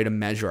and there's a way to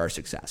measure our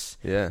success.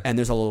 And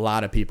there's a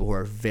lot of people who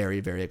are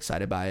very, very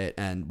excited by it.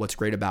 And what's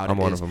great about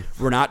it is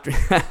we're not.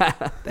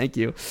 Thank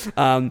you.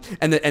 And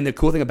the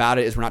cool thing about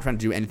it is we're not trying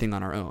to do anything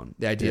on our own.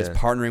 The idea is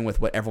partnering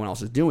with what everyone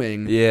else is doing.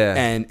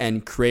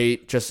 And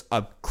create just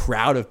a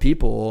crowd of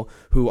people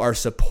who are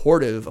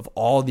supportive of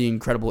all the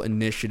incredible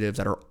initiatives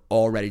that are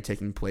already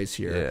taking place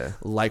here,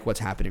 like what's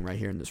happening right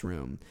here in this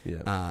room,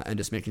 and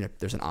just making it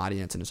there's an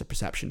audience and there's a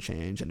perception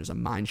change and there's a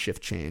mind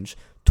shift change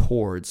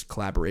towards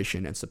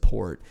collaboration and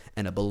support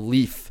and a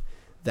belief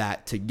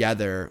that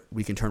together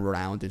we can turn Rhode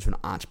Island into an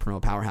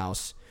entrepreneurial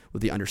powerhouse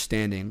with the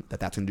understanding that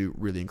that's going to do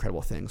really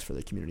incredible things for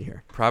the community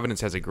here.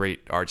 Providence has a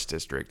great arts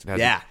district. It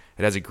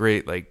has a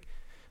great like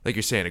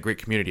you're saying, a great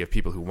community of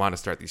people who want to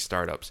start these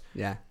startups.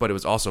 But it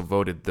was also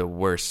voted the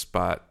worst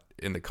spot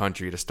in the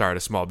country to start a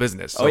small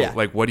business. So,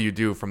 like, what do you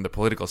do from the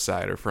political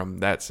side or from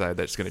that side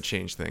that's going to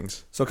change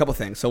things? So a couple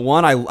things. So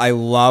one, I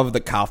love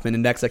the Kaufman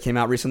Index that came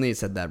out recently. It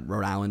said that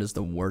Rhode Island is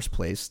the worst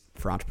place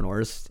for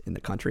entrepreneurs in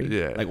the country.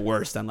 Like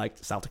worse than like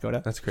South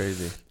Dakota. That's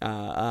crazy.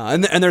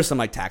 And there's some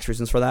like tax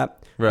reasons for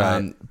that.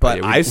 Right.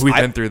 But we've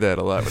been through that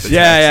a lot with the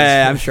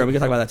taxes. I'm sure we can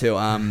talk about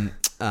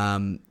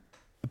that too.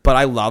 But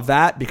I love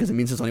that because it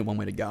means there's only one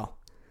way to go.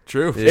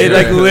 True. It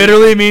like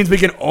literally means we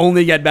can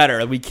only get better.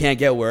 Like, we can't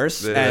get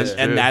worse.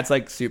 And that's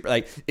like super.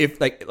 Like if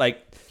like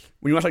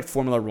when you watch like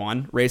Formula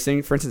One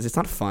racing, for instance, it's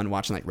not fun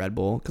watching like Red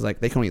Bull because like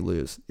they can only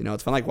lose. You know,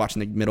 it's fun like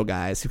watching the middle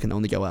guys who can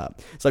only go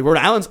up. It's like Rhode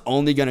Island's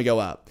only gonna go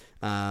up.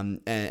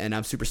 And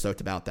I'm super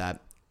stoked about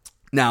that.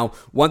 Now,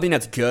 one thing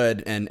that's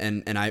good,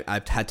 and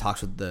I've had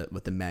talks with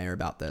the mayor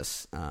about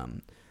this.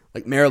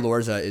 Like Mayor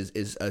Lorza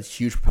is a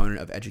huge proponent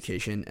of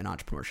education and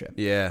entrepreneurship.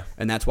 Yeah,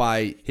 and that's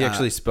why he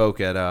actually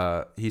spoke at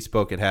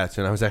Hatch,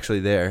 and I was actually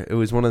there. It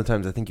was one of the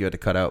times I think you had to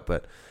cut out,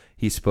 but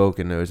he spoke,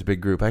 and there was a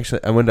big group.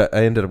 Actually, I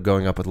ended up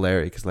going up with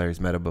Larry because Larry's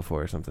met him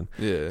before or something.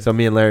 Yeah. So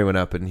me and Larry went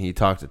up, and he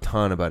talked a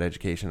ton about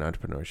education and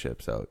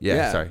entrepreneurship. So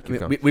sorry, keep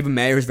going. We have a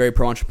mayor who's very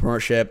pro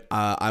entrepreneurship.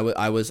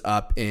 I was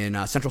up in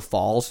Central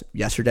Falls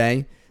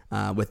yesterday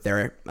with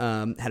their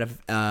head of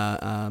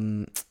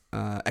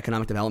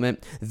economic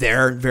development.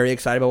 They're very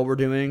excited about what we're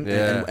doing,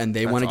 and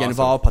they want to get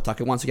involved.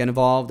 Pawtucket wants to get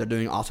involved. They're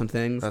doing awesome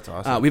things. That's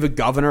awesome. We have a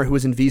governor who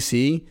was in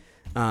VC.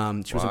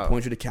 She was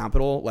appointed to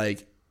Capitol.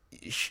 Like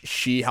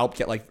she helped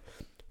get like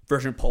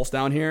Version Pulse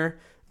down here.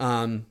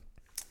 And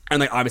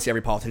like obviously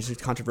every politician is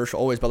controversial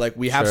always, but like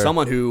we have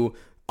someone who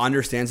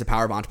understands the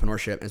power of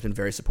entrepreneurship and has been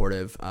very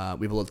supportive. We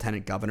have a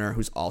lieutenant governor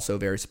who's also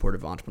very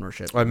supportive of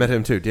entrepreneurship. Oh, I met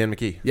him too, Dan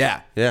McKee.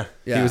 Yeah.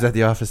 He was at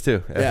the office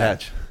too at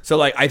Hatch. So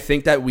like I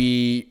think that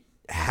we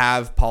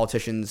have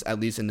politicians, at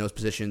least in those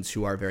positions,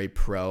 who are very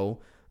pro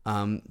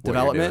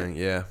development.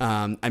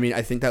 I mean,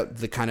 I think that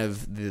the kind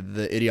of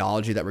the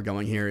ideology that we're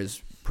going here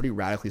is pretty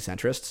radically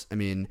centrist. I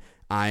mean,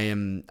 I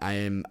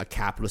am a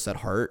capitalist at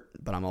heart,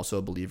 but I'm also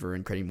a believer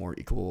in creating more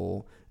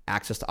equal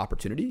access to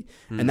opportunity,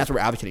 and that's what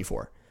we're advocating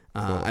for.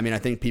 I mean, I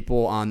think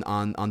people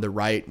on the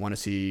right want to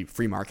see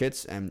free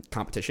markets and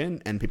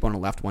competition, and people on the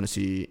left want to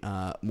see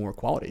more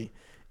quality.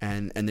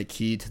 And the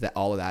key to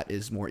all of that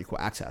is more equal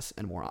access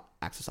and more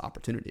access to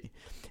opportunity.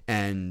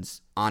 And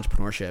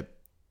entrepreneurship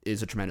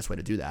is a tremendous way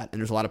to do that. And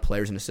there's a lot of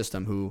players in the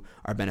system who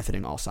are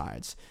benefiting all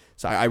sides.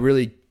 So I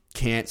really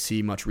can't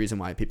see much reason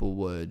why people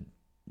would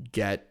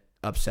get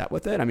upset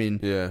with it. I mean,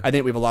 I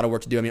think we have a lot of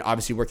work to do. I mean,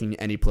 obviously working in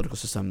any political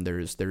system,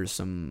 there's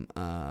some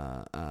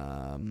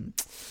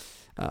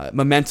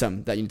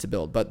momentum that you need to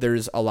build, but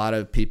there's a lot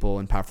of people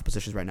in powerful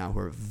positions right now who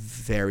are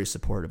very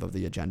supportive of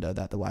the agenda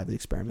that the Lively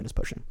Experiment is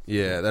pushing.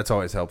 Yeah, that's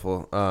always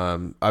helpful.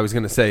 I was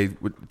going to say,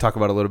 talk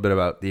about a little bit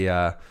about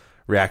the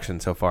reaction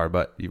so far,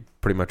 but you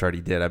pretty much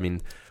already did. I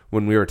mean,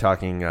 when we were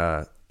talking,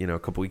 a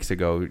couple weeks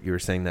ago, you were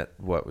saying that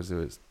it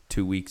was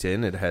 2 weeks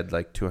in, it had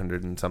like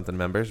 200 and something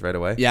members right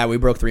away. Yeah, we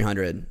broke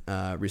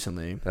 300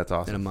 recently. That's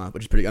awesome. In a month,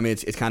 which is pretty. I mean,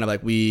 it's kind of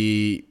like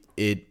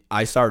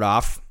I started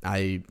off.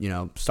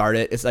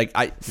 It's like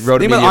I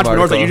wrote think about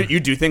entrepreneurs. Like you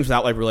do things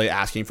without like really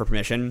asking for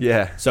permission.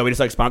 Yeah. So we just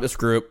like spun up this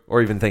group,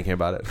 or even thinking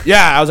about it.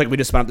 Yeah, I was like, we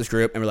just spun up this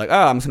group, and we're like,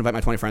 oh, I'm just gonna invite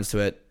my 20 friends to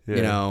it.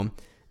 Yeah.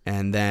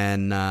 And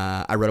then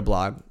I wrote a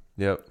blog.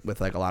 Yep. With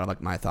like a lot of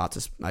like my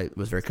thoughts. It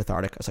was very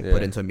cathartic. I was like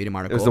put into a Medium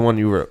article. It was the one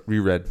you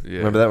reread. Yeah.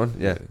 Remember that one?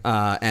 Yeah.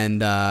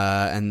 And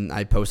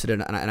I posted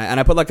it, and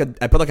I put like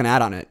an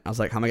ad on it. I was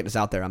like, how am I getting this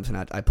out there?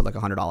 I put like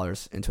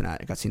 $100 into an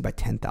ad. It got seen by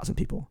 10,000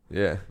 people.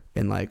 Yeah.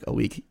 In like a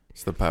week.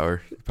 It's the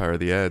power of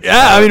the ads.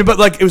 Yeah, I mean, but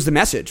like it was the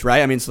message,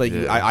 right? I mean, it's like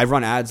I've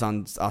run ads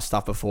on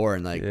stuff before,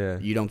 and like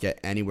you don't get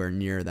anywhere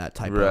near that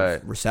type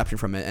of reception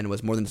from it. And it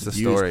was more than just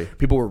views. Story.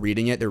 People were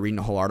reading it; they're reading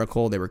the whole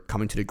article. They were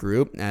coming to the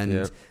group,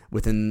 and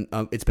within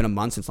it's been a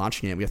month since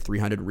launching it. We have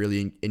 300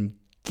 really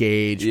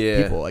engaged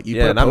people. Like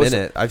and I'm in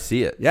it. I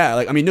see it. Yeah,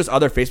 like I mean, there's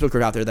other Facebook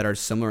groups out there that are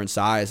similar in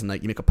size, and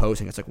like you make a post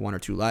and it's like 1 or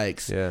 2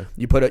 likes. Yeah,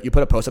 you put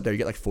a post up there, you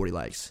get like 40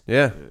 likes.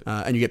 Yeah,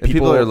 and you get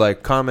people are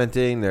like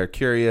commenting. They're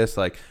curious.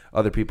 Like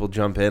other people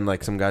jump in.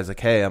 Like some guys like,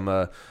 hey, I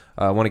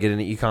want to get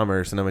into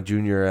e-commerce and I'm a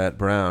junior at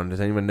Brown.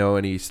 Does anyone know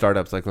any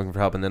startups like looking for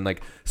help? And then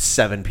like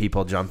 7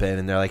 people jump in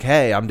and they're like,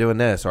 hey, I'm doing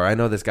this, or I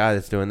know this guy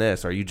that's doing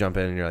this, or you jump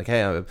in and you're like,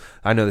 hey,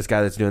 I know this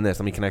guy that's doing this.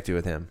 Let me connect you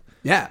with him.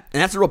 Yeah,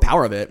 and that's the real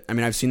power of it. I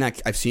mean,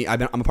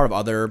 I'm a part of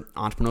other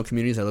entrepreneurial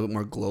communities that are a little bit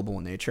more global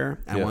in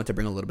nature. And I wanted to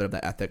bring a little bit of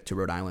that ethic to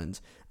Rhode Island.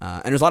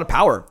 And there's a lot of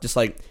power, just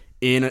like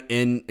in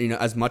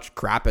as much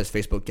crap as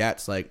Facebook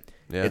gets. Like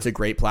it's a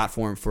great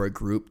platform for a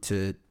group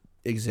to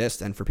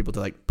exist and for people to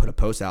like put a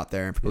post out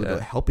there and for people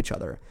to help each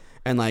other.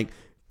 And like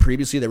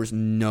previously, there was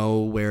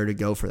nowhere to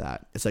go for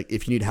that. It's like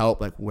if you need help,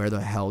 like where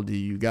the hell do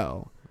you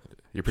go?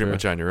 You're pretty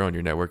much on your own.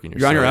 You're networking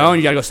yourself. You're on your own.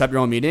 You got to go set up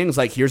your own meetings.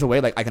 Like, here's a way,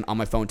 like, I can on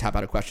my phone tap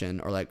out a question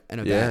or, like, an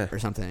event or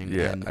something.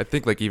 Yeah. And I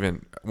think, like,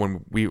 even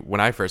when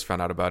I first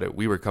found out about it,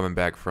 we were coming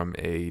back from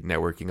a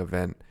networking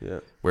event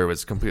where it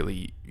was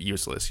completely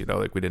useless. You know,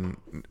 like, we didn't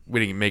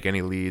make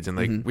any leads. And,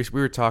 like,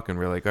 we were talking.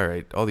 We were like, all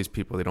right, all these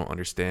people, they don't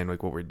understand,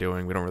 like, what we're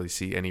doing. We don't really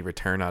see any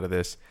return out of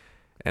this.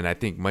 And I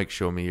think Mike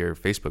showed me your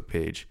Facebook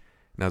page.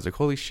 And I was like,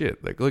 holy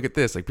shit. Like, look at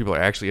this. Like, people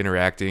are actually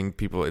interacting.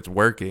 It's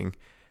working.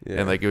 Yeah.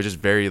 And like it was just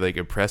very like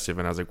impressive,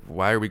 and I was like,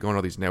 "Why are we going to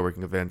all these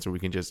networking events where we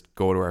can just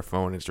go to our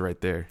phone and it's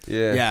right there?"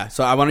 Yeah.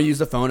 So I want to use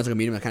the phone as like a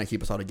medium to kind of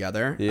keep us all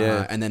together.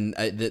 And then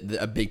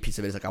a big piece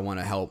of it is like I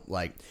want to help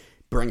like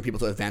bring people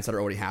to events that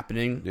are already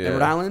happening in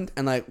Rhode Island,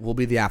 and like we'll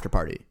be the after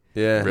party.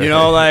 Yeah. You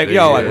know, like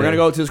we're gonna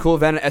go to this cool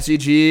event at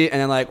SEG,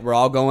 and then like we're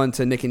all going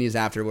to Nick and E's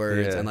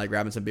afterwards, and like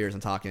grabbing some beers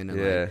and talking, and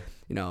like.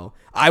 You know,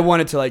 I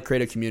wanted to like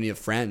create a community of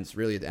friends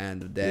really at the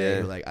end of the day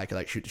who like I could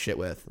like shoot the shit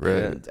with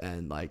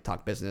and like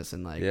talk business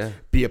and like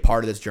be a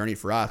part of this journey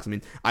for us. I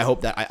mean, I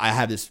hope that I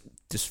have this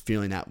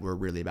feeling that we're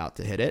really about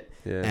to hit it,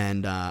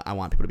 and I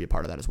want people to be a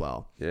part of that as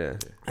well. Yeah,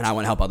 and I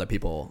want to help other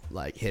people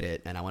like hit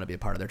it, and I want to be a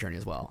part of their journey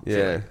as well. Yeah,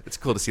 so, like, it's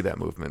cool to see that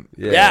movement.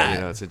 Yeah,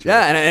 you know, it's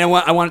and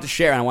I wanted to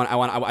share, and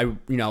I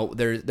you know,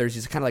 there's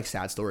these kind of like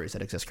sad stories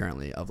that exist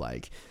currently of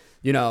like.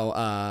 You know,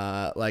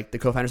 like the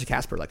co-founders of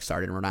Casper, like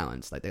started in Rhode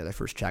Island. Like they got their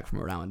first check from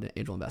a Rhode Island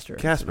angel investor.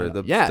 Casper,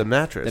 the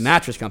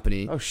mattress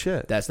company. Oh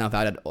shit, that's now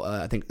valued.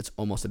 I think it's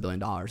almost $1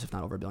 billion, if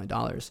not over $1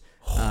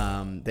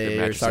 billion.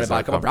 They started by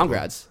a couple of Brown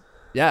grads.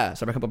 Yeah,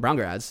 started by a couple of Brown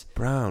grads.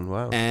 Brown,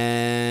 wow.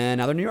 And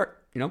now they're in New York.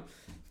 You know,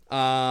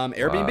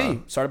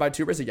 Airbnb started by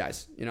 2 RISD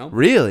guys. You know,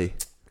 really?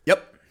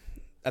 Yep.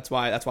 That's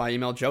why I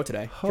emailed Joe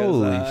today.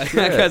 Holy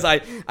shit. Because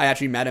I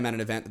actually met him at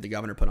an event that the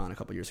governor put on a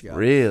couple years ago.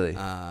 Really?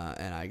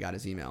 And I got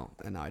his email,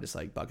 and now I just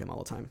like bug him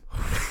all the time.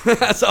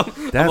 So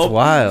that's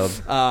wild.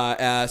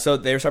 So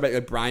they were started by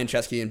Brian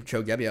Chesky and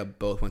Joe Gebbia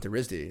both went to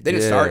RISD. They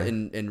didn't start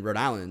in Rhode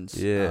Island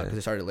because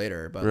they started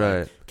later. But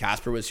like,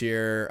 Casper was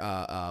here.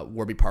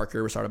 Warby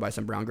Parker was started by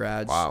some Brown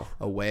grads. Wow.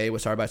 Away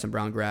was started by some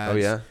Brown grads. Oh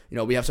yeah. You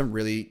know, we have some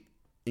really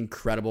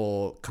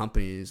incredible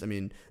companies. I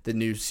mean, the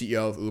new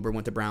CEO of Uber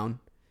went to Brown.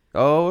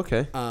 Oh,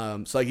 okay.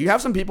 So like you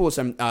have some people with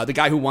some the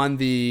guy who won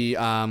the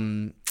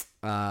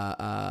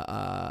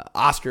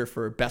Oscar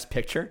for Best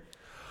Picture.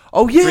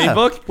 Oh yeah. Green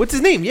Book. What's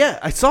his name? Yeah,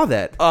 I saw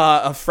that.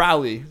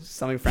 Frowley.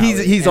 Something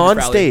Frowley. He's on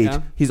Frowley, stage. you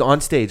know? He's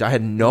on stage. I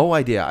had no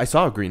idea. I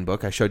saw Green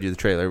Book. I showed you the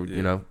trailer.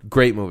 You know,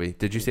 great movie.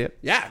 Did you see it?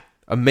 Yeah.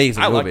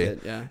 Amazing movie. I liked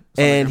it. Yeah.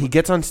 And he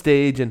gets on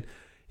stage and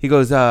he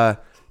goes,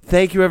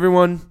 "Thank you,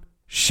 everyone.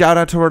 Shout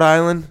out to Rhode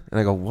Island." And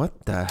I go,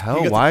 "What the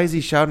hell? Why is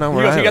he shouting out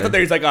Rhode Island?" He got up there.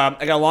 He's like,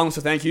 "I got a long list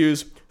of thank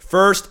yous.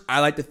 First,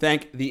 I'd like to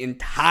thank the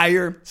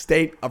entire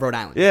state of Rhode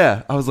Island."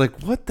 Yeah, I was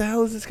like, "What the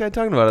hell is this guy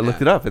talking about?" I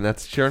looked it up, and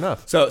that's sure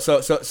enough. So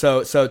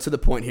to the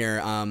point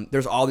here,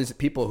 there's all these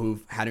people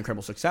who've had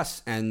incredible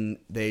success, and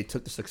they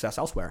took the success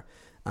elsewhere.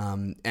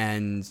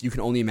 And you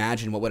can only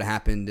imagine what would have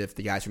happened if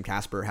the guys from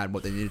Casper had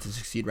what they needed to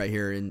succeed right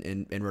here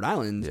in Rhode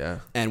Island,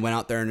 and went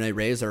out there and they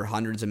raised their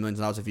hundreds of millions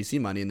of dollars of VC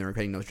money, and they were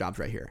creating those jobs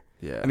right here.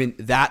 Yeah, I mean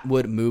that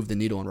would move the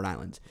needle in Rhode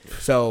Island.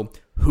 So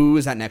who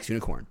is that next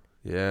unicorn?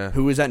 Yeah.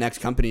 Who is that next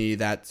company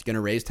that's going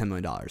to raise $10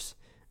 million? It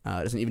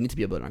doesn't even need to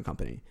be a billion-dollar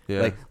company.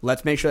 Yeah. Like,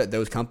 let's make sure that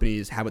those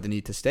companies have what they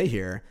need to stay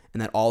here,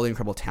 and that all the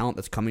incredible talent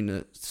that's coming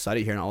to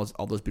study here, and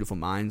all those beautiful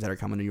minds that are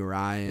coming to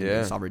URI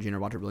and Salve Regina,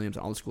 Walter Williams,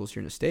 and all the schools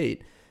here in the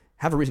state,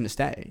 have a reason to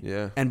stay.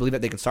 Yeah. And believe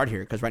that they can start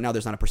here, because right now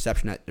there's not a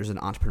perception that there's an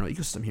entrepreneurial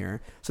ecosystem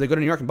here. So they go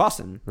to New York and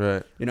Boston.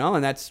 Right. You know,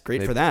 and that's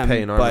great for them.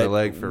 Pay an arm and a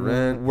leg for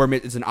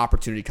rent. It's an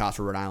opportunity cost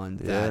for Rhode Island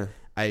that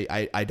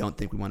I don't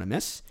think we want to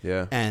miss.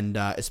 Yeah. And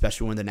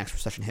especially when the next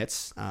recession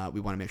hits,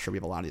 we want to make sure we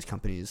have a lot of these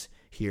companies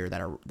here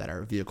that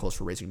are vehicles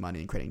for raising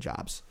money and creating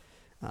jobs.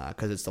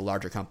 because it's the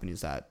larger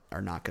companies that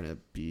are not going to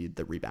be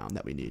the rebound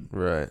that we need.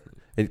 Right.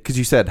 Because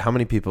you said how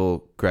many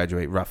people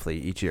graduate roughly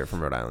each year from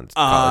Rhode Island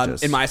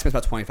colleges? In my estimate,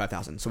 about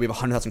 25,000. So we have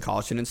 100,000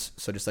 college students.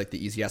 So just like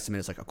the easy estimate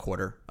is like a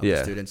quarter of the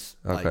students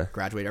like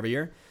graduate every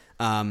year.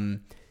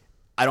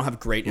 I don't have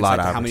great insight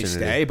to how many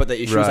stay, but the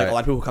issue is like a lot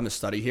of people who come to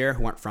study here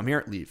who aren't from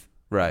here leave.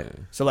 Right.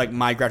 So like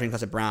my graduating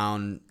class at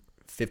Brown,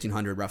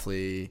 1,500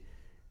 roughly.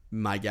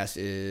 My guess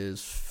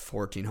is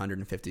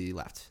 1,450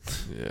 left.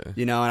 Yeah.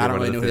 You know, and I don't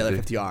really know who the other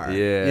 50 are.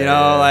 Yeah. You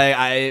know,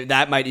 like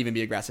that might even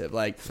be aggressive.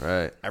 Like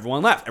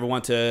everyone left.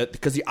 Everyone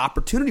because the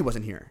opportunity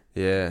wasn't here.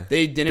 Yeah.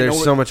 They didn't There's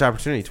know so much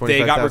opportunity.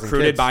 25,000 They got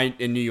recruited kids.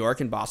 in New York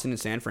and Boston and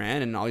San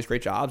Fran and all these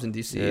great jobs in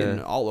DC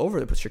and all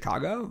over the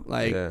Chicago.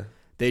 Like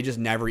they just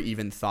never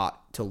even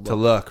thought to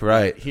look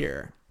right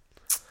here.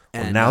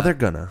 And well, now they're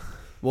gonna.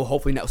 Well,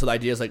 hopefully not. So the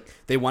idea is like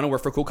they want to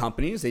work for cool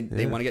companies. They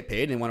want to get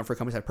paid, and they want to work for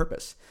companies that have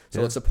purpose.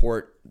 So let's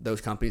support those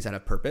companies that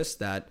have purpose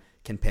that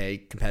can pay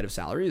competitive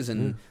salaries,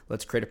 and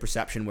let's create a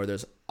perception where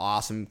there's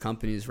awesome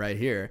companies right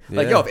here.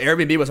 Like, if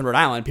Airbnb was in Rhode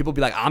Island, people would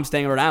be like, I'm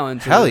staying in Rhode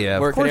Island. Hell yeah,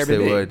 work of course at Airbnb,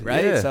 they would.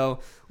 Right? Yeah. So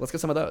let's get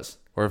some of those.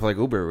 Or if like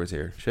Uber was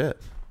here.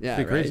 Shit. Yeah.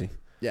 It'd be crazy.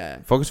 Yeah.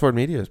 Focus Forward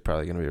Media is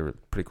probably going to be a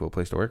pretty cool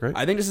place to work, right?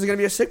 I think this is going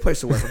to be a sick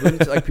place to work.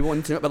 People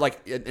need to know, but like,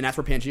 and that's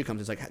where Pangea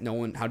comes. It's like, no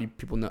one. How do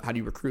people know? How do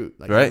you recruit?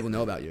 Like, how do people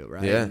know about you,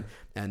 right? Yeah.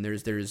 And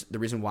there's the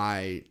reason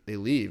why they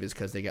leave is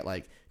because they get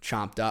like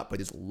chomped up by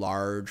these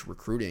large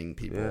recruiting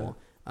people,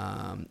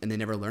 and they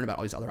never learn about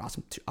all these other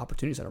awesome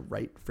opportunities that are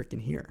right freaking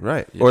here.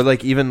 Right. Yeah. Or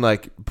like even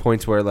like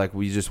points where like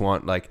we just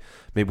want like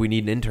maybe we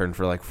need an intern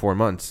for like 4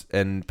 months,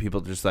 and people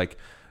just like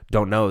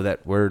don't know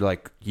that we're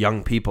like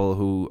young people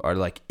who are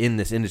like in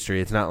this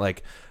industry. It's not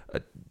like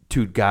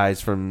two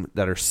guys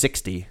that are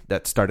 60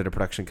 that started a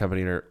production company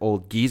and are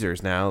old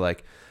geezers now.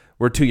 Like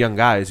we're two young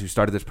guys who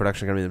started this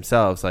production company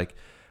themselves. Like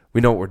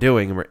we know what we're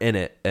doing and we're in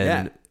it,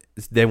 and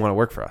they want to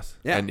work for us.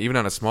 Yeah. And even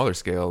on a smaller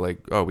scale, like,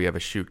 we have a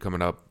shoot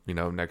coming up,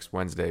 next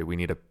Wednesday. We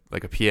need a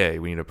PA.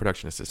 We need a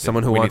production assistant.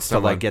 Someone who wants to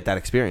like get that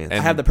experience. And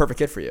I have the perfect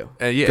kit for you.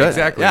 Yeah,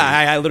 exactly. Yeah,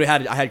 I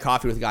literally had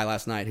coffee with a guy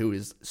last night who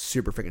is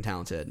super freaking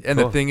talented. And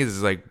the thing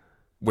is like,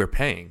 we're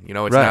paying,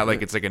 it's not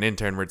like it's like an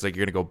intern where it's like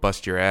you're gonna go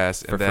bust your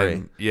ass and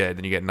then free.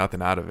 Then you get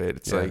nothing out of it.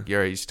 It's like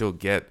you still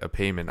get a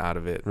payment out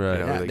of it.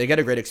 Right. They get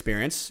a great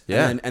experience.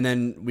 Yeah. And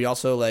then we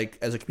also like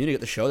as a community get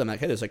to show them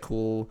like, hey, there's like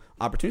cool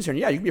opportunities here. And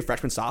you can be a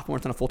freshman, sophomore,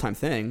 it's not a full time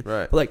thing.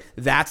 Right. But like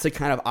that's the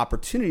kind of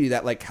opportunity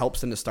that like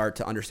helps them to start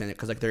to understand it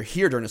because like they're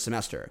here during a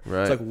semester.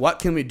 Right. It's like what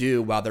can we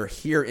do while they're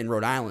here in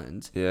Rhode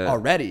Island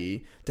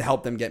already to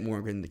help them get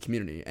more in the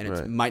community? And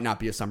it might not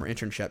be a summer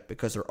internship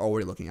because they're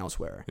already looking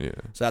elsewhere. Yeah.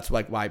 So that's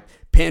like why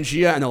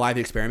Pangea and the Live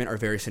Experiment are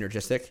very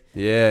synergistic.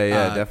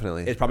 Yeah,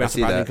 definitely. It's probably not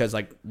surprising because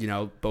like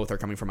both are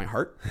coming from my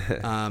heart,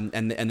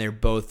 and they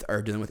both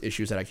are dealing with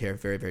issues that I care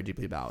very very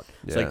deeply about.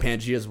 So like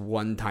Pangea is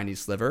one tiny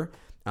sliver,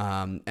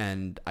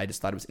 and I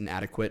just thought it was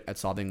inadequate at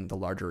solving the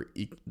larger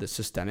the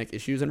systemic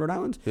issues in Rhode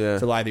Island. Yeah.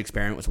 So Live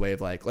Experiment was a way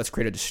of like let's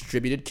create a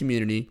distributed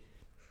community.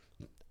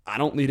 I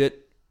don't need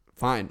it.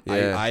 Fine.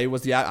 Yeah.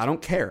 I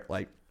don't care.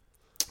 Like.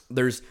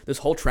 There's this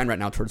whole trend right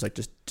now towards like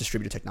just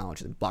distributed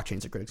technology. Blockchain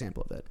is a great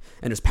example of it.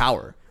 And there's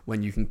power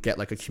when you can get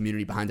like a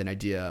community behind an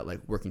idea,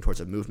 like working towards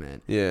a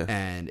movement. Yeah.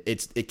 And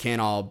it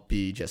can't all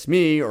be just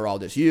me or all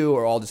just you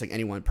or all just like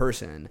any one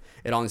person.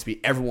 It all needs to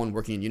be everyone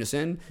working in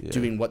unison,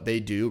 doing what they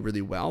do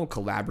really well,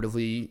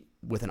 collaboratively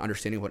with an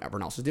understanding of what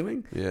everyone else is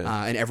doing,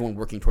 and everyone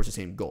working towards the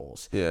same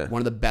goals. Yeah.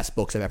 One of the best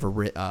books I've ever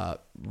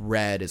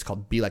read is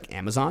called Be Like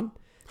Amazon.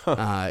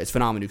 It's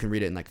phenomenal. You can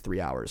read it in like 3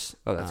 hours.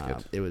 Oh, that's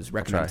good. It was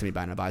recommended to me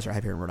by an advisor I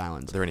have here in Rhode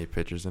Island. Are there any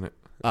pictures in it?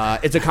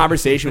 It's a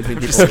conversation between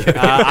people.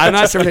 I'm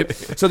not sure.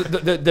 So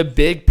the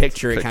big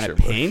picture it kind of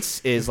paints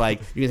is like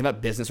you can think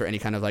about business or any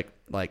kind of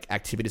like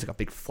activities like a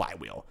big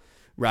flywheel,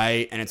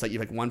 right? And it's like you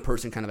have like one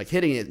person kind of like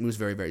hitting it moves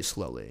very very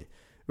slowly,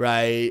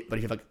 right? But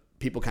if you have like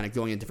people kind of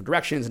going in different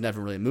directions and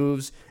never really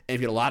moves. And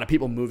if you get a lot of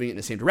people moving in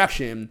the same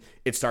direction,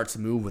 it starts to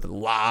move with a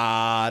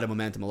lot of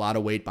momentum, a lot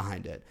of weight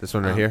behind it. This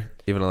one right here,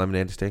 even a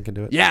lemonade stand can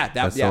do it. Yeah,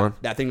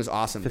 that thing was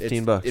awesome.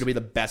 $15. It'll be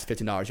the best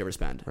 $15 you ever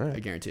spend. Right. I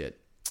guarantee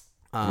it.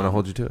 I'm gonna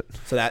hold you to it.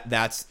 So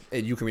that's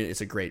you can read it.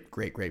 It's a great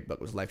book.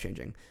 It was life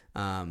changing.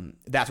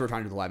 That's what we're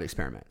trying to do with the Live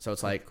Experiment. So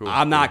it's like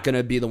I'm not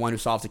gonna be the one who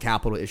solves the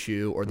capital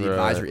issue or the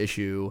advisor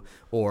issue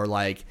or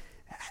like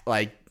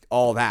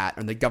all that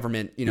and the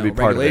government,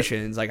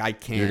 regulations. Like I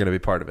can't. You're going to be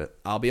part of it.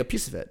 I'll be a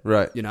piece of it,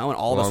 right? And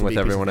all of us will be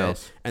a piece of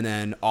it, and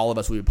then all of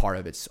us will be part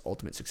of its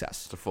ultimate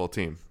success. It's a full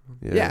team.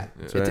 Yeah.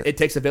 Right. It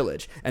takes a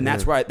village, and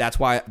that's why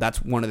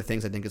that's one of the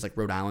things I think is like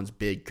Rhode Island's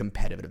big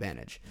competitive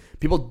advantage.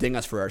 People ding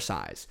us for our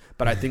size,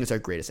 but I think it's our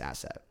greatest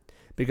asset.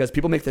 because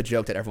people make the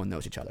joke that everyone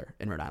knows each other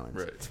in Rhode Island.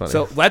 Right. It's funny.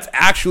 So let's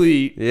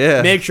actually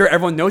make sure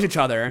everyone knows each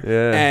other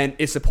and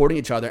is supporting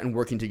each other and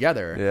working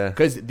together. Yeah.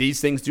 Because these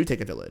things do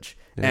take a village.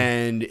 Yeah.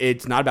 And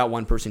it's not about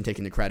one person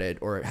taking the credit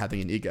or having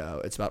an ego.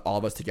 It's about all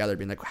of us together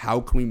being like, how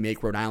can we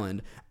make Rhode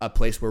Island a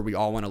place where we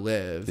all want to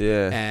live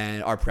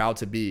and are proud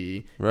to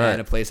be,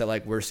 and a place that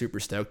like we're super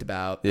stoked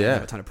about and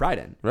have a ton of pride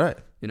in. Right.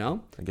 You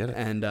know? I get it.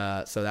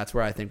 And so that's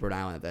where I think Rhode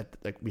Island, that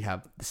like we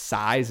have the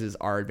size is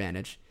our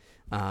advantage.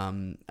 We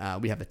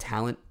have the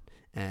talent,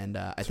 and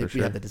I think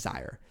we have the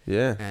desire.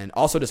 Yeah. And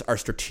also just our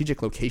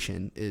strategic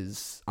location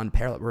is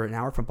unparalleled. We're an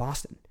hour from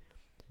Boston.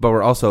 But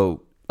we're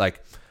also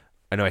like,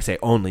 I know I say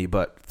only,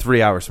 but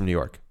 3 hours from New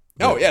York.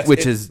 Oh yes,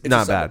 which is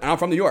not bad. And I'm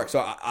from New York,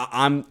 so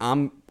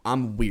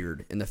I'm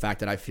weird in the fact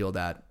that I feel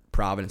that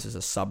Providence is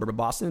a suburb of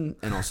Boston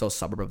and also a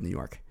suburb of New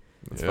York.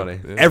 That's funny.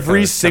 Yeah.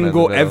 Every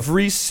single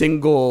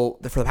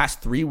for the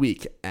past 3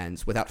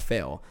 weekends without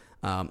fail,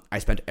 I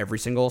spent every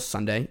single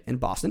Sunday in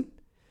Boston.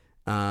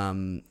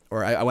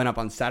 Or I went up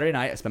on Saturday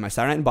night. I spent my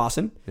Saturday night in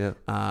Boston.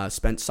 Yeah.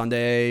 Spent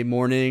Sunday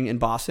morning in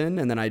Boston,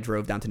 and then I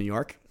drove down to New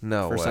York.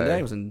 For Sunday.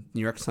 I was in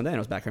New York Sunday, and I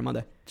was back here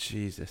Monday.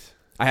 Jesus.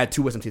 I had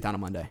 2 wisdom teeth on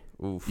Monday.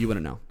 Oof. You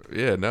wouldn't know.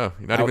 Yeah, no,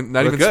 not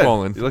even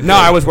swollen. No,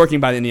 I was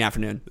working in the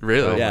afternoon.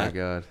 Really? Oh my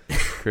god,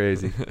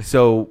 crazy.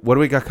 So, what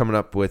do we got coming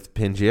up with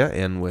Pangea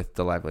and with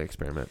the Lively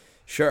Experiment?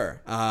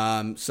 Sure.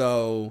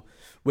 So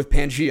with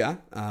Pangea,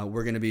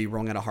 we're going to be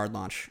rolling out a hard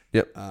launch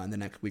in the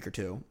next week or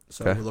two.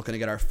 So we're looking to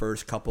get our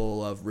first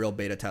couple of real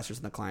beta testers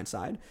on the client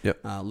side.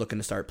 Looking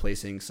to start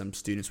placing some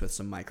students with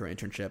some micro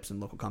internships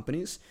in local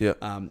companies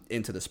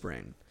into the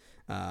spring.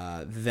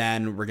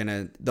 Then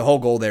the whole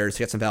goal there is to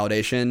get some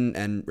validation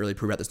and really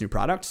prove out this new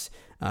product.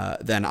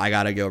 Then I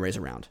got to go raise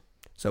a round.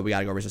 So we got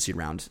to go raise a seed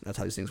round. That's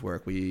how these things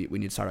work. We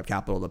need startup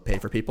capital to pay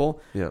for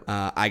people.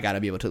 I got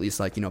to be able to at least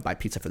buy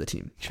pizza for the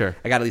team. Sure.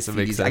 I got to at least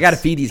feed these. I got to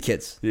feed these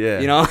kids. Yeah.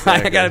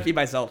 I got to feed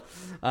myself.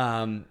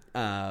 So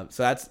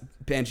that's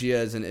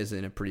Pangea is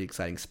in a pretty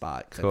exciting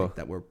spot because I think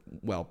that we're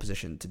well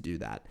positioned to do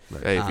that.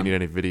 Hey, if you need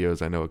any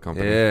videos, I know a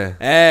company. Yeah.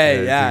 Hey,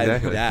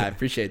 exactly. I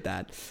appreciate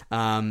that.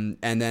 And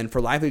then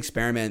for Lively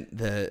Experiment,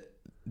 the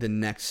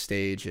next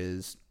stage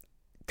is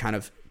kind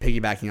of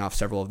piggybacking off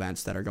several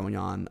events that are going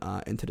on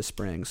into the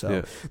spring.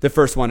 So the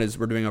first one is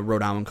we're doing a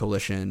Rhode Island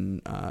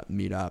Coalition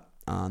meetup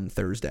on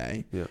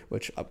Thursday,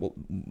 which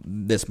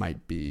this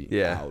might be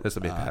out this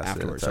will be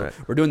afterwards. So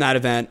we're doing that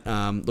event.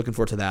 Looking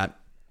forward to that.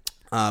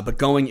 But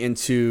going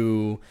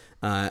into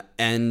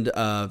end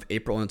of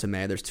April into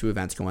May, there's 2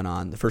 events going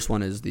on. The first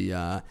one is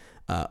the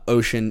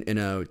Ocean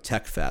Inno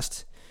Tech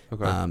Fest.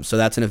 Okay. So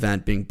that's an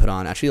event being put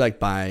on actually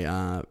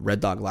by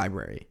Red Dog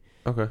Library.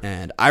 Okay.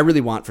 And I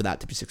really want for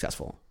that to be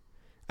successful.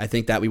 I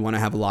think that we want to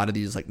have a lot of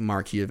these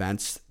marquee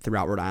events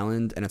throughout Rhode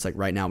Island, and it's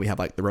right now we have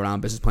the Rhode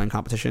Island Business Plan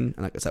Competition,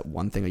 and it's that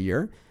one thing a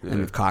year, and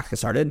we've Cox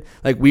started.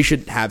 We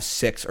should have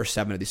 6 or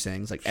 7 of these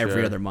things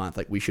every other month.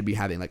 We should be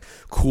having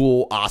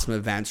cool, awesome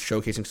events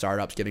showcasing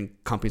startups, giving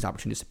companies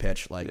opportunities to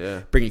pitch,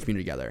 bringing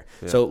community together.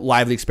 So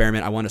Lively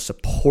Experiment, I want to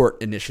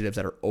support initiatives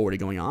that are already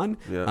going on.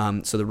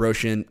 So the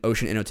Ocean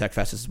Inno Tech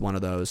Fest is one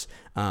of those.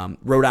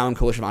 Rhode Island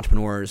Coalition of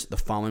Entrepreneurs the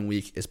following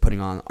week is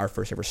putting on our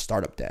first ever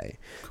startup day.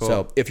 Cool.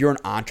 So if you're an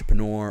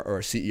entrepreneur or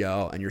a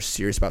CEO and you're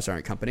serious about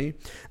starting a company,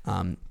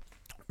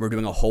 we're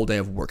doing a whole day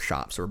of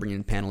workshops. So we're bringing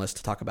in panelists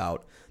to talk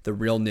about the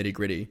real nitty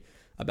gritty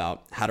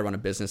about how to run a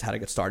business, how to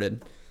get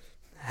started,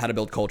 how to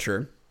build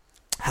culture,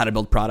 how to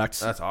build products.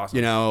 That's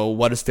awesome.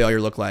 What does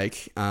failure look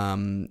like?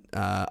 Awesome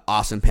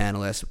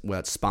panelists.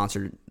 What's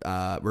sponsored?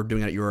 We're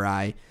doing it at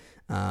URI.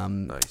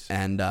 Nice.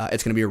 And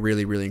it's going to be a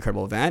really, really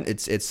incredible event.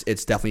 It's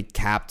definitely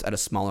capped at a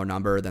smaller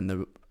number than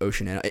the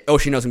Ocean Inno.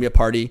 Ocean Inno is going to be a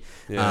party.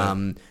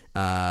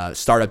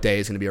 Startup Day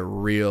is going to be a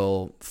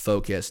real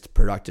focused,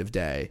 productive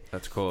day.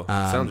 That's cool.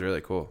 Sounds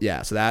really cool.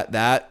 Yeah, so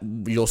that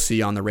you'll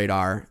see on the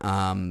radar.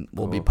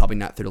 We'll be publishing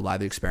that through the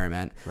Lively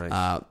Experiment.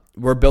 Nice.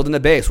 We're building a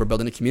base. We're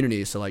building a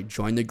community. So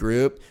join the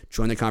group,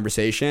 join the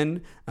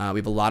conversation. We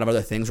have a lot of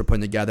other things we're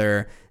putting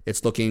together.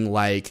 It's looking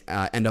like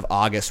end of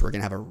August we're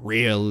going to have a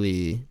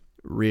really,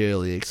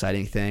 really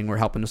exciting thing we're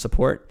helping to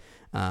support.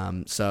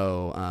 Kind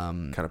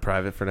of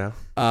private for now.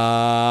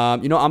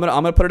 I'm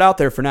gonna put it out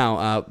there for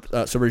now.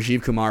 So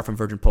Rajiv Kumar from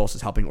Virgin Pulse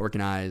is helping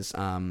organize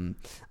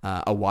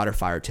a water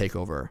fire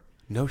takeover.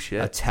 No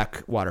shit. A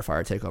tech water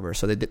fire takeover.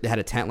 So they had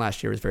a tent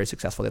last year. It was very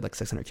successful. They had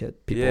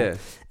 600 people. Yeah.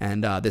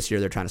 And this year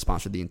they're trying to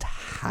sponsor the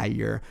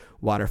entire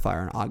water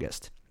fire in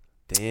August.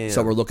 Damn.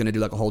 So we're looking to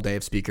do a whole day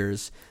of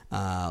speakers,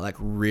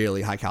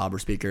 really high caliber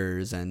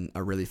speakers, and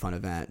a really fun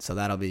event. So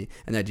that'll be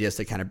an idea is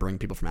to kind of bring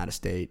people from out of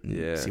state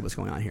and see what's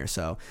going on here.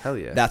 So hell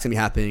yeah, that's gonna be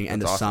happening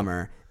end of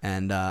summer,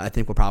 and I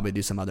think we'll probably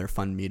do some other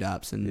fun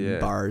meetups and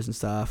bars and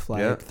stuff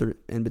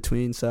in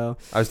between. So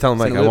I was telling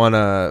Mike I want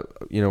to,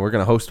 we're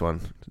gonna host one.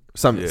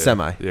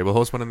 Semi. Yeah, we'll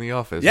host one in the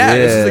office. Yeah,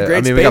 this is a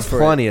great space. We got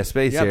plenty of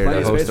space here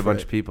to host a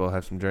bunch of people,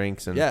 have some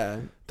drinks,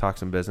 and talk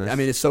some business. I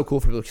mean, it's so cool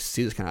for people to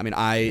see this kind of. I mean,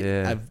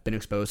 I've been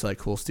exposed to like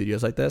cool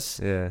studios like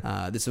this.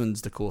 Yeah. This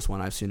one's the coolest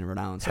one I've seen in Rhode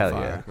Island so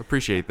far. Yeah.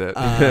 Appreciate that.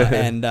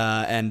 And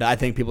I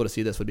think people to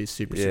see this would be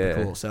super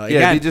cool. So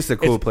again, it'd be just a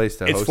cool place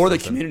to host. It's for the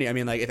community. I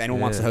mean, like if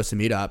anyone wants to host a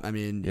meetup, I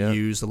mean,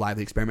 use the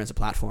Lively Experiment as a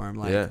platform.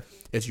 Like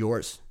it's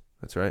yours.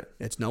 That's right.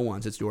 It's no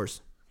one's. It's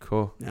yours.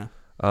 Cool. Yeah.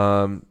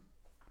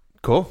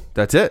 Cool.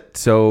 That's it.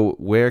 So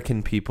where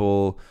can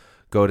people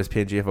go? Does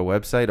Pangea have a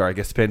website? Or I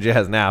guess Pangea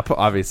has an app,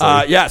 obviously.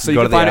 So you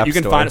can find it. You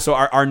can find it. So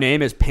our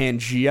name is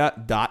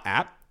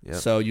Pangea.app. Yep.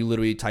 So you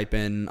literally type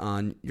in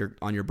on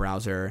your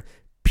browser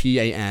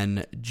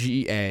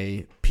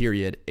PANGA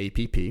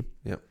 .app.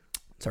 Yep.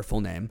 It's our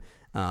full name.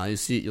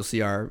 You'll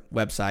see our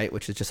website,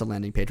 which is just a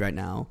landing page right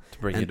now, to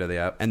bring you to the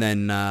app. And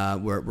then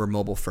we're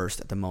mobile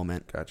first at the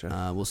moment.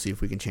 Gotcha. We'll see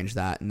if we can change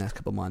that in the next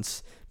couple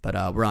months. But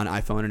we're on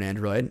iPhone and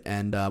Android,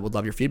 and would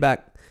love your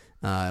feedback.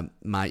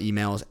 My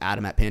email is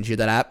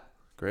adam@pangea.app.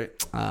 Great.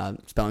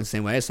 Spelling the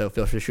same way, so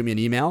feel free to shoot me an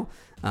email.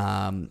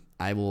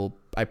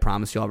 I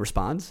promise you I'll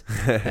respond,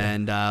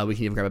 and we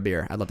can even grab a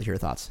beer. I'd love to hear your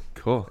thoughts.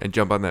 Cool. And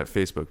jump on that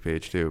Facebook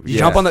page too.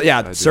 Jump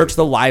on search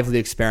the Lively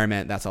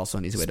Experiment. That's also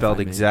an easy way to find me.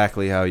 Spelled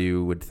exactly how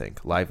you would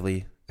think.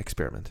 Lively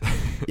Experiment.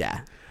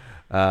 Yeah.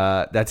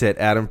 That's it.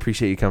 Adam,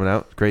 appreciate you coming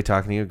out. Great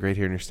talking to you. Great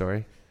hearing your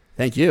story.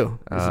 Thank you.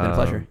 This has been a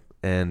pleasure.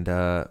 And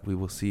we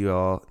will see you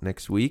all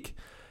next week.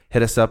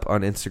 Hit us up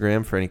on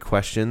Instagram for any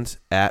questions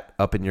at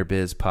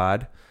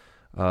UpInYourBizPod.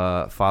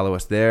 Follow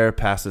us there.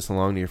 Pass this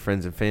along to your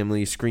friends and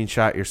family.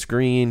 Screenshot your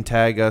screen.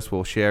 Tag us.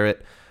 We'll share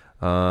it.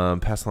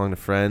 Pass along to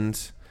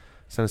friends.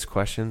 Send us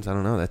questions. I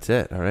don't know. That's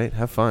it. All right.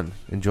 Have fun.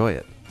 Enjoy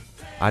it.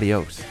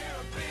 Adios.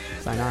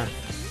 Sign on.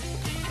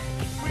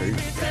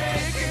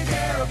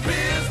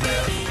 Peace.